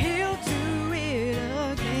 He'll do it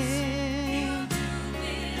again.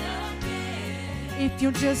 If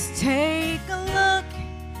you'll just take a look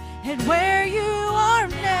at where you are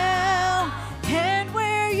now and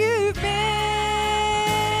where you've been,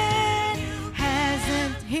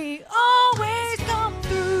 hasn't He always come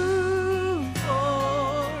through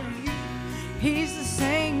for you? He's the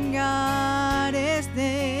same God as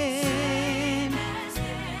then.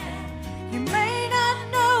 You may not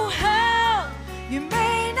know how, you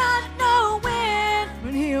may not know when,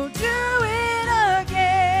 but He'll do it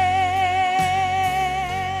again.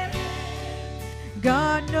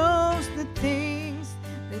 God knows the things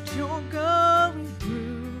that you're going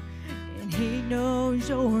through, and He knows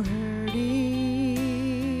you're hurting.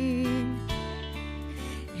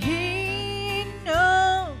 He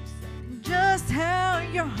knows just how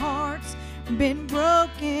your heart's been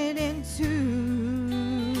broken into.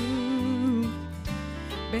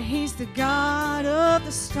 But He's the God of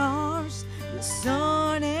the stars, the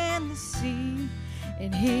sun and the sea,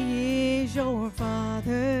 and He is your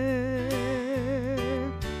Father.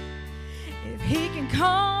 If He can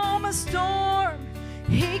calm a storm,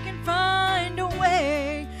 He can find a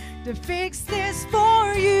way to fix this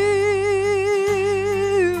for you,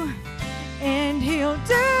 and He'll do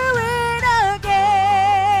it again.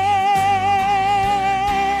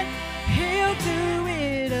 He'll do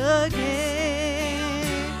it again.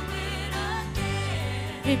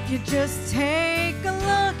 If you just take a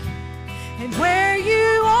look at where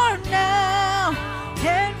you are now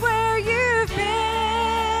and where you've been,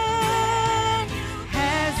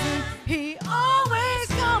 hasn't He always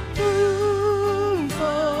come through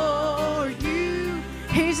for you?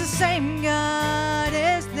 He's the same God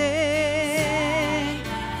as then.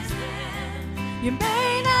 You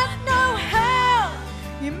may not know how,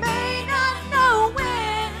 you may not know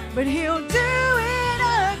when, but He'll do it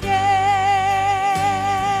again.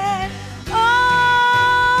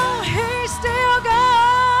 Oh, He's still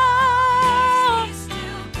God,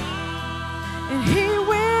 and He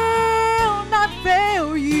will not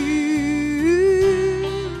fail you.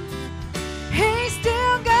 He's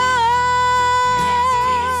still God,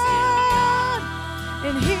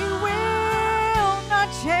 and He will not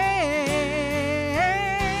change.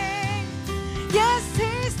 Yes,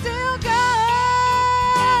 He's still God,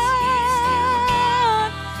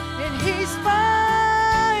 and He's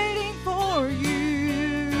fighting for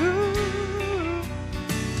you.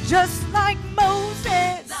 Just like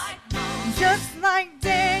Moses, just like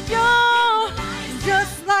Daniel,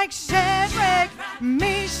 just like Shadrach,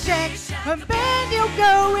 Meshach, And then you'll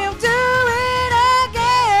go, we'll do it again.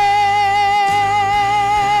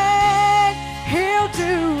 He'll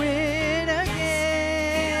do it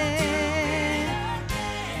again.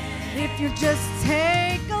 If you just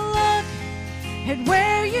take a look at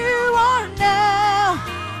where you are now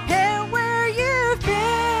and where you've been,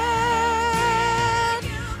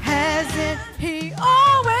 hasn't He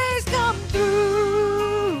always come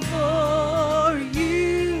through for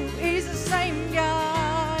you? He's the same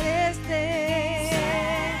God as then.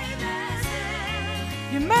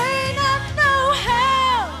 You may not know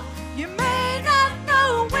how, you may not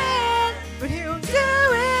know when, but He'll do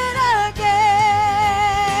it again.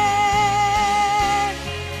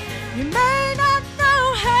 You may not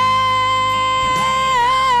know how,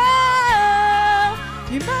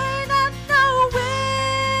 you may not know when,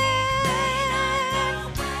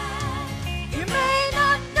 you may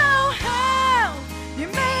not know how, you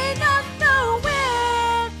may not know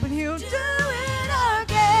when, but He'll do it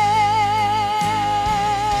again.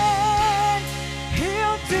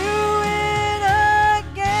 He'll do it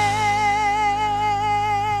again.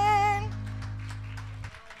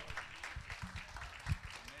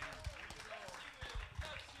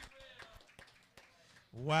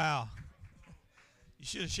 Wow. You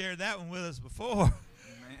should have shared that one with us before.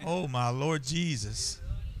 Oh, my Lord Jesus.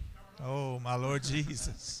 Oh, my Lord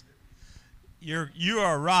Jesus. You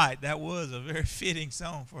are right. That was a very fitting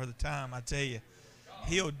song for the time, I tell you.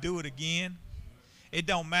 He'll do it again. It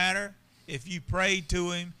don't matter if you prayed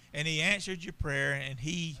to Him and He answered your prayer and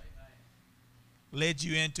He led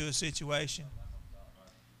you into a situation.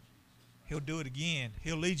 He'll do it again.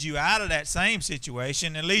 He'll lead you out of that same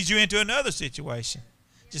situation and lead you into another situation.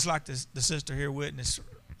 Just like the sister here witnessed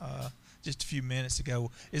just a few minutes ago.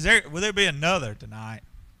 Will there be another tonight?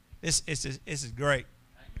 This is great.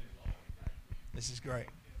 This is great.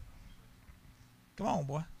 Come on,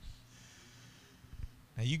 boy.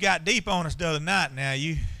 Now you got deep on us the other night. Now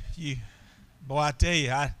you, boy, I tell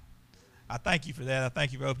you, I thank you for that. I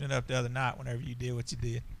thank you for opening up the other night whenever you did what you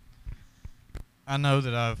did. I know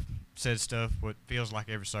that I've said stuff what feels like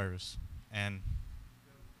every service, and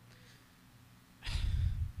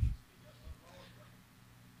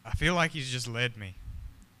I feel like He's just led me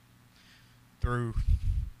through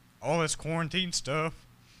all this quarantine stuff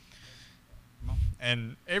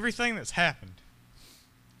and everything that's happened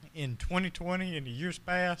in 2020 and the years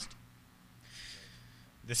past.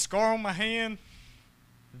 The scar on my hand,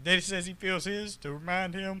 Daddy says he feels his to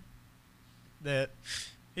remind him that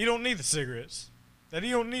he don't need the cigarettes, that he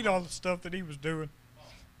don't need all the stuff that he was doing.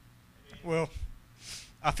 Well,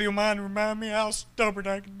 I feel mine to remind me how stubborn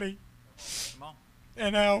I can be. Come on.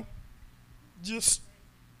 And how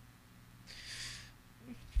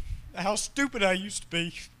stupid I used to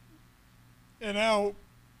be. And how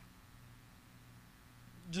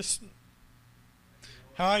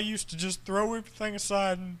I used to just throw everything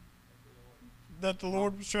aside and that the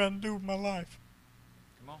Lord was trying to do with my life.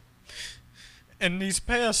 Come on. And these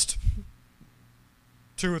past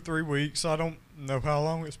 2 or 3 weeks, I don't know how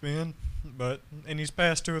long it's been, but in these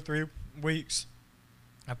past 2 or 3 weeks,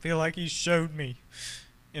 I feel like He's showed me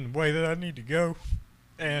in the way that I need to go,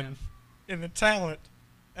 and in the talent,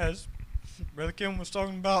 as Brother Kim was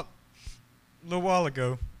talking about a little while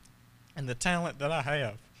ago, and the talent that I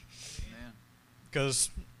have. Because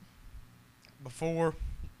before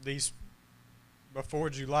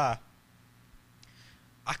July,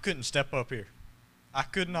 I couldn't step up here. I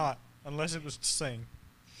could not, unless it was to sing.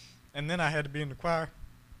 And then I had to be in the choir.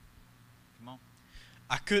 Come on.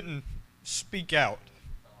 I couldn't speak out.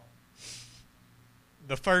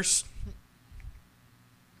 The first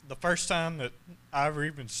time that I ever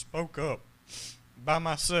even spoke up by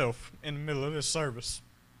myself in the middle of this service,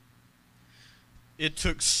 it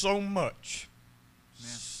took so much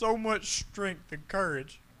strength and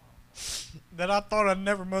courage that I thought I'd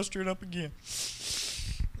never muster it up again.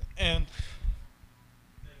 And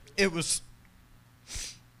it was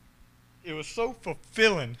so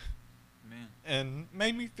fulfilling. Man. And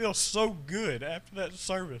made me feel so good after that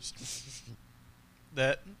service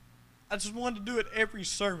that I just wanted to do it every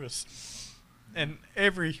service. And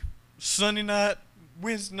every Sunday night,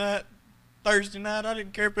 Wednesday night, Thursday night, I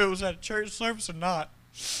didn't care if it was at a church service or not.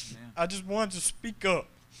 Man. I just wanted to speak up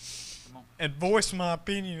and voice my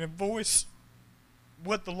opinion and voice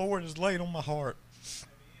what the Lord has laid on my heart.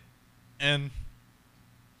 And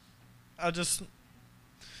I'm just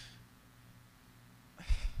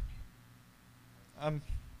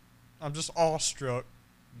awestruck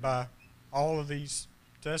by all of these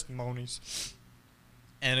testimonies.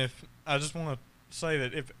 And if I just want to say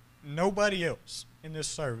that if nobody else in this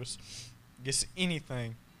service gets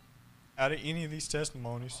anything out of any of these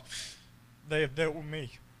testimonies, they have dealt with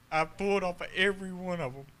me. I've pulled off of every one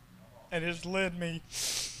of them, and it's led me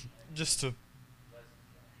just to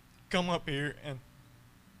come up here and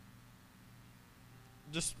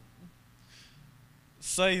just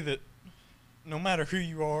say that no matter who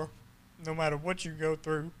you are, no matter what you go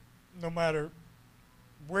through, no matter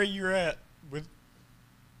where you're at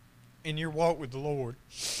in your walk with the Lord,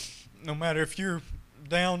 no matter if you're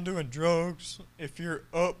down doing drugs, if you're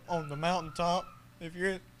up on the mountaintop,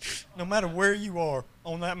 no matter where you are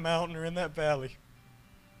on that mountain or in that valley,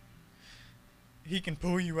 He can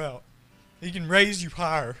pull you out. He can raise you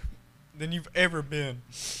higher than you've ever been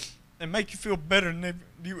and make you feel better than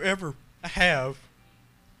you ever have.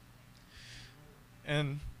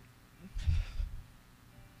 And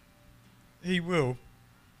He will.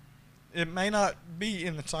 It may not be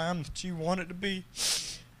in the time that you want it to be.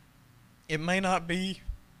 It may not be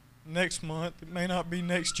next month. It may not be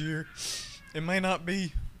next year. It may not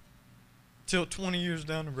be till 20 years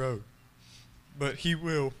down the road. But He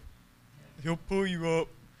will. He'll pull you up,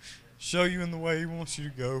 show you in the way He wants you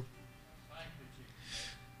to go,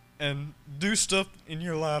 and do stuff in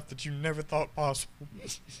your life that you never thought possible.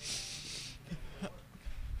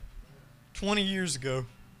 20 years ago,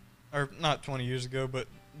 or not 20 years ago, but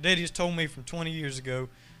Daddy has told me from 20 years ago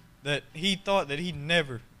that he thought that he'd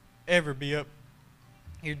never, ever be up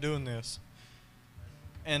here doing this.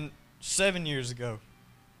 And 7 years ago,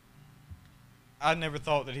 I never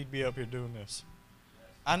thought that he'd be up here doing this.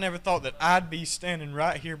 I never thought that I'd be standing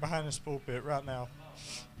right here behind this pulpit right now.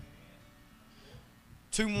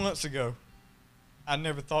 2 months ago, I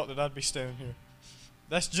never thought that I'd be standing here.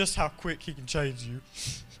 That's just how quick He can change you.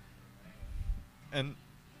 And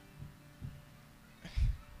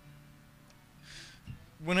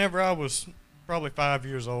whenever I was probably 5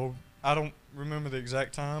 years old, I don't remember the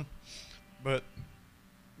exact time, but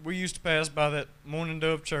we used to pass by that Morning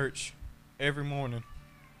Dove Church every morning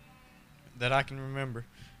that I can remember.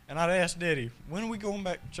 And I'd ask Daddy, when are we going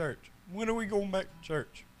back to church? When are we going back to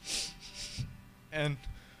church? And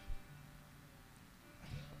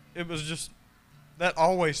it was just, that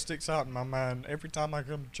always sticks out in my mind every time I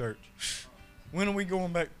come to church. When are we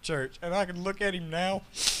going back to church? And I can look at him now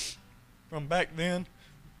from back then.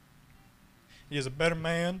 He is a better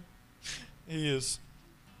man. He is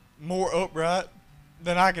more upright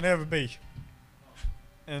than I can ever be.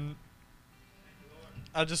 And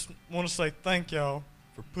I just want to say thank y'all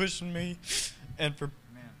for pushing me, and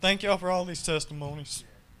thank y'all for all these testimonies.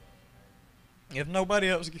 If nobody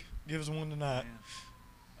else gives one tonight,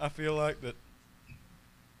 I feel like that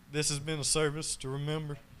this has been a service to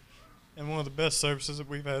remember, and one of the best services that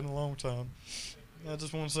we've had in a long time. I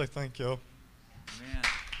just want to say thank y'all. Amen.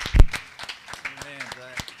 Amen,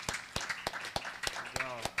 Zach. Good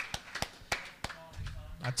job.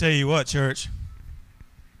 I tell you what, church,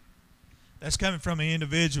 that's coming from an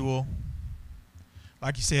individual.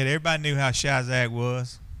 Like you said, everybody knew how shy Zach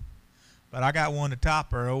was, but I got one to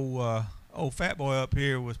top her. Old fat boy up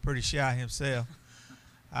here was pretty shy himself.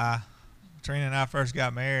 Trina and I first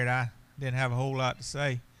got married, I didn't have a whole lot to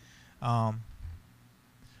say. But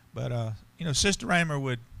Sister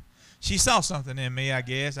Raymer she saw something in me, I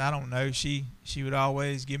guess. I don't know. She would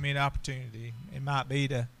always give me an opportunity. It might be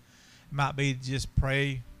to just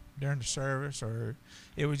pray during the service, or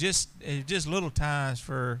it was just little times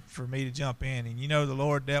for me to jump in. And the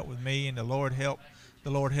Lord dealt with me, and the Lord helped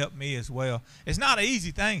me as well. It's not an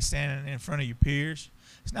easy thing standing in front of your peers.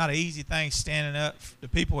 It's not an easy thing standing up to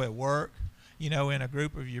people at work, in a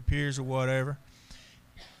group of your peers or whatever.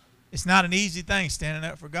 It's not an easy thing standing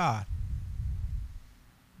up for God.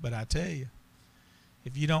 But I tell you,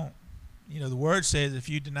 if you don't, the Word says, if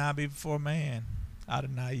you deny me before man, I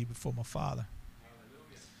deny you before my Father.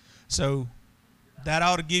 So that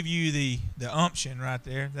ought to give you the umption right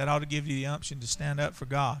there. That ought to give you the umption to stand up for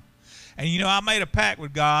God. And I made a pact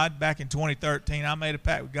with God back in 2013. I made a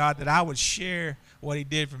pact with God that I would share what He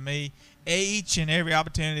did for me each and every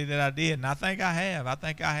opportunity that I did. And I think I have. I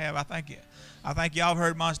think y'all have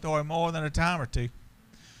heard my story more than a time or two.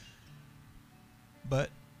 But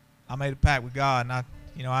I made a pact with God, and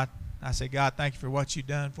I said, God, thank you for what you've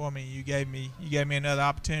done for me. You gave me another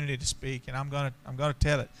opportunity to speak, and I'm gonna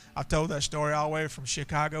tell it. I've told that story all the way from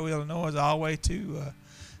Chicago, Illinois, all the way to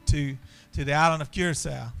the island of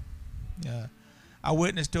Curacao. I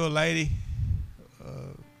witnessed to a lady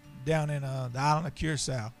down in the island of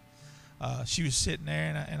Curacao. She was sitting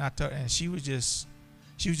there, and she was just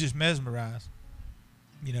mesmerized,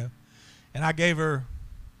 And I gave her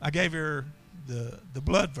the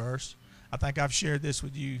blood verse. I think I've shared this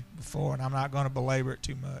with you before, and I'm not going to belabor it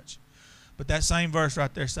too much. But that same verse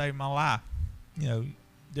right there saved my life.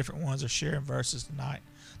 Different ones are sharing verses tonight.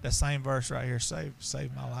 that same verse right here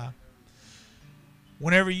saved my life.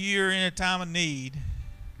 Whenever you're in a time of need,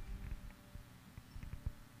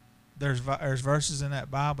 there's verses in that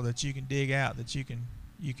Bible that you can dig out, that you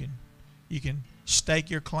can stake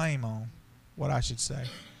your claim on, what I should say.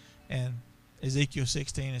 And Ezekiel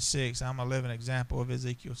 16:6, I'm a living example of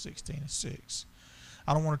Ezekiel 16:6.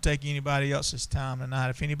 I don't want to take anybody else's time tonight.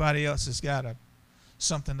 If anybody else has got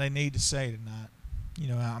something they need to say tonight,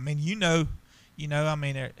 I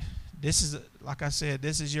mean, this is, like I said,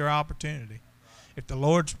 this is your opportunity. If the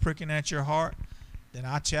Lord's pricking at your heart, then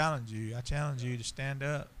I challenge you. I challenge you to stand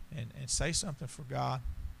up and say something for God.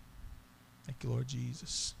 Thank you, Lord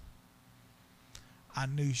Jesus. I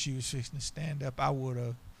knew she was fixing to stand up. I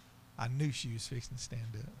knew she was fixing to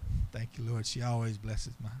stand up. Thank you, Lord. She always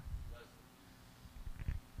blesses my.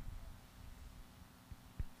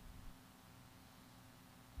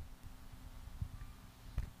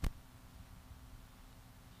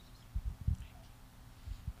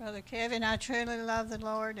 Brother Kevin, I truly love the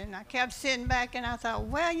Lord, and I kept sitting back and I thought,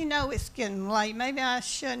 well, it's getting late. Maybe I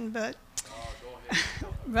shouldn't, but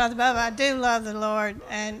Brother Bubba, I do love the Lord.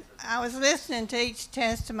 And I was listening to each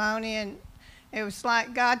testimony, and it was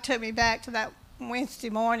like God took me back to that Wednesday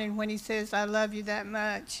morning when he says, I love you that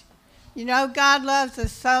much. God loves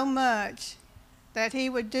us so much that he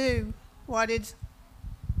would do what it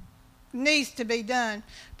needs to be done.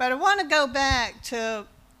 But I want to go back to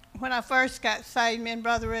when I first got saved. Me and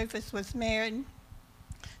Brother Rufus was married,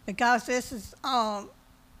 because this is going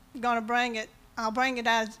to bring it. I'll bring it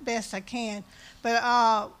out as best I can.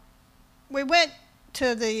 But we went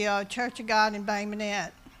to the Church of God in Bay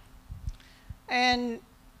Minette, and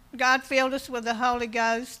God filled us with the Holy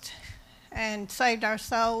Ghost and saved our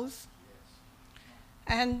souls.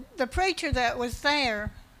 And the preacher that was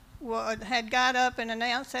there had got up and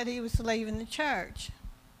announced that he was leaving the church.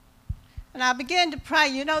 And I began to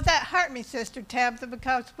pray. That hurt me, Sister Tabitha,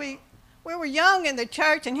 because we were young in the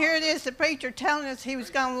church, and here it is, the preacher telling us he was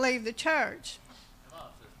going to leave the church.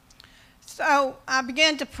 So I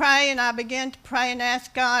began to pray and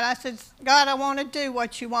ask God. I said, God, I want to do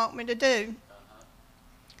what you want me to do.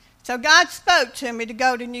 So God spoke to me to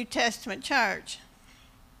go to New Testament church.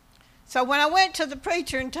 So when I went to the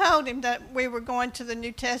preacher and told him that we were going to the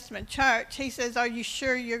New Testament church, he says, are you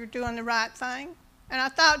sure you're doing the right thing? And I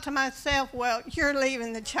thought to myself, well, you're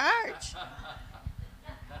leaving the church.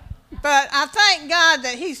 But I thank God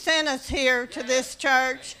that he sent us here to this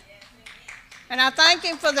church. And I thank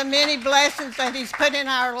him for the many blessings that he's put in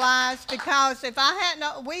our lives, because if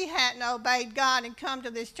we hadn't obeyed God and come to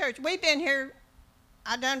this church, we've been here,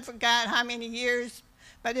 I done forgot how many years,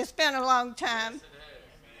 but it's been a long time.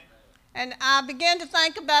 And I began to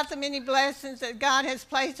think about the many blessings that God has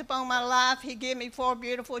placed upon my life. He gave me 4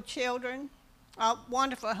 beautiful children, a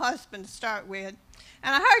wonderful husband to start with.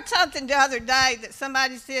 And I heard something the other day that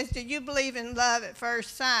somebody says, do you believe in love at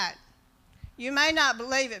first sight? You may not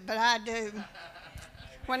believe it, but I do.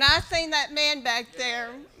 When I seen that man back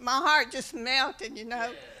there, my heart just melted, And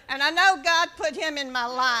I know God put him in my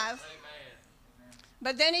life.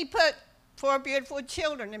 But then he put 4 beautiful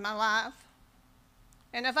children in my life.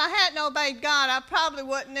 And if I hadn't obeyed God, I probably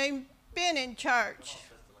wouldn't even been in church.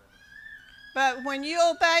 But when you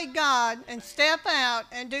obey God and step out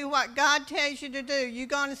and do what God tells you to do, you're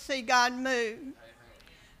going to see God move.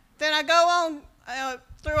 Then I go on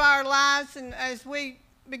through our lives, and as we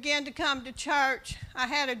began to come to church, I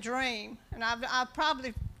had a dream. And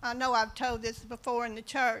I know I've told this before in the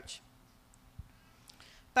church.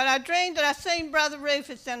 But I dreamed that I seen Brother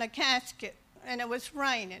Rufus in a casket, and it was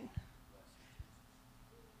raining.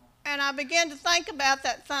 And I began to think about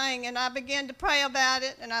that thing, and I began to pray about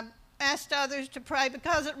it, and I asked others to pray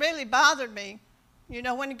because it really bothered me.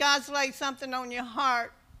 When God's laid something on your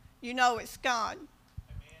heart, it's God.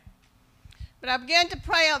 Amen. But I began to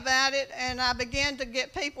pray about it, and I began to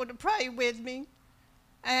get people to pray with me.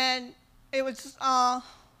 And it was on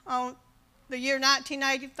the year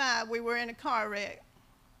 1985, we were in a car wreck.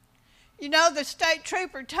 The state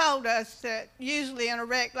trooper told us that usually in a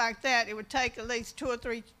wreck like that, it would take at least 2 or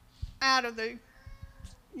 3 out of the,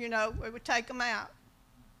 it would take them out.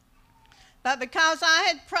 But because I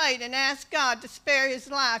had prayed and asked God to spare his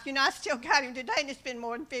life, I still got him today, and it's been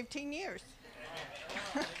more than 15 years.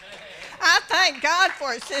 I thank God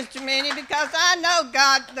for it, Sister Minnie, because I know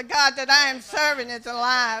the God that I am serving is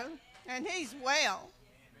alive, and he's well.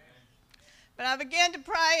 But I began to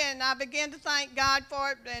pray, and I began to thank God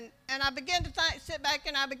for it, and I began to sit back,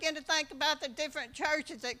 and I began to think about the different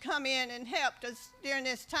churches that come in and helped us during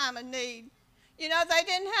this time of need. They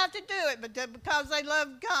didn't have to do it, but because they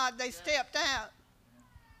loved God, they stepped out.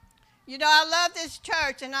 You know, I love this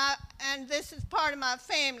church, and this is part of my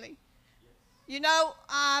family. You know,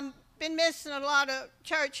 I've been missing a lot of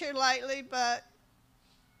church here lately, but,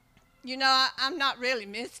 you know, I'm not really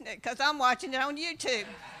missing it because I'm watching it on YouTube.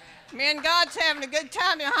 Me and God's having a good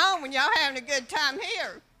time at home when y'all having a good time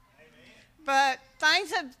here. But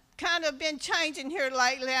things have kind of been changing here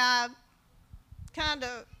lately. I kind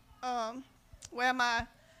of, my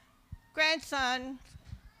grandson,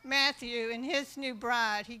 Matthew, and his new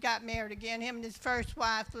bride, he got married again. Him and his first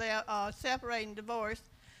wife separated and divorced.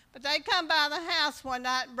 But they come by the house one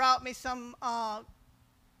night and brought me some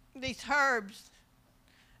these herbs.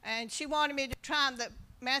 And she wanted me to try them.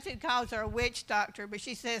 Matthew calls her a witch doctor, but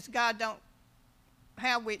she says God don't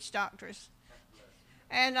have witch doctors.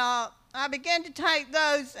 And I began to take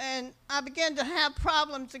those, and I began to have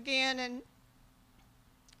problems again. And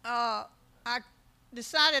I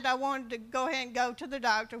decided I wanted to go ahead and go to the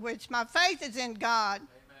doctor, which my faith is in God.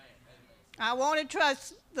 I want to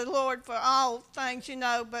trust the Lord for all things, you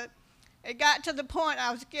know, but it got to the point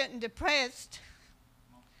I was getting depressed.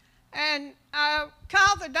 And I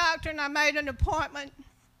called the doctor and I made an appointment.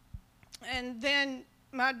 And then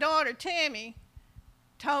my daughter, Tammy,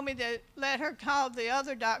 told me to let her call the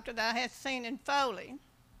other doctor that I had seen in Foley.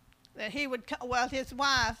 That he would, his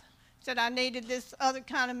wife said I needed this other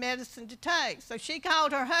kind of medicine to take. So she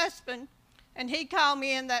called her husband, and he called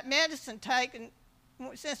me in that medicine take. And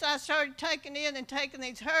since I started taking it and taking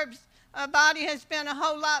these herbs, my body has been a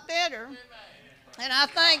whole lot better. And I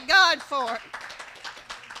thank God for it.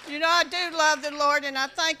 You know, I do love the Lord, and I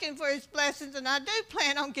thank Him for His blessings, and I do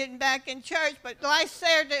plan on getting back in church. But last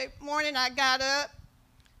Saturday morning, I got up,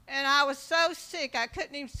 and I was so sick, I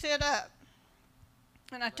couldn't even sit up.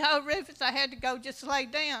 And I told Rufus I had to go just lay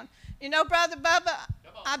down. You know, Brother Bubba,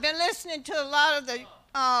 I've been listening to a lot of the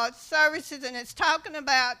services, and it's talking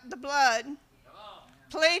about the blood,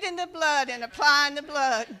 pleading the blood and applying the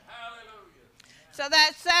blood. So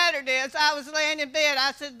that Saturday, as I was laying in bed,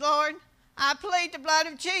 I said, Lord, I plead the blood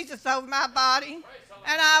of Jesus over my body,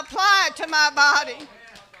 and I apply it to my body.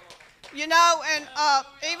 You know, and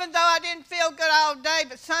even though I didn't feel good all day,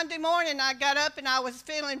 but Sunday morning I got up and I was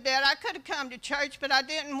feeling better. I could have come to church, but I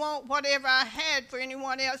didn't want whatever I had for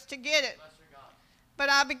anyone else to get it. But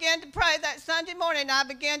I began to pray that Sunday morning. I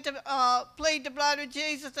began to plead the blood of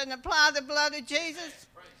Jesus and apply the blood of Jesus.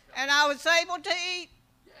 And I was able to eat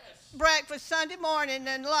breakfast Sunday morning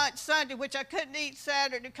and lunch Sunday, which I couldn't eat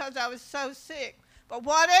Saturday because I was so sick. But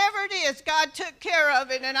whatever it is, God took care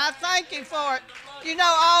of it, and I thank Him for it. You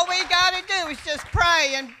know, all we got to do is just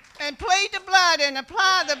pray and plead the blood and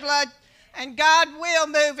apply the blood, and God will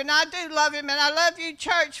move. And I do love Him, and I love you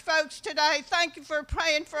church folks today. Thank you for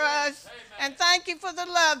praying for us, and thank you for the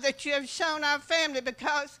love that you have shown our family,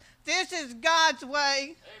 because this is God's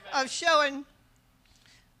way of showing,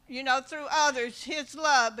 you know, through others, His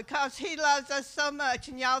love, because He loves us so much,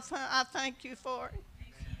 and y'all, I thank you for it.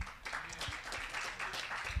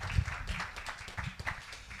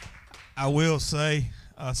 I will say,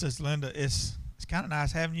 Sister Linda, it's kind of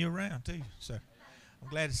nice having you around too. So I'm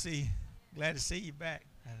glad to see you back.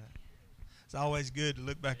 It's always good to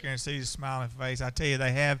look back here and see the smiling face. I tell you,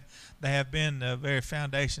 they have been the very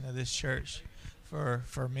foundation of this church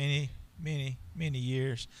for many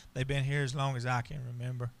years. They've been here as long as I can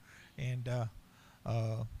remember, and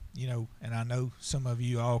you know, and I know some of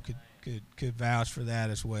you all could vouch for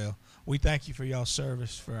that as well. We thank you for y'all's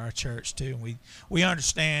service for our church too. And we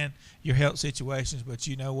understand your health situations, but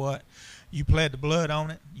you know what? You pled the blood on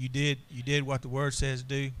it. You did what the Word says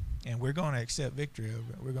do, and we're going to accept victory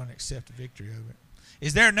over it. We're going to accept the victory over it.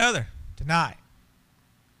 Is there another tonight?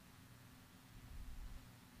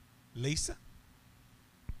 Lisa?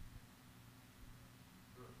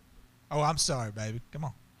 Oh, I'm sorry, baby. Come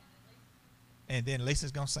on. And then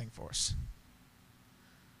Lisa's going to sing for us.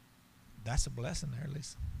 That's a blessing there,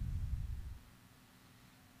 Lisa.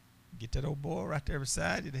 Get that old boy right there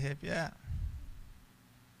beside you to help you out.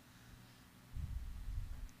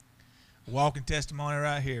 Walking testimony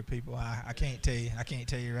right here, people. I can't tell you. I can't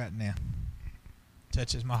tell you right now.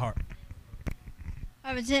 Touches my heart.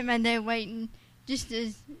 I was at my day waiting just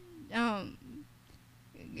as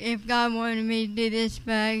if God wanted me to do this,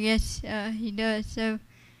 but I guess He does. So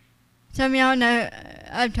some of y'all know,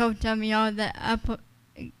 I've told some of y'all that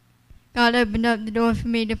God opened up the door for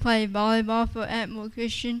me to play volleyball for Atmore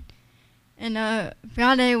Christian. And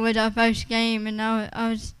Friday was our first game, and I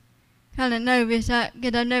was kind of nervous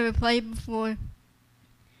because I've never played before.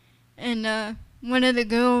 And one of the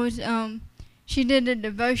girls, she did a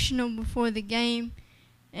devotional before the game,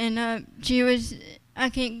 and she was, I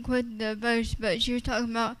can't quote the verse, but she was talking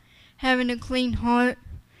about having a clean heart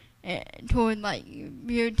toward like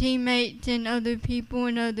your teammates and other people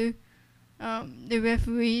and other the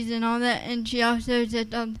referees and all that. And she also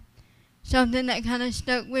said something that kind of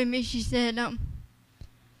stuck with me. She said, I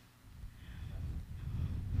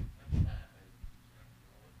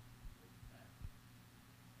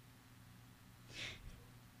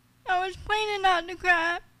was planning not to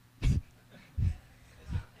cry.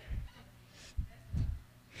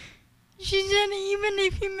 She said, even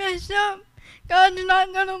if you mess up, God's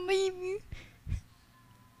not going to leave you.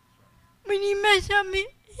 When you mess up, he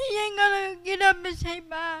ain't going to get up and say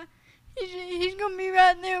bye. He's going to be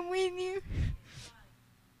right there with you.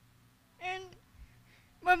 And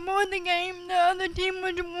before the game, the other team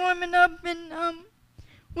was warming up, and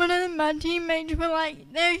one of my teammates were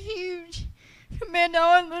like, they're huge compared to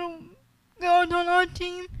all the little girls on our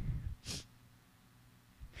team.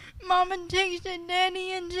 Mama texted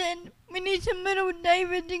Daddy and said, we need some little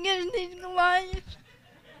Davids against these Goliaths.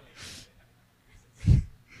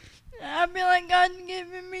 I feel like God's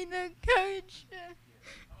giving me the courage to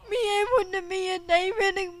be able to be a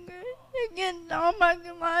David against all my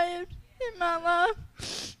Goliaths in my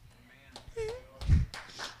life.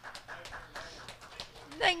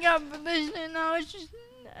 Thank God for listening.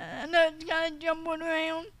 I know it's kind of jumbled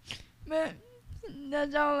around, but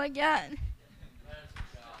that's all I got.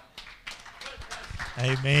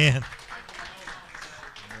 Amen.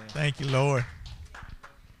 Thank you, Lord.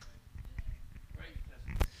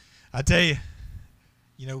 I tell you,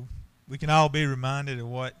 we can all be reminded of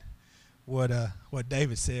what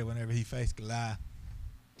David said whenever he faced Goliath.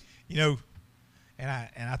 And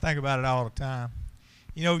I think about it all the time.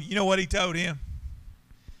 You know what he told him?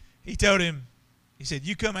 He told him, he said,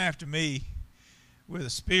 you come after me with a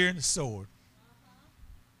spear and a sword,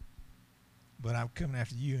 but I'm coming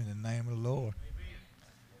after you in the name of the Lord.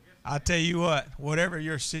 I tell you what, whatever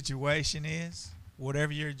your situation is,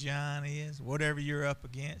 whatever your giant is, whatever you're up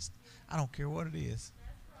against, I don't care what it is.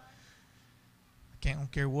 I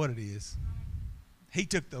don't care what it is. He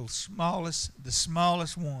took the smallest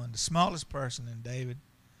one, the smallest person in David,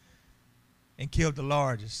 and killed the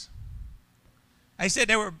largest. They said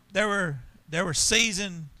there were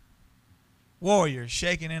seasoned warriors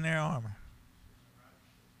shaking in their armor,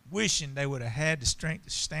 wishing they would have had the strength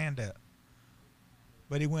to stand up.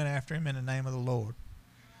 But he went after him in the name of the Lord.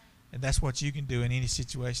 And that's what you can do in any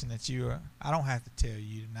situation that you are. I don't have to tell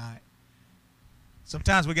you tonight.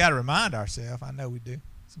 Sometimes we got to remind ourselves. I know we do.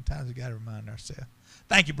 Sometimes we got to remind ourselves.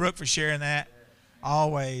 Thank you, Brooke, for sharing that.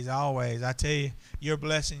 Always, always. I tell you, you're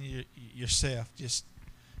blessing yourself just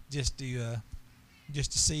to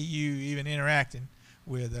see you even interacting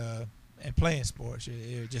with and playing sports.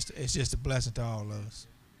 It's just a blessing to all of us.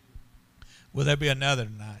 Will there be another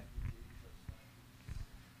tonight?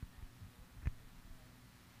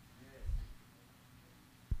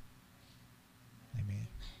 Amen.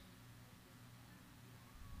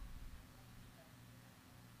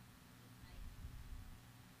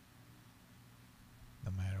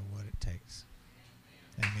 No matter what it takes.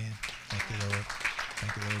 Amen. Thank you, Lord.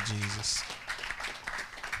 Thank you, Lord Jesus.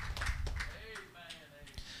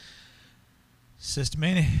 Sister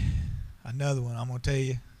Minnie, another one. I'm going to tell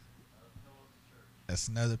you. That's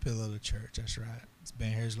another pillar of the church. That's right. It's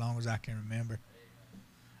been here as long as I can remember.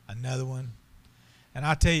 Another one. And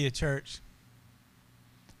I tell you, church,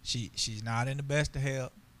 she's not in the best of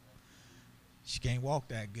health. She can't walk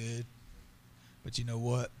that good. But you know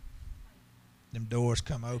what? Them doors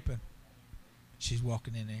come open. She's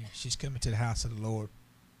walking in there. She's coming to the house of the Lord.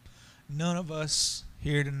 None of us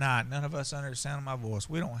here tonight, none of us under the sound of my voice,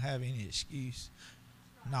 we don't have any excuse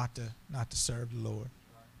not to serve the Lord.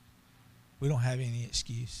 We don't have any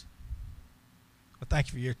excuse. Well, thank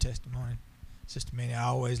you for your testimony, Sister Minnie. I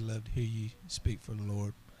always love to hear you speak for the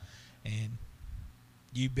Lord. And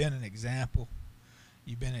you've been an example.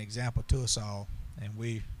 You've been an example to us all. And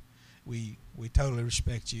we totally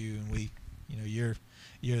respect you, and you're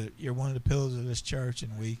one of the pillars of this church,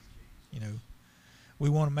 and we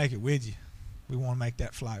want to make it with you. We want to make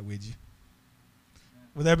that flight with you.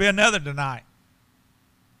 Will there be another tonight?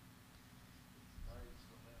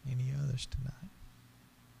 Any others tonight?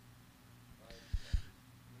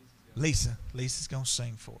 Lisa's going to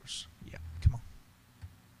sing for us. Yeah, come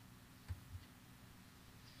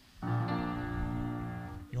on.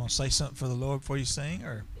 You want to say something for the Lord before you sing,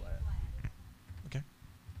 or? Okay.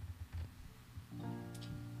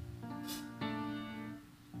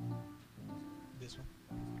 This one.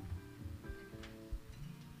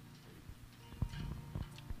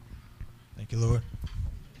 Thank you, Lord.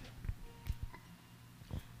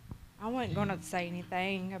 I wasn't going to say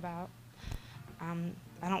anything about, I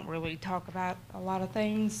don't really talk about a lot of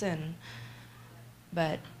things, and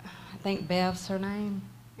but I think Bev's her name,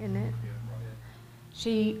 isn't it?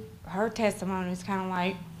 Her testimony is kind of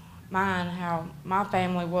like mine, how my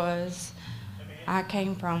family was. I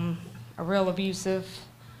came from a real abusive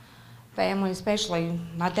family, especially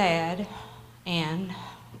my dad, and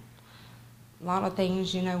a lot of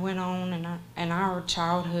things, went on in our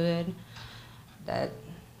childhood that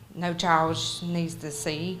no child needs to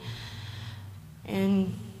see.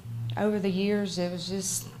 And over the years, it was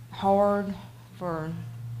just hard for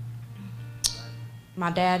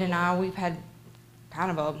my dad and I. We've had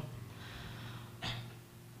kind of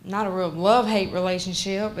not a real love-hate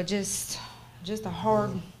relationship, but just a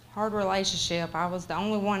hard relationship. I was the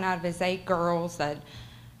only one out of his 8 girls that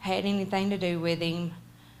had anything to do with him.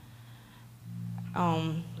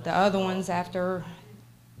 The other ones, after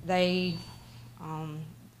he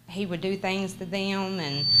would do things to them,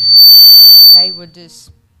 and they would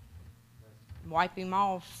just wipe him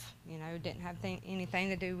off, didn't have anything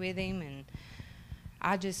to do with him,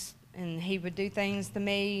 and he would do things to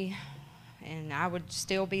me, and I would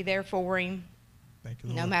still be there for him,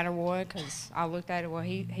 no matter what, because I looked at it, well,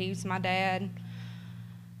 he's my dad.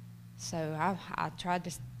 So I tried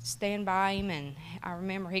to stand by him, and I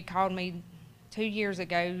remember he called me 2 years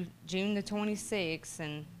ago, June the 26th,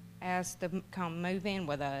 and asked to come move in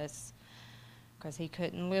with us because he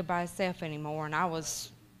couldn't live by himself anymore. And I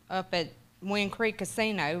was up at Wind Creek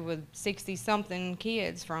Casino with 60-something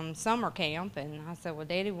kids from summer camp, and I said, well,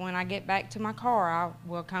 Daddy, when I get back to my car, I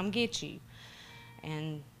will come get you.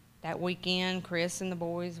 And that weekend, Chris and the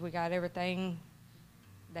boys, we got everything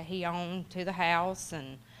that he owned to the house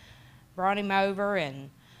and brought him over, and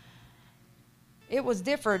it was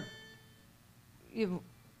different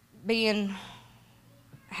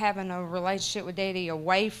having a relationship with Daddy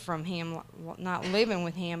away from him, not living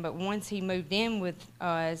with him, but once he moved in with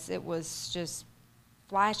us, it was just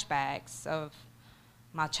flashbacks of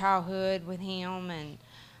my childhood with him, and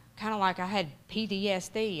kind of like I had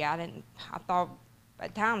PTSD. I thought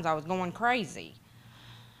at times I was going crazy.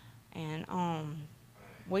 And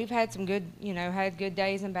we've had some good, had good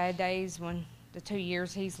days and bad days when the 2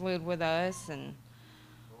 years he's lived with us, and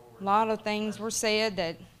a lot of things were said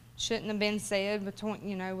that shouldn't have been said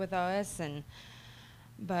between, with us,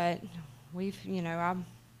 but we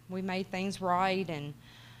made things right,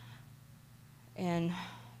 and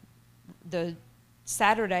the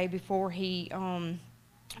Saturday before he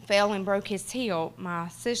fell and broke his hip, my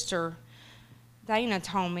sister Dana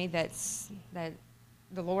told me that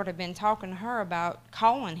the Lord had been talking to her about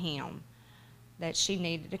calling him, that she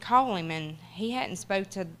needed to call him, and he hadn't spoke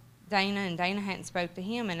to Dana, and Dana hadn't spoke to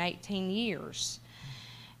him in 18 years.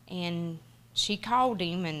 And she called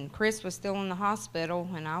him, and Chris was still in the hospital,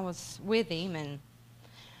 and I was with him, and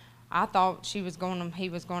I thought he was going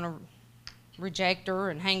to reject her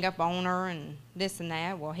and hang up on her and this and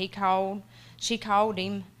that. Well, she called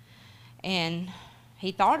him, and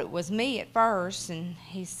he thought it was me at first, and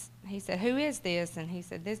he said, who is this? And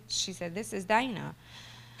she said, this is Dana.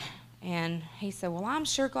 And he said, well, I'm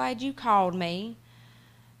sure glad you called me.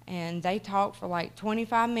 And they talked for like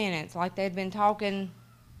 25 minutes, like they'd been talking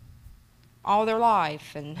all their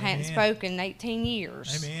life and hadn't spoken in 18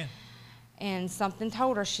 years. Amen. And something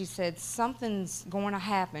told her, she said, something's going to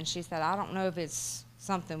happen. She said, I don't know if it's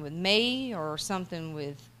something with me or something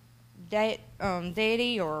with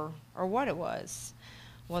Daddy or what it was.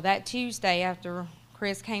 Well, that Tuesday after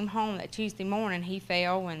Chris came home, that Tuesday morning, he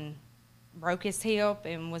fell and broke his hip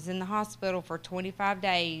and was in the hospital for 25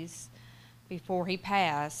 days before he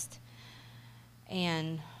passed.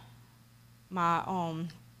 And my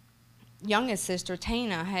youngest sister,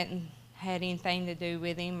 Tina, hadn't had anything to do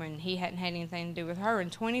with him, and he hadn't had anything to do with her in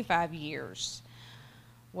 25 years.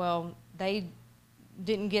 Well, they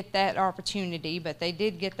didn't get that opportunity, but they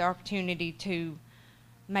did get the opportunity to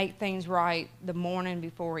make things right the morning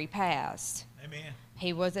before he passed. Amen.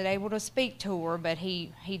 He wasn't able to speak to her, but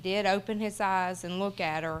he did open his eyes and look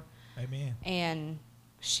at her. Amen. And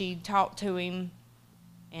she talked to him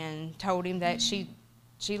and told him that she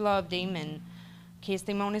loved him and kissed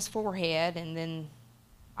him on his forehead. And then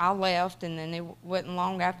I left, and then it wasn't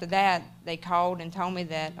long after that they called and told me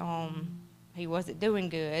that he wasn't doing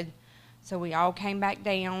good. So we all came back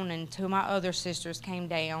down, and two of my other sisters came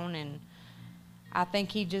down, and I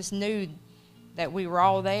think he just knew that we were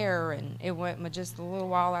all there, and it went just a little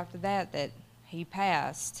while after that he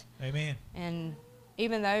passed. Amen. And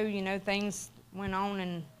even though, things went on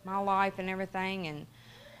in my life and everything, and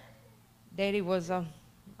Daddy was a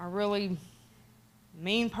really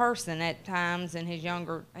mean person at times in his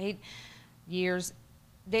younger years.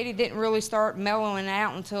 Daddy didn't really start mellowing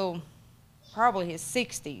out until probably his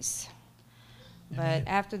 60s. But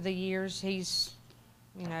after the years, he's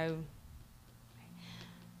you know,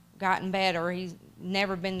 gotten better. He's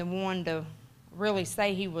never been the one to really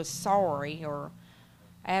say he was sorry or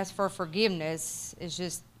ask for forgiveness. It's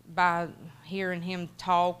just by hearing him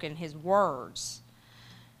talk and his words.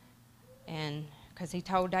 And because he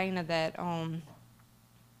told Dana that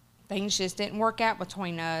things just didn't work out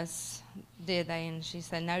between us, did they? And she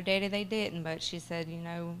said, no, Daddy, they didn't. But she said, you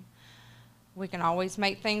know, we can always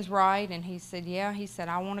make things right. And he said, yeah. He said,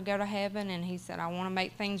 I want to go to heaven. And he said, I want to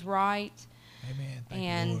make things right. Amen. Thank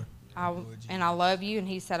And you, Lord. I love you. And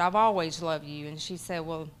he said, I've always loved you. And she said,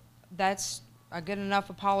 well, that's a good enough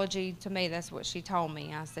apology to me. That's what she told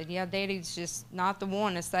me. I said, yeah, Daddy's just not the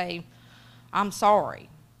one to say, I'm sorry.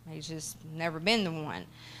 He's just never been the one.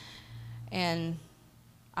 And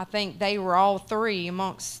I think they were all three,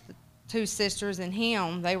 amongst the two sisters and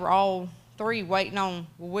him, they were all three waiting on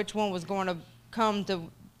which one was going to come to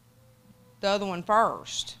the other one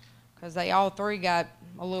first, because they all three got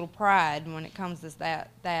a little pride when it comes to that.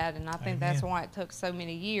 And I think that's why it took so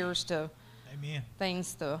many years to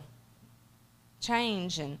things to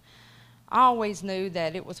change. And I always knew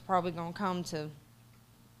that it was probably going to come to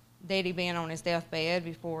Daddy being on his deathbed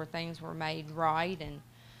before things were made right.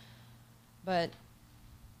 But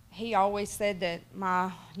he always said that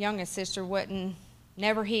my youngest sister wasn't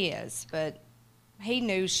never his, but he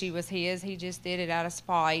knew she was his. He just did it out of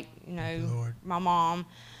spite, you know, my mom,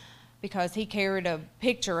 because he carried a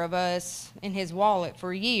picture of us in his wallet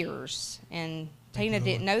for years. And Tina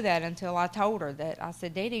didn't know that until I told her that. I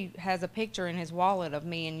said, Daddy has a picture in his wallet of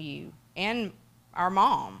me and you and our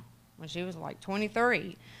mom when she was like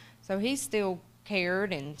 23. So he still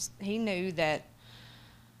cared, and he knew that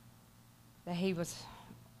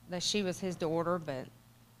she was his daughter. But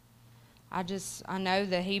I know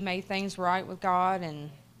that he made things right with God,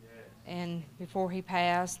 and before he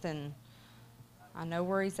passed, and I know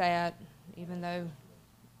where he's at, even though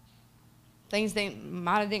things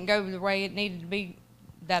might have didn't go the way it needed to be,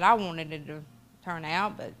 that I wanted it to turn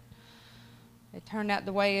out, but it turned out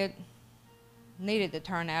the way it needed to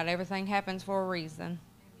turn out. Everything happens for a reason.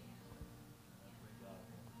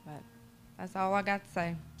 But that's all I got to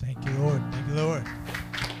say. Thank you, Lord. Thank you, Lord.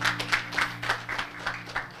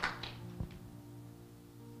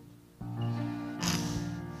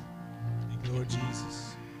 Thank you, Lord Jesus.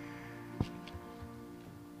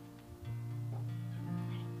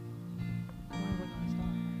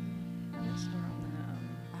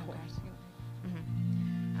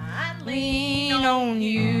 Lean on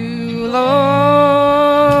you,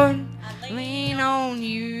 Lord. Lean on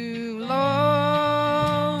you,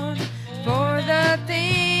 Lord. For the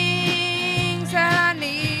things that I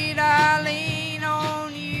need, I lean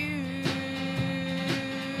on you.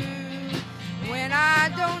 When I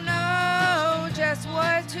don't know just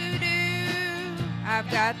what to do, I've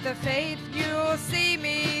got the faith you'll see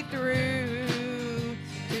me through.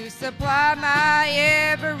 To supply my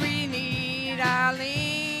every need, I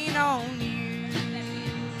lean on you.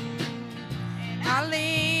 I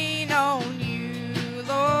lean on you,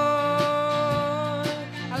 Lord.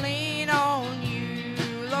 I lean on you,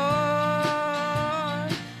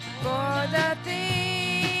 Lord. For the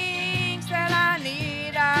things that I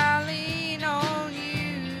need, I lean on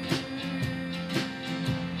you.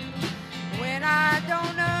 When I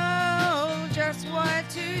don't know just what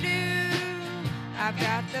to do, I've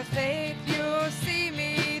got the faith you'll see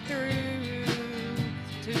me through.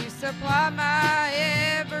 To supply my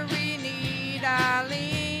every need, I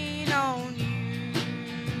lean on you.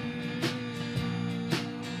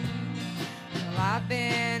 Well, I've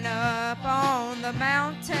been up on the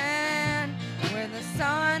mountain where the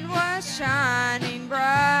sun was shining bright,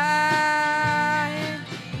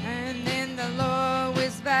 and in the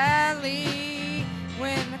lowest valley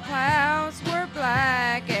when the clouds were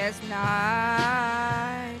black as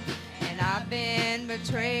night. And I've been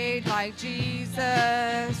betrayed like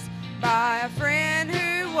Jesus by a friend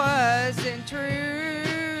who wasn't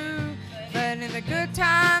true. But in the good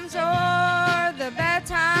times or the bad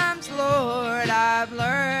times, Lord, I've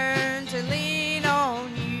learned to lean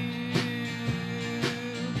on you.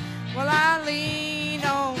 Well, I lean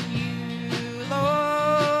on you,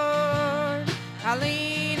 Lord. I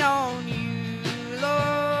lean on you,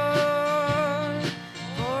 Lord.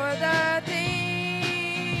 For the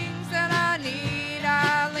things that I need,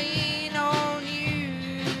 I lean on you.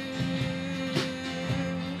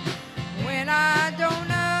 When I don't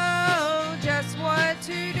know just what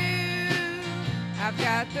to do, I've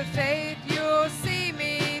got the faith you'll see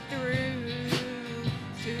me through.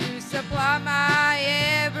 To supply my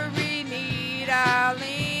every need, I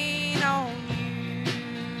lean on you.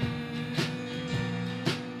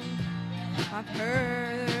 I've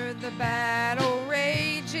heard the battle rage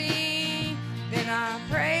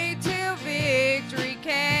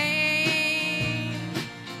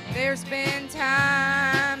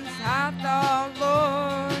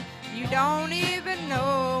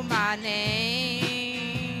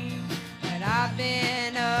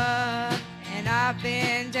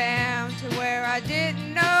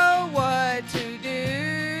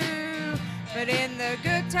in the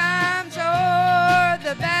good times or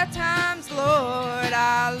the bad times, Lord,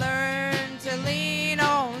 I learn to lean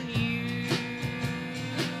on you.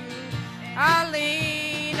 I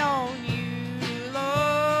lean on you,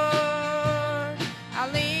 Lord. I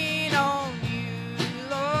lean on you,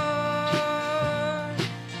 Lord.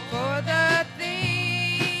 For the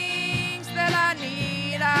things that I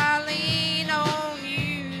need, I lean on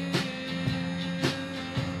you.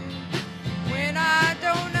 When I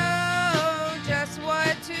don't know just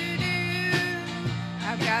what to do,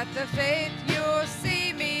 I've got the faith you'll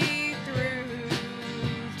see me through.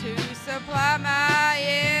 To supply my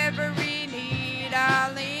every need,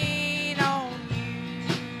 I lean on you.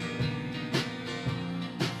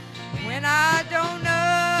 When I don't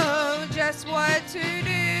know just what to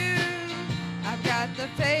do, I've got the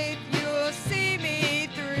faith you'll see me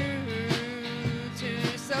through.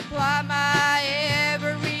 To supply my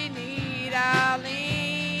every need, I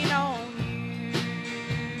lean on you.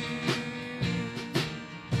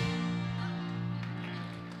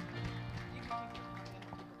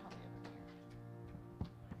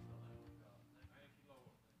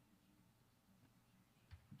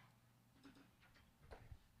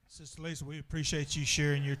 Sister Lisa, we appreciate you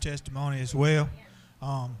sharing your testimony as well.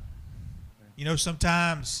 You know,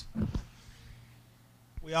 sometimes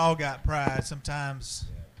we all got pride. Sometimes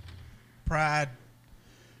pride,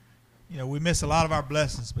 you know, we miss a lot of our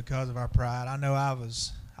blessings because of our pride. I know I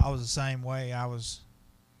was the same way. I was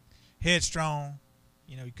headstrong.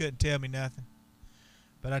 You know, you couldn't tell me nothing.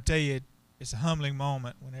 But I tell you, it's a humbling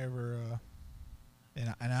moment whenever,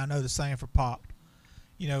 and I know the same for Pop.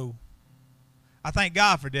 You know, I thank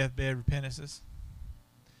God for deathbed repentances.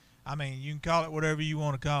 I mean, you can call it whatever you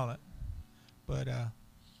want to call it. But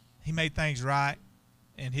he made things right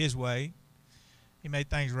in his way. He made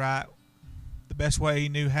things right the best way he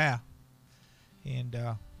knew how. And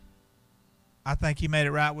I think he made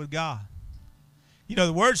it right with God. You know,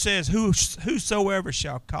 the word says, whosoever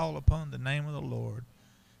shall call upon the name of the Lord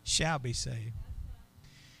shall be saved.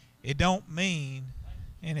 It don't mean,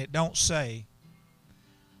 and it don't say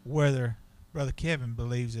whether Brother Kevin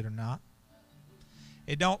believes it or not.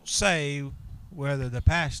 It don't say whether the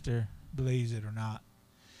pastor believes it or not.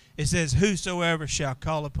 It says, whosoever shall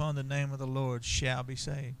call upon the name of the Lord shall be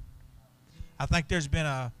saved. I think there's been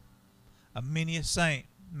a many a saint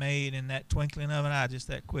made in that twinkling of an eye, just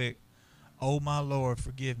that quick. Oh, my Lord,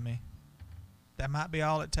 forgive me. That might be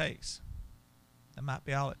all it takes. That might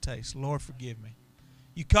be all it takes. Lord, forgive me.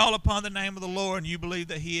 You call upon the name of the Lord and you believe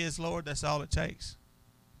that he is Lord, that's all it takes.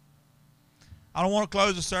 I don't want to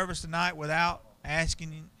close the service tonight without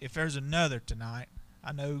asking if there's another tonight.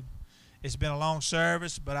 I know it's been a long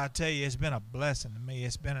service, but I tell you, it's been a blessing to me.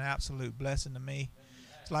 It's been an absolute blessing to me.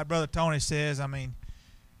 It's like Brother Tony says, I mean,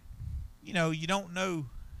 you know, you don't know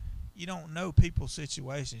people's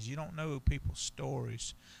situations. You don't know people's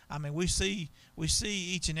stories. I mean, we see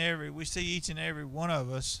each and every one of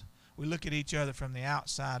us. We look at each other from the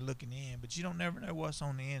outside looking in, but you don't never know what's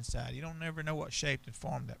on the inside. You don't never know what shaped and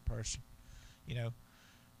formed that person. You know,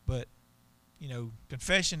 but, you know,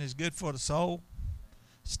 confession is good for the soul.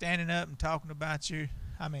 Standing up and talking about you,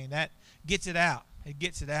 I mean, that gets it out. It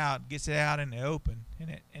gets it out in the open.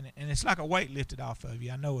 And it's like a weight lifted off of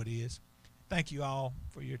you. I know it is. Thank you all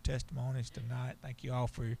for your testimonies tonight. Thank you all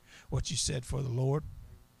for what you said for the Lord.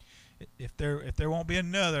 If there won't be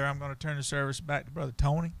another, I'm going to turn the service back to Brother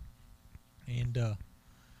Tony and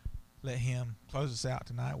let him close us out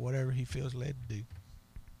tonight, whatever he feels led to do.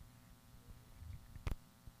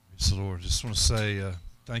 Praise the Lord. Just want to say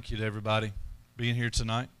thank you to everybody being here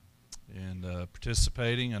tonight and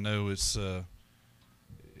participating. I know it's I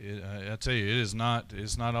tell you, it's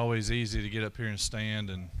not always easy to get up here and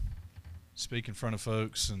stand and speak in front of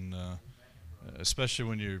folks, and especially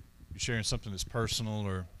when you're sharing something that's personal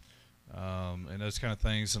or and those kind of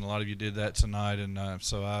things. And a lot of you did that tonight, and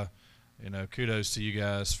so kudos to you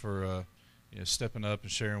guys for stepping up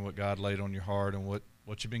and sharing what God laid on your heart and what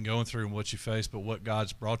you've been going through and what you faced, but what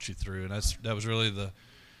God's brought you through. And that was really the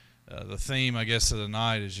theme, I guess, of the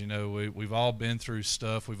night. Is we've all been through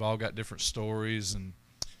stuff. We've all got different stories, and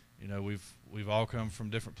we've all come from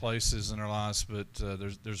different places in our lives. But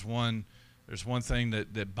there's one thing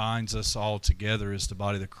that binds us all together as the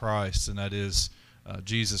body of Christ, and that is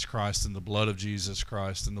Jesus Christ and the blood of Jesus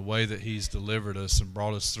Christ and the way that He's delivered us and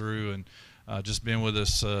brought us through and just been with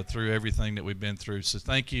us through everything that we've been through. So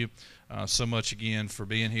thank you so much again for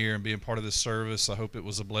being here and being part of this service. I hope it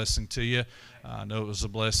was a blessing to you. I know it was a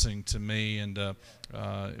blessing to me. And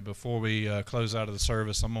before we close out of the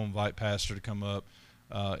service, I'm going to invite Pastor to come up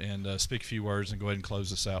and speak a few words and go ahead and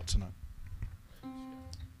close us out tonight.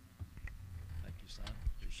 Thank you, son.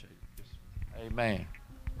 Appreciate it. Amen.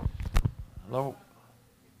 Lord.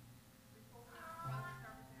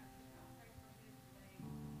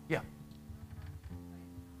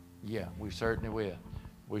 Yeah, we certainly will.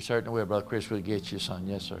 We certainly will. Brother Chris will get you, son.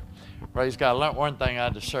 Yes, sir. Praise God. I learned one thing out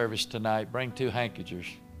of the service tonight. Bring 2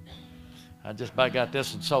 handkerchiefs. I just about got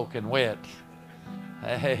this one soaking wet.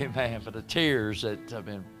 Amen. For the tears that have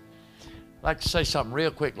been. I'd like to say something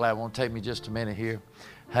real quick. It won't take me just a minute here.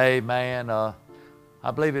 Hey, man, I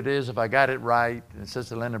believe it is, if I got it right, and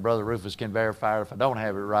Sister Linda and Brother Rufus can verify it if I don't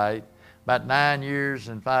have it right, about 9 years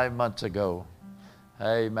and 5 months ago.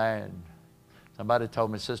 Amen. Somebody told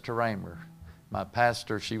me Sister Raymer, my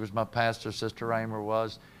pastor, she was my pastor, Sister Raymer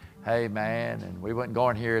was. Hey, man, and we wasn't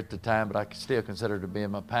going here at the time, but I still consider her to be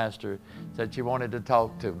my pastor, said she wanted to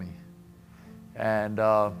talk to me. And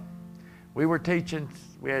we were teaching,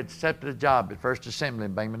 we had accepted a job at First Assembly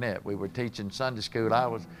in Bay Minette. We were teaching Sunday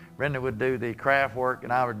school. Brenda would do the craft work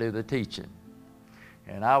and I would do the teaching.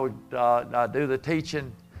 And I would do the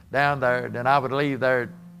teaching down there, then I would leave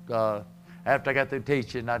there after I got through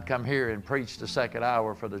teaching. I'd come here and preach the second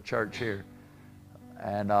hour for the church here.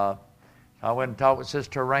 And I went and talked with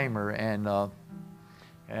Sister Raymer, and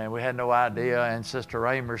we had no idea. And Sister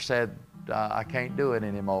Raymer said, I can't do it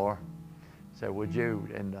anymore. I said, would you?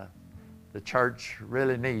 And the church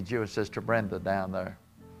really needs you and Sister Brenda down there.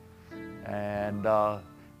 And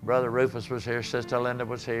Brother Rufus was here, Sister Linda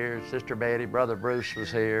was here, Sister Betty, Brother Bruce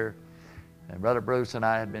was here. And Brother Bruce and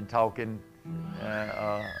I had been talking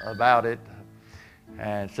about it.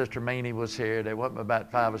 And Sister Meany was here. There wasn't about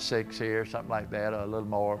 5 or 6 here, something like that, or a little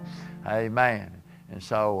more. Amen. And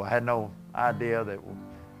so I had no idea that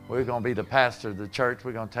we were going to be the pastor of the church.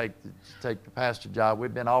 We're going to take the pastor job.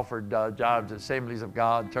 We've been offered jobs at Assemblies of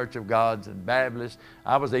God, Church of Gods, and Baptists.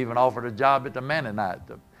 I was even offered a job at the Mennonite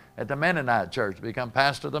church, to become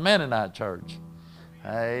pastor of the Mennonite church.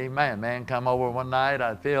 Amen. Man come over one night.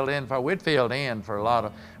 We'd filled in for a lot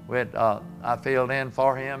of. I filled in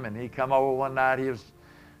for him, and he come over one night.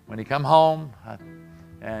 When he come home,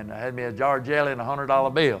 and I had me a jar of jelly and a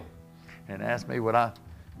 $100 bill, and asked me would I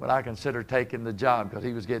consider taking the job, because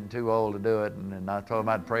he was getting too old to do it. And I told him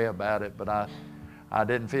I'd pray about it, but I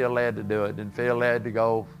didn't feel led to do it. Didn't feel led to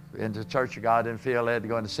go into the Church of God. Didn't feel led to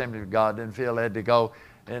go into the Assembly of God. Didn't feel led to go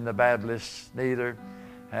in the Baptists neither.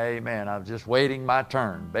 Amen. I was just waiting my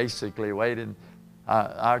turn, basically waiting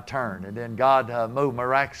our turn. And then God moved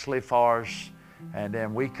miraculously for us. And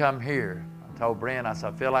then we come here. I told Brent, I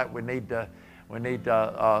said, I feel like we need to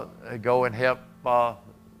go and help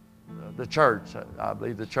the church. I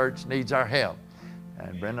believe the church needs our help.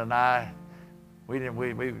 And Brenda and I, it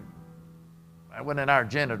wasn't in our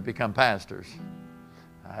agenda to become pastors.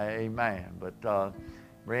 Amen. But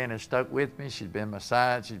Brenda has stuck with me. She's been my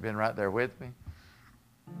side. She's been right there with me.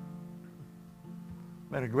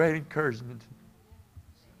 Been a great encouragement.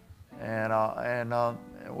 And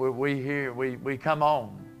we come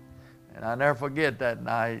on. And I never forget that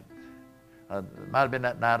night. It might have been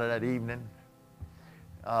that night or that evening.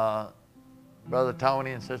 Brother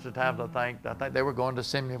Tony and Sister Tabitha, I think they were going to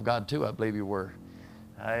Assembly of God too, I believe you were.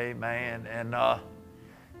 Amen. And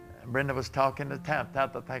Brenda was talking to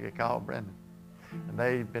Tabitha, I think I called Brenda. And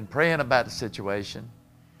they've been praying about the situation.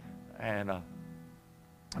 And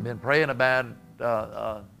I've been praying about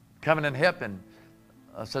coming and helping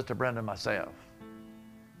Sister Brenda and myself.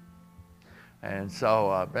 And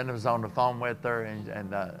so Brenda was on the phone with her,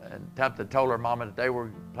 and Tabitha told her mama that they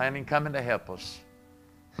were planning coming to help us.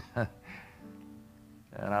 And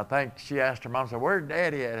I think she asked her mom, said, where's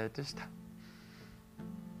Daddy at this time?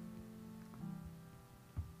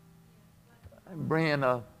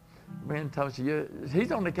 Brenda told you,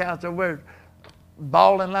 he's on the couch over there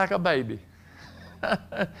bawling like a baby.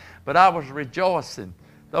 But I was rejoicing.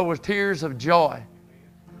 Those were tears of joy.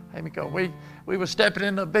 Hey, because we were stepping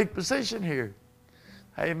into a big position here.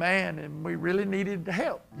 Amen. And we really needed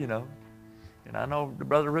help, you know. And I know the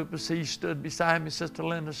Brother Rufus, he stood beside me, Sister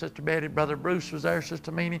Linda, Sister Betty, Brother Bruce was there,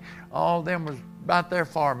 Sister Meany. All of them was right there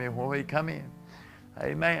for me when we come in.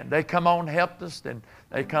 Amen. They come on and helped us. Then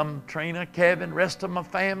they come, Trina, Kevin, rest of my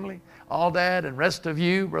family, all that, and rest of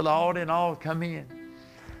you, Brother Alden, all come in.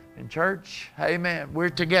 In church, amen, we're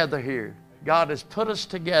together here. God has put us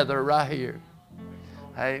together right here.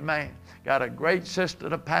 Amen. Got a great sister,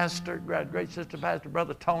 great sister pastor,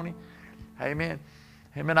 Brother Tony. Amen.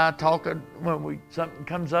 Him and I talk, when something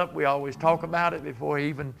comes up, we always talk about it before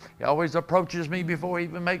he always approaches me before he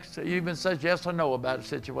even says yes or no about a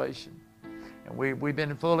situation. And we've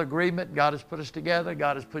been in full agreement. God has put us together.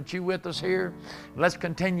 God has put you with us here. Let's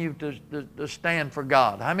continue to stand for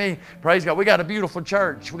God. I mean, praise God. We got a beautiful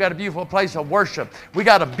church. We got a beautiful place of worship. We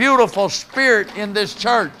got a beautiful spirit in this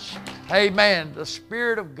church. Amen. The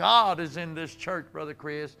Spirit of God is in this church, Brother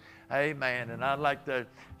Chris. Amen. And I'd like to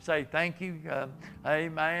say thank you.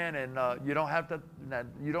 Amen. And you don't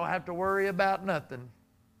have to worry about nothing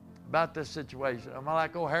about this situation. I'm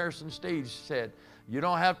like old Harrison Steves said, you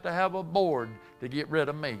don't have to have a board to get rid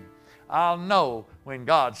of me. I'll know when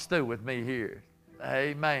God's through with me here.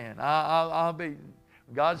 Amen. I'll be,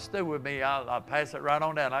 God's through with me. I'll pass it right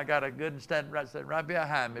on down. I got a good one standing right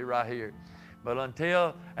behind me right here. But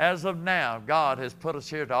until, as of now, God has put us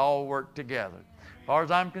here to all work together. As far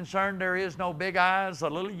as I'm concerned, there is no big I's or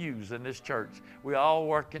little U's in this church. We all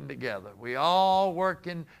working together. We all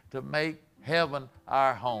working to make heaven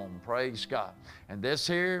our home. Praise God. And this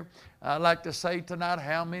here, I'd like to say tonight,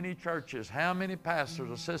 how many churches, how many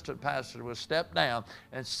pastors, assistant pastors will step down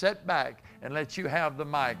and sit back and let you have the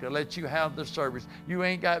mic or let you have the service. You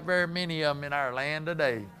ain't got very many of them in our land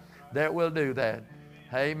today that will do that.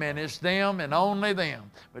 Amen. It's them and only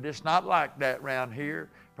them. But it's not like that around here.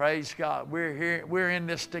 Praise God. We're here. We're in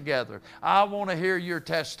this together. I want to hear your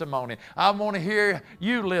testimony. I want to hear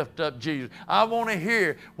you lift up Jesus. I want to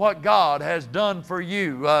hear what God has done for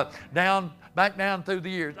you back down through the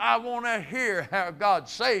years. I want to hear how God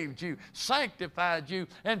saved you, sanctified you,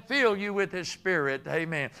 and filled you with His Spirit.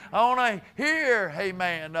 Amen. I want to hear,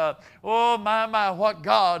 amen, oh my, what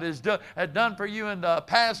God has done for you in the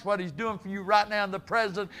past, what He's doing for you right now in the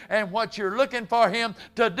present, and what you're looking for Him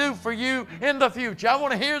to do for you in the future. I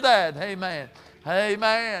want to hear that. Amen.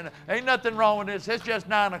 Amen. Ain't nothing wrong with this. It's just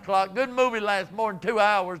 9 o'clock. Good movie lasts more than 2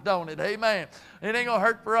 hours, don't it? Amen. It ain't going to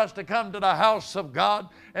hurt for us to come to the house of God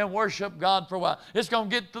and worship God for a while. It's going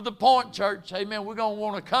to get to the point, church. Amen. We're going to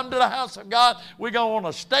want to come to the house of God. We're going to want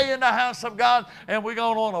to stay in the house of God. And we're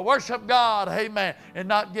going to want to worship God. Amen. And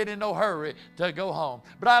not get in no hurry to go home.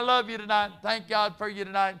 But I love you tonight. Thank God for you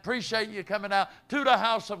tonight. Appreciate you coming out to the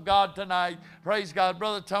house of God tonight. Praise God.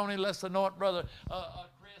 Brother Tony, let's anoint Brother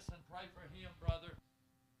Chris and pray for him, brother.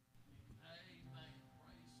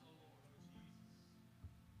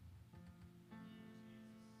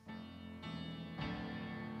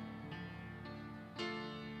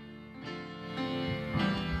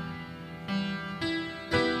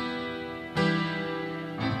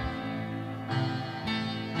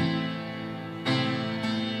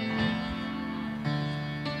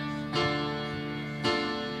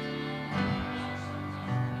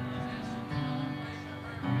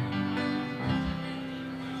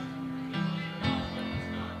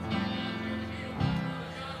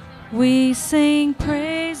 We sing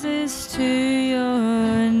praises to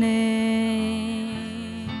your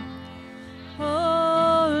name,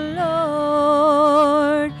 oh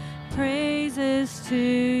Lord, praises to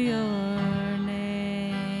your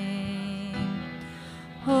name,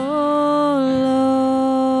 oh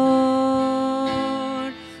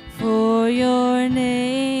Lord, for your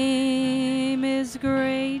name is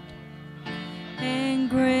great and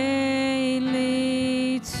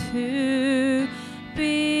greatly to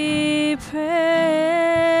be praised.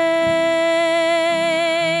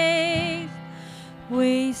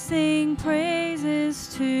 We sing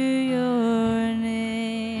praises to your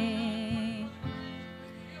name,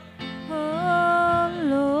 oh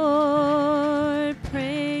Lord,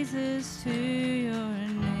 praises to your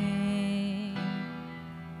name,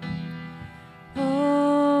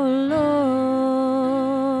 oh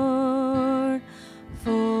Lord,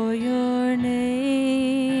 for your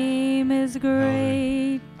name is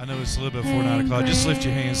great. I know it's a little bit before 9 o'clock. Just lift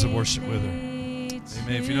your hands and worship with her. Amen.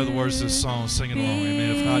 If you know the words of this song, sing it along.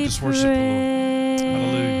 Amen. If not, just worship the Lord.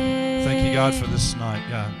 Hallelujah. Thank you, God, for this night,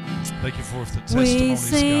 God. Thank you for the testimonies, We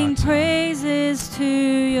sing God. praises to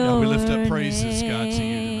your God, we lift up praises, God, to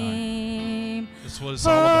you tonight. That's what it's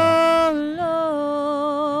all about. about.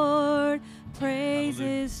 Oh, Lord,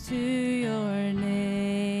 praises to your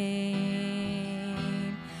name.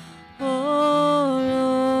 Oh,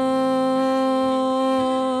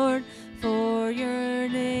 Lord, for your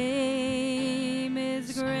name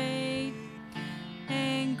is great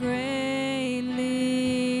and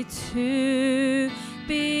greatly to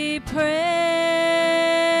be praised.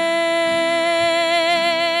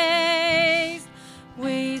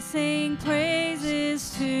 We sing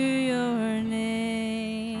praises to your name.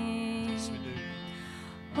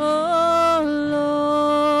 Oh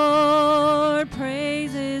Lord,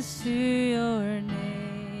 praises to your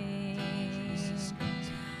name.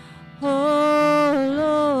 Oh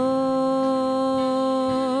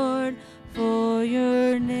Lord, for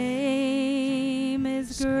your name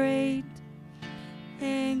is great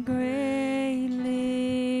and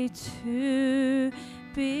greatly to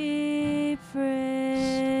be praised.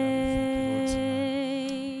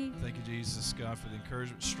 Thank you, Jesus, God, for the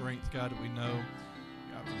encouragement, strength, God, that we know.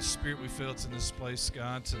 God, for the spirit we feel it's in this place,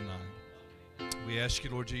 God, tonight. We ask you,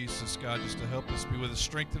 Lord Jesus, God, just to help us, be with us,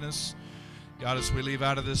 strengthen us. God, as we leave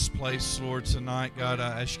out of this place, Lord, tonight, God,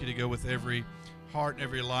 I ask you to go with every heart and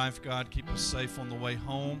every life, God. Keep us safe on the way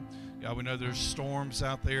home. God, we know there's storms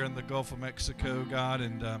out there in the Gulf of Mexico, God,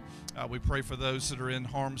 and we pray for those that are in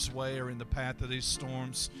harm's way or in the path of these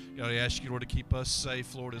storms. God, I ask you, Lord, to keep us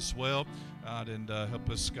safe, Lord, as well, God, and help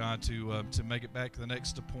us, God, to make it back to the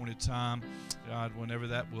next appointed time, God, whenever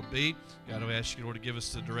that will be. God, I ask you, Lord, to give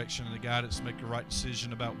us the direction and the guidance to make the right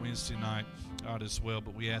decision about Wednesday night, God, as well.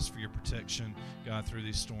 But we ask for your protection, God, through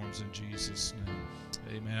these storms in Jesus' name.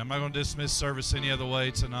 Amen. I'm not going to dismiss service any other way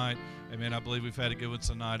tonight. Amen. I believe we've had a good one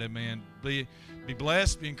tonight. Amen. Be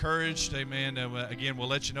blessed, be encouraged. Amen. Again, we'll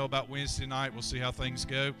let you know about Wednesday night. We'll see how things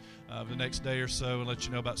go the next day or so and let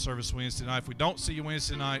you know about service Wednesday night. If we don't see you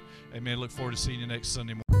Wednesday night, amen, look forward to seeing you next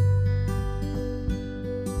Sunday morning.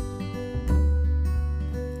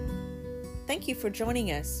 Thank you for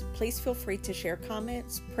joining us. Please feel free to share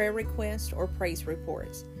comments, prayer requests, or praise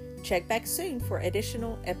reports. Check back soon for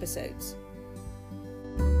additional episodes.